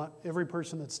every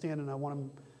person that's standing, I want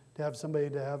them to have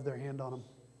somebody to have their hand on them.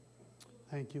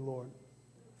 Thank you, Lord.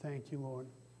 Thank you, Lord.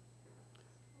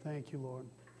 Thank you, Lord.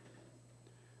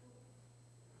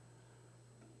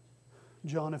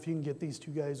 John, if you can get these two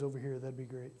guys over here, that'd be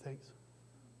great. Thanks.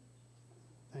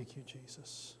 Thank you,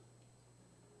 Jesus.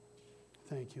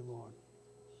 Thank you, Lord.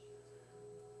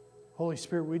 Holy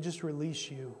Spirit, we just release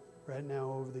you right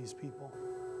now over these people.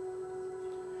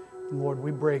 And Lord,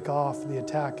 we break off the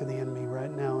attack of the enemy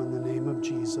right now in the name of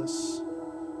Jesus.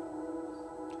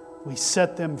 We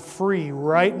set them free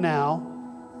right now.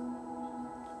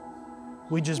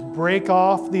 We just break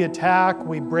off the attack.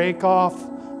 We break off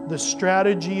the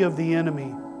strategy of the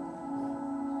enemy.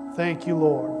 Thank you,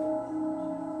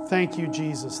 Lord. Thank you,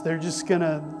 Jesus. They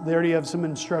already have some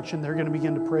instruction. They're going to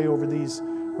begin to pray over these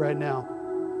right now.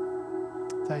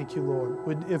 Thank you,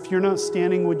 Lord. If you're not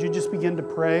standing, would you just begin to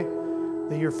pray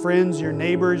that your friends, your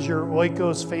neighbors, your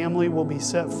Oikos family will be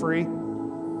set free?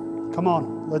 Come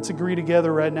on, let's agree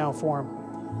together right now for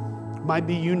them. Might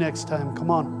be you next time.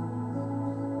 Come on.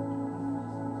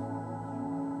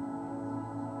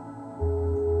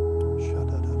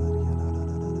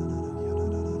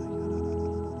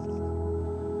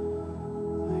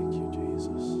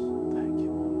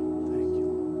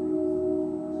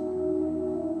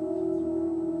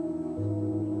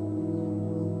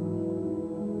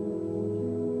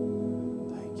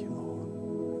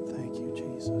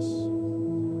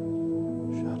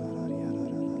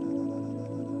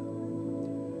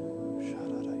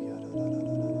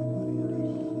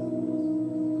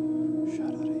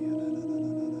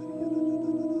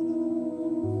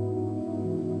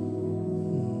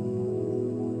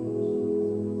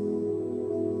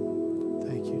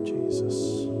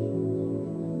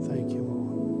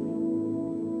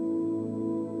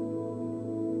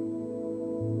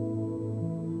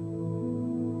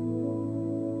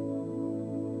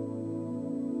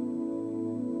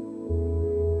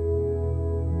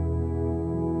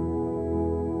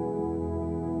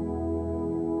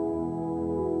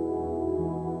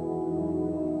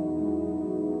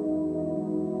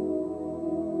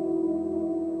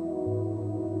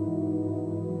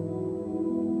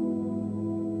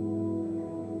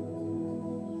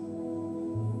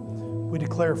 We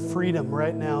declare freedom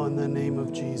right now in the name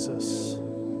of Jesus.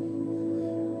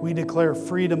 We declare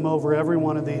freedom over every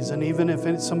one of these. And even if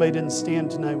somebody didn't stand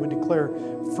tonight, we declare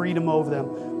freedom over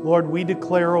them. Lord, we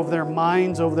declare over their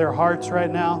minds, over their hearts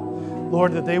right now,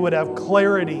 Lord, that they would have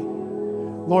clarity.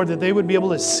 Lord, that they would be able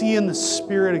to see in the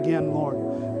Spirit again, Lord.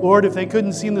 Lord, if they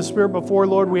couldn't see in the Spirit before,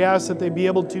 Lord, we ask that they be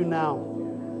able to now.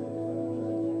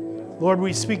 Lord,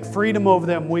 we speak freedom over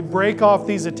them. We break off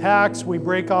these attacks. We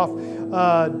break off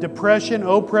depression,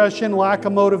 oppression, lack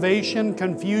of motivation,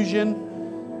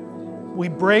 confusion. We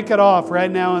break it off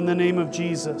right now in the name of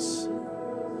Jesus.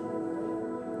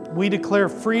 We declare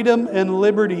freedom and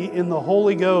liberty in the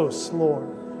Holy Ghost, Lord.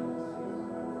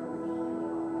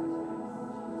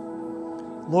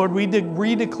 Lord, we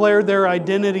redeclare their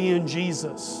identity in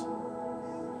Jesus.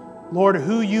 Lord,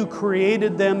 who you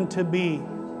created them to be.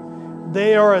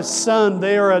 They are a son,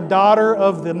 they are a daughter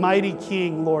of the mighty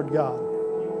King, Lord God.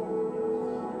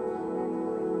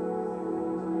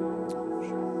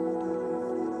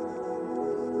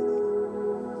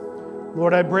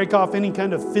 Lord, I break off any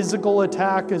kind of physical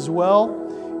attack as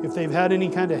well. If they've had any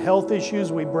kind of health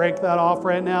issues, we break that off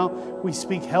right now. We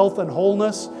speak health and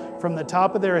wholeness from the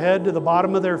top of their head to the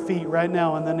bottom of their feet right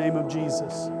now in the name of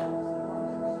Jesus.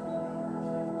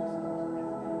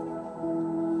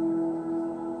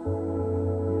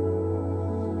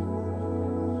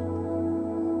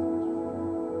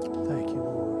 Thank you,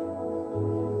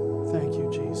 Lord. Thank you,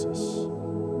 Jesus.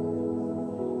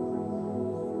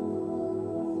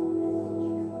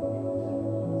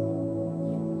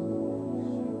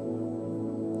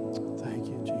 Thank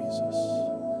you, Jesus.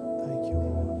 Thank you,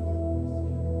 Lord.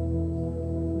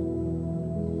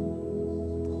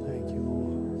 Thank you,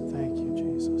 Lord.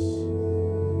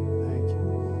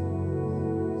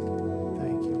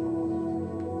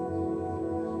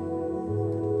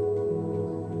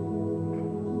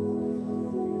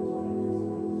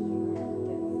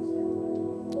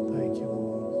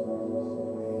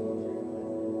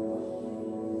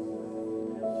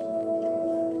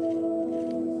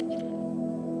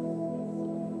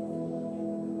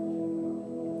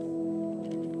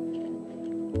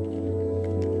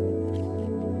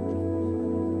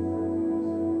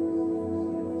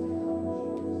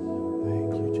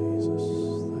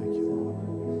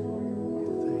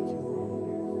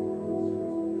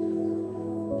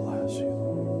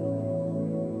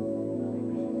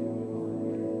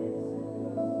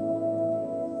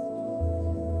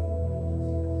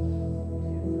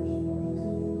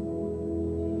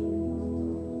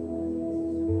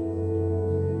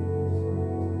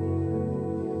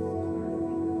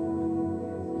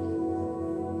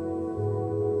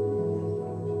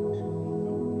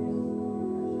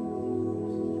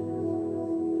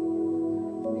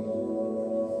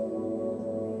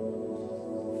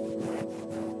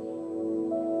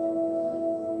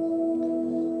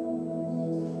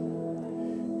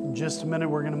 just a minute,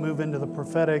 we're going to move into the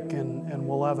prophetic, and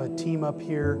we'll have a team up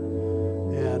here.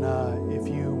 And if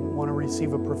you want to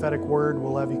receive a prophetic word,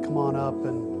 we'll have you come on up,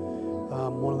 and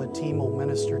one of the team will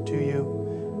minister to you.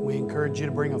 We encourage you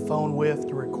to bring a phone with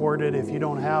to record it. If you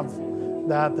don't have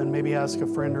that, then maybe ask a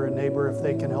friend or a neighbor if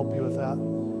they can help you with that.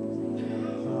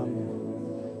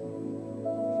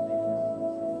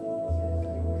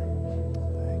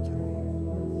 Thank you,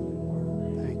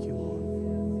 Lord. Thank you, Lord.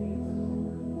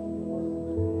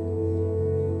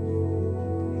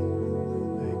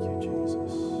 Thank you,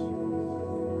 Jesus.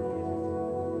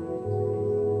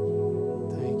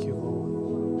 Thank you, Lord.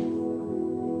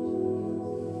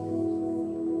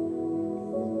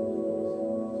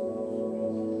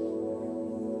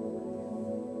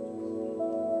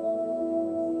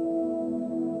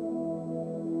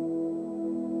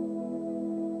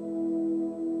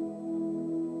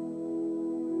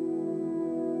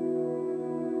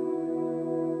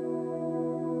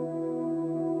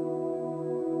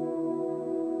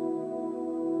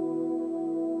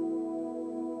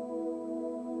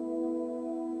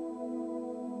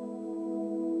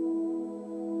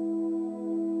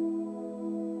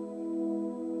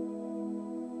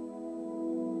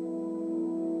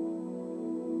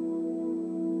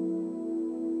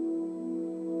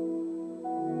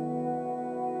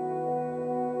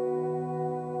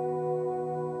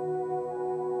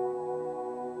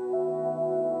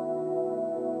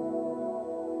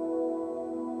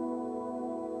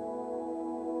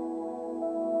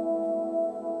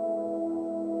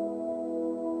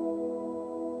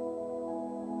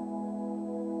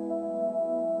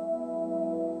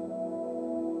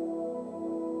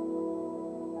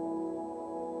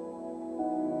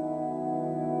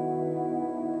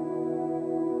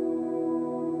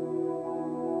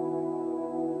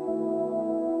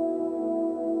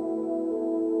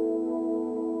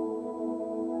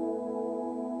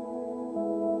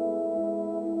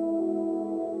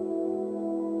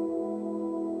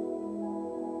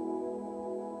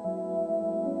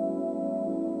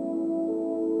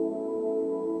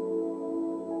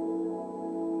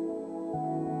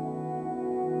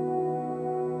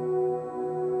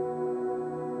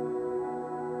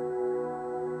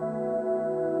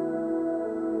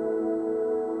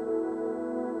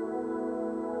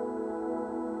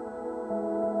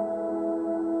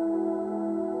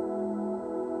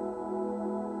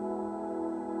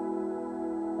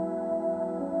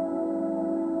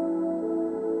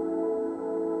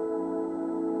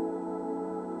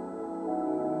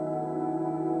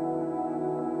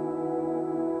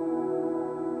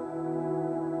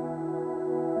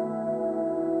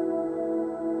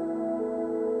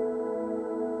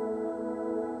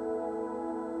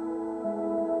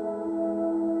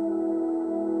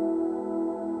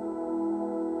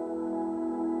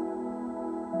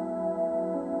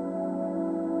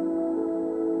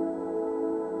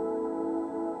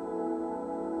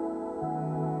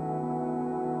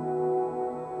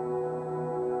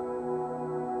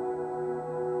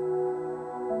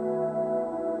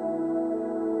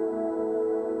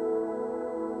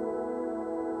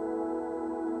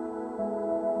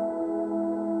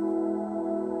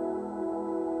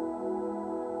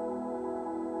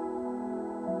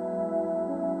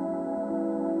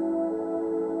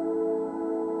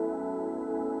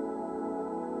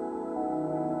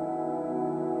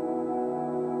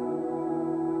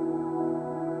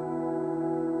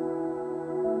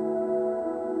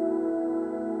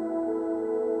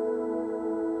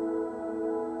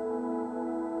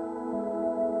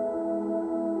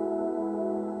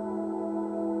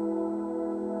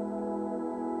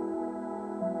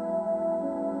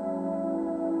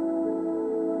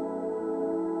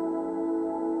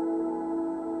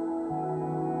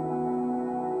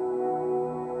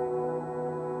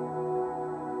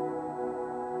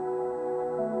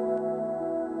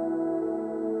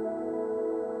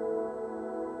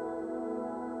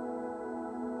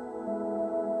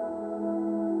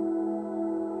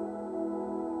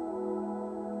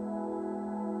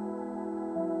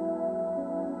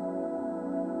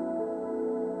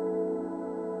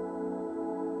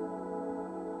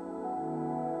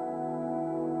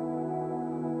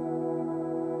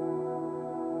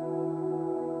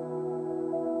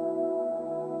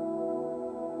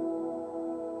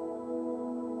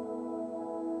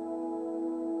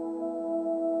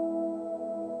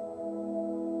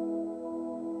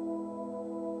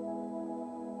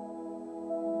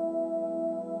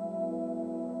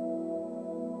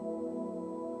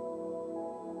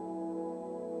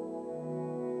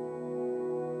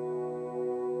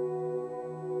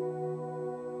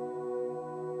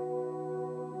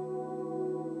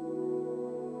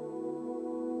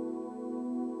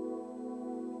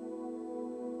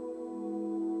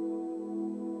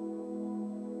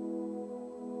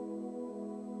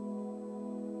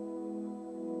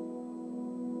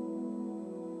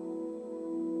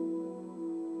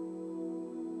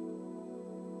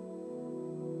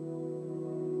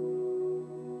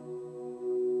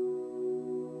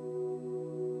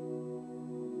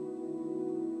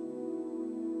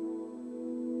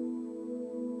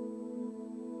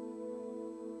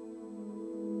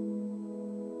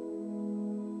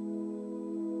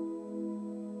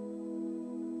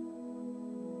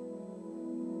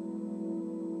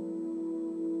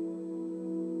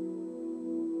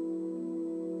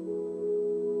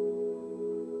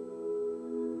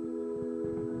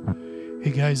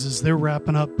 Hey guys, as they're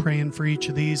wrapping up praying for each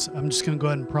of these, I'm just going to go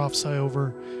ahead and prophesy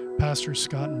over Pastor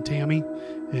Scott and Tammy.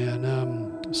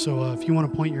 And so if you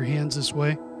want to point your hands this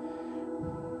way.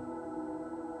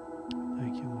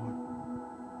 Thank you, Lord.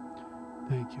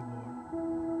 Thank you,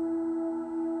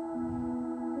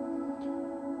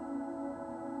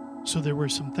 Lord. So there were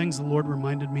some things the Lord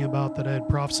reminded me about that I had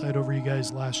prophesied over you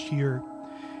guys last year.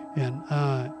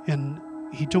 And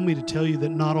he told me to tell you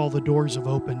that not all the doors have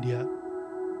opened yet.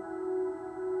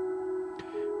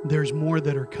 There's more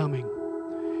that are coming.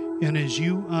 And as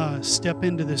you step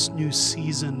into this new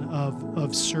season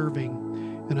of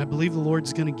serving, and I believe the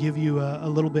Lord's going to give you a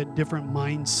little bit different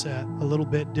mindset, a little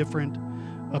bit different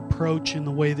approach in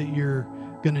the way that you're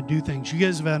going to do things. You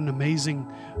guys have had an amazing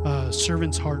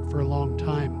servant's heart for a long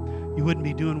time. You wouldn't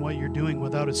be doing what you're doing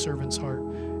without a servant's heart.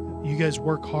 You guys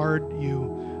work hard.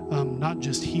 You not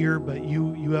just here, but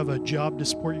you have a job to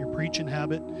support your preaching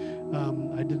habit.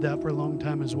 I did that for a long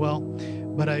time as well.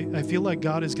 But I feel like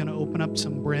God is going to open up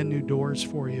some brand new doors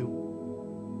for you.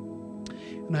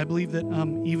 And I believe that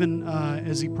even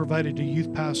as he provided a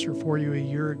youth pastor for you a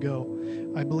year ago,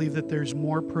 I believe that there's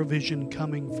more provision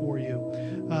coming for you.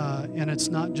 And it's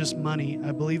not just money.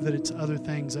 I believe that it's other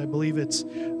things. I believe it's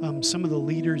some of the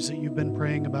leaders that you've been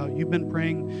praying about. You've been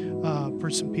praying for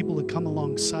some people to come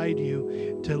alongside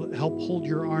you to help hold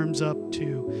your arms up,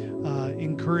 to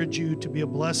encourage you, to be a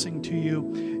blessing to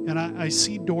you. And I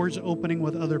see doors opening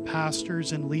with other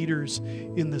pastors and leaders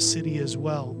in the city as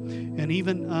well. And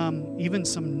even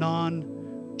some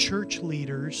non-church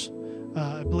leaders.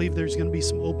 I believe there's going to be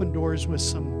some open doors with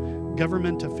some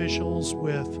government officials,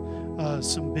 with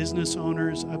some business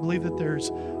owners. I believe that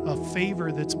there's a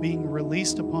favor that's being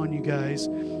released upon you guys.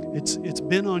 It's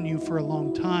been on you for a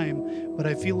long time, but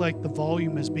I feel like the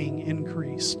volume is being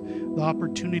increased. The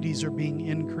opportunities are being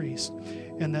increased.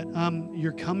 And that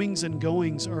your comings and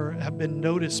goings have been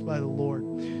noticed by the Lord.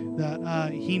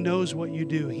 That he knows what you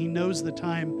do. He knows the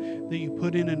time that you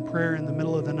put in prayer in the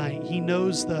middle of the night. He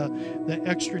knows the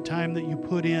extra time that you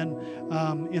put in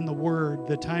the Word,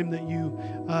 the time that you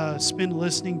spend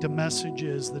listening to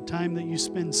messages, the time that you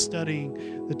spend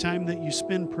studying, the time that you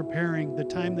spend preparing, the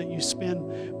time that you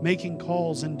spend making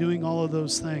calls and doing all of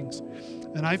those things.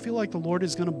 And I feel like the Lord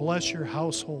is going to bless your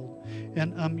household.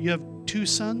 And you have 2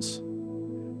 sons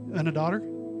and a daughter?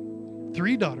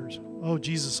 3 daughters. Oh,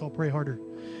 Jesus, I'll pray harder.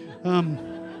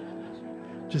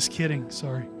 Just kidding,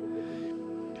 sorry.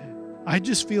 I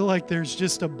just feel like there's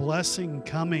just a blessing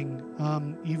coming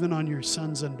even on your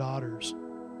sons and daughters.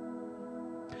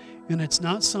 And it's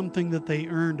not something that they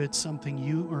earned, it's something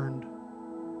you earned.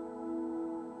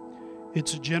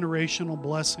 It's a generational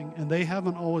blessing, and they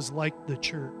haven't always liked the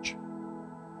church.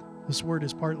 This word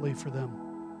is partly for them.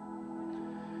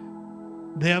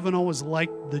 They haven't always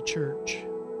liked the church.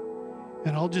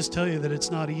 And I'll just tell you that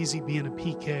it's not easy being a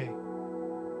PK.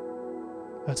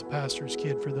 That's a pastor's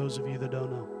kid for those of you that don't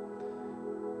know.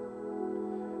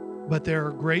 But there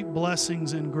are great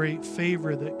blessings and great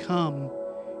favor that come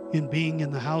in being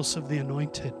in the house of the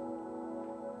anointed.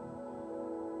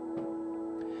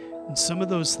 And some of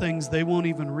those things they won't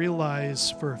even realize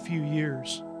for a few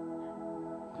years.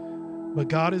 But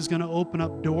God is going to open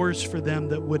up doors for them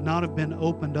that would not have been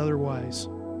opened otherwise.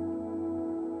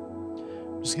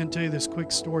 I'm just going to tell you this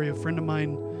quick story. A friend of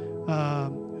mine,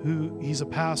 he's a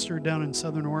pastor down in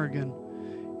Southern Oregon,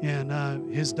 and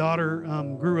his daughter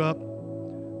grew up,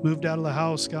 moved out of the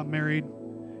house, got married,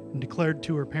 and declared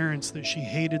to her parents that she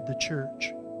hated the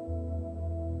church.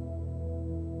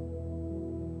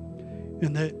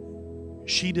 And that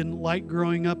she didn't like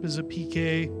growing up as a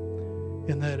PK,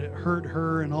 and that it hurt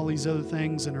her and all these other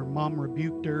things, and her mom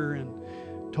rebuked her and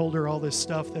told her all this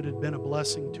stuff that had been a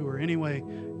blessing to her. Anyway,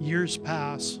 years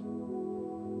pass,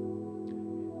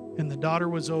 and the daughter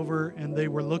was over, and they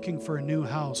were looking for a new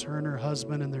house, her and her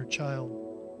husband and their child.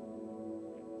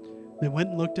 They went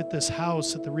and looked at this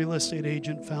house that the real estate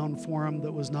agent found for them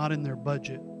that was not in their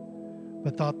budget,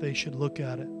 but thought they should look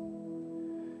at it.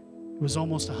 It was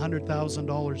almost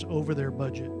 $100,000 over their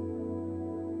budget.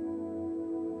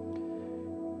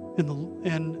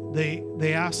 And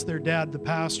they asked their dad, the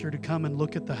pastor, to come and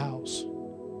look at the house.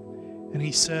 And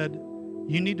he said,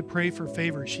 "You need to pray for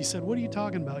favor." She said, "What are you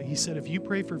talking about?" He said, "If you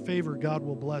pray for favor, God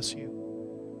will bless you."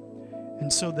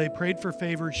 And so they prayed for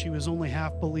favor. She was only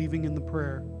half believing in the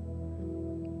prayer.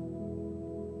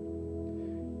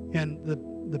 And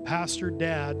the pastor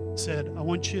dad said, "I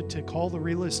want you to call the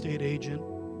real estate agent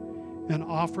and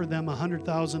offer them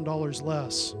 $100,000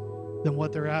 less than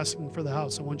what they're asking for the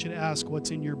house. I want you to ask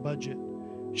what's in your budget."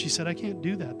 She said, "I can't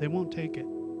do that. They won't take it.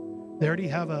 They already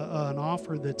have an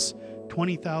offer that's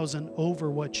 $20,000 over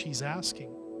what she's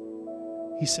asking."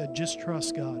 He said, just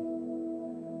trust God.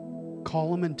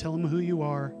 Call him and tell him who you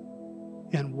are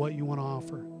and what you want to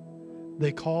offer.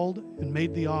 They called and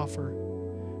made the offer.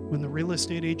 When the real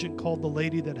estate agent called the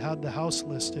lady that had the house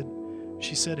listed,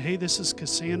 she said, hey, this is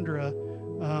Cassandra,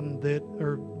 the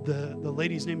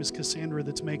lady's name is Cassandra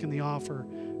that's making the offer.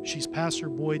 She's Pastor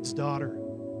Boyd's daughter.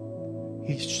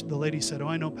 The lady said, oh,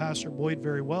 I know Pastor Boyd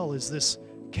very well. Is this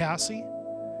Cassie?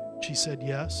 She said,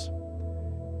 yes.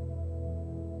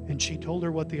 And she told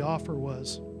her what the offer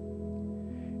was.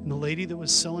 And the lady that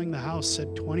was selling the house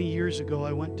said, 20 years ago,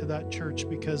 I went to that church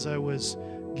because I was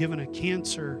given a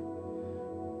cancer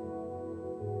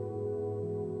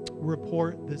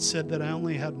report that said that I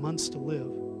only had months to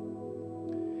live.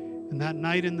 And that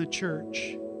night in the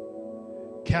church,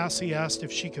 Cassie asked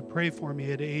if she could pray for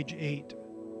me at age 8.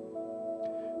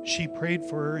 She prayed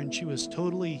for her and she was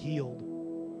totally healed.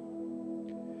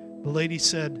 The lady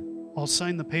said, I'll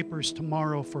sign the papers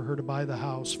tomorrow for her to buy the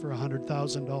house for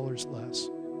 $100,000 less.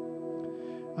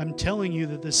 I'm telling you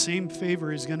that the same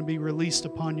favor is going to be released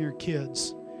upon your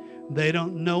kids. They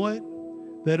don't know it.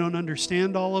 They don't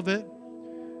understand all of it.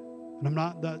 And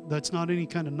that's not any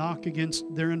kind of knock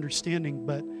against their understanding,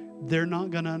 but they're not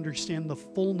going to understand the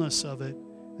fullness of it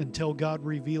until God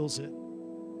reveals it.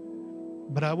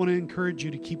 But I want to encourage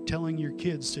you to keep telling your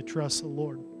kids to trust the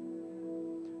Lord,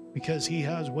 because he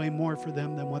has way more for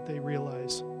them than what they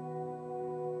realize.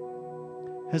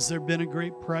 Has there been a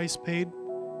great price paid?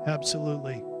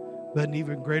 Absolutely. But an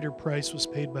even greater price was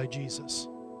paid by Jesus.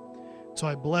 So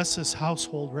I bless this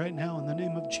household right now in the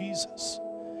name of Jesus.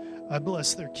 I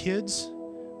bless their kids.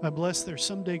 I bless their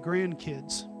someday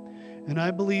grandkids. And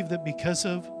I believe that because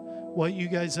of what you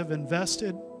guys have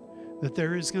invested, that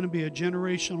there is going to be a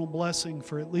generational blessing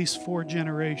for at least 4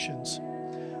 generations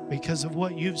because of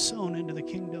what you've sown into the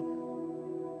kingdom.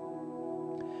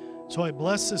 So I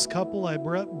bless this couple. I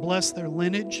bless their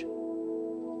lineage.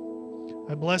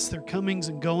 I bless their comings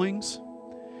and goings.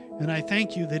 And I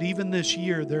thank you that even this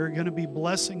year, there are going to be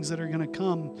blessings that are going to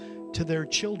come to their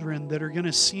children that are going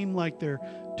to seem like they're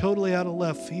totally out of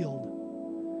left field.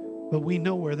 But we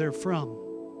know where they're from.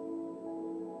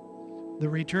 The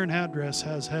return address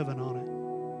has heaven on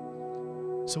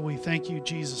it. So we thank you,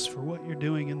 Jesus, for what you're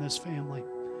doing in this family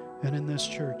and in this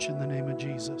church in the name of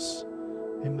Jesus.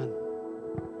 Amen.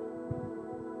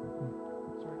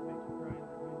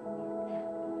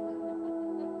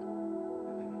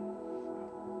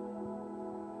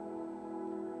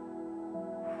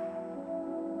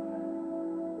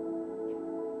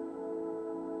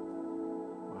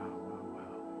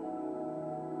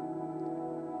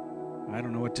 I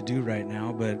don't know what to do right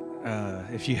now, but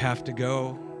if you have to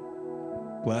go,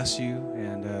 bless you,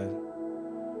 and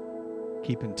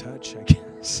keep in touch, I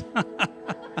guess.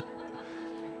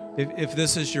 If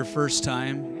this is your first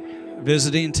time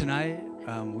visiting tonight,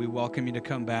 we welcome you to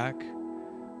come back.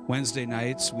 Wednesday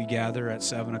nights, we gather at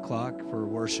 7 o'clock for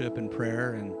worship and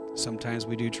prayer, and sometimes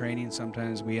we do training,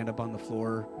 sometimes we end up on the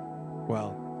floor.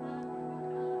 Well,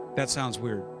 that sounds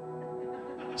weird.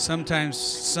 Sometimes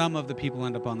some of the people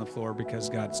end up on the floor because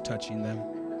God's touching them.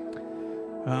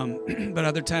 But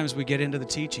other times we get into the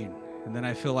teaching, and then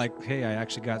I feel like, hey, I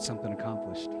actually got something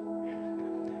accomplished.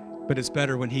 But it's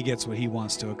better when he gets what he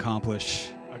wants to accomplish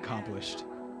accomplished.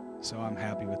 So I'm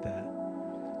happy with that.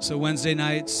 So Wednesday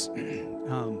nights,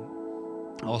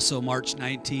 also March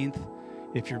 19th,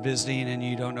 if you're visiting and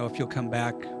you don't know if you'll come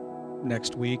back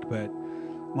next week, but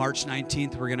March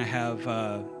 19th, we're going to have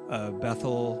a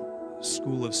Bethel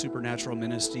School of Supernatural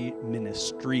Ministry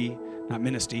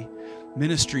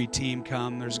team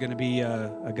come. There's going to be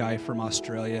a guy from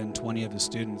Australia and 20 of his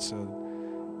students.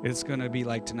 So it's going to be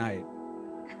like tonight,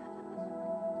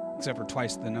 except for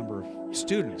twice the number of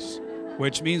students,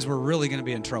 which means we're really going to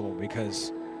be in trouble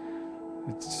because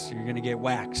you're going to get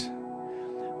whacked.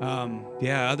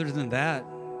 Other than that,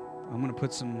 I'm going to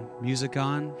put some music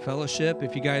on, fellowship.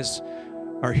 If you guys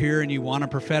are here and you want a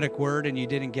prophetic word and you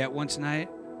didn't get one tonight,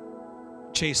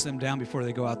 chase them down before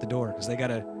they go out the door, because they got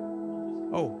to,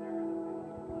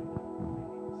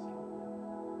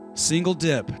 single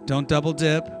dip, don't double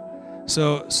dip.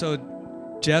 So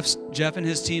Jeff and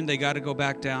his team, they got to go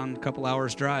back down a couple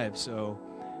hours drive, so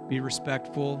be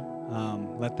respectful.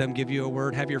 Let them give you a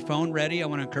word. Have your phone ready. I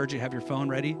want to encourage you to have your phone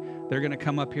ready. They're going to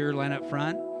come up here, line up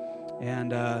front,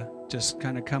 and just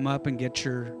kind of come up and get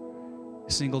your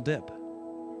single dip.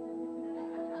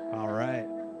 All right.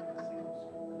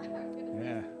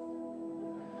 Yeah.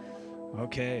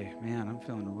 Okay, man, I'm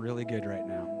feeling really good right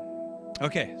now.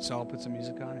 Okay, so I'll put some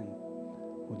music on and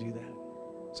we'll do that.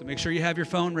 So make sure you have your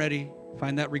phone ready.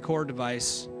 Find that record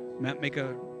device. Make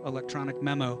a electronic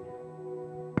memo.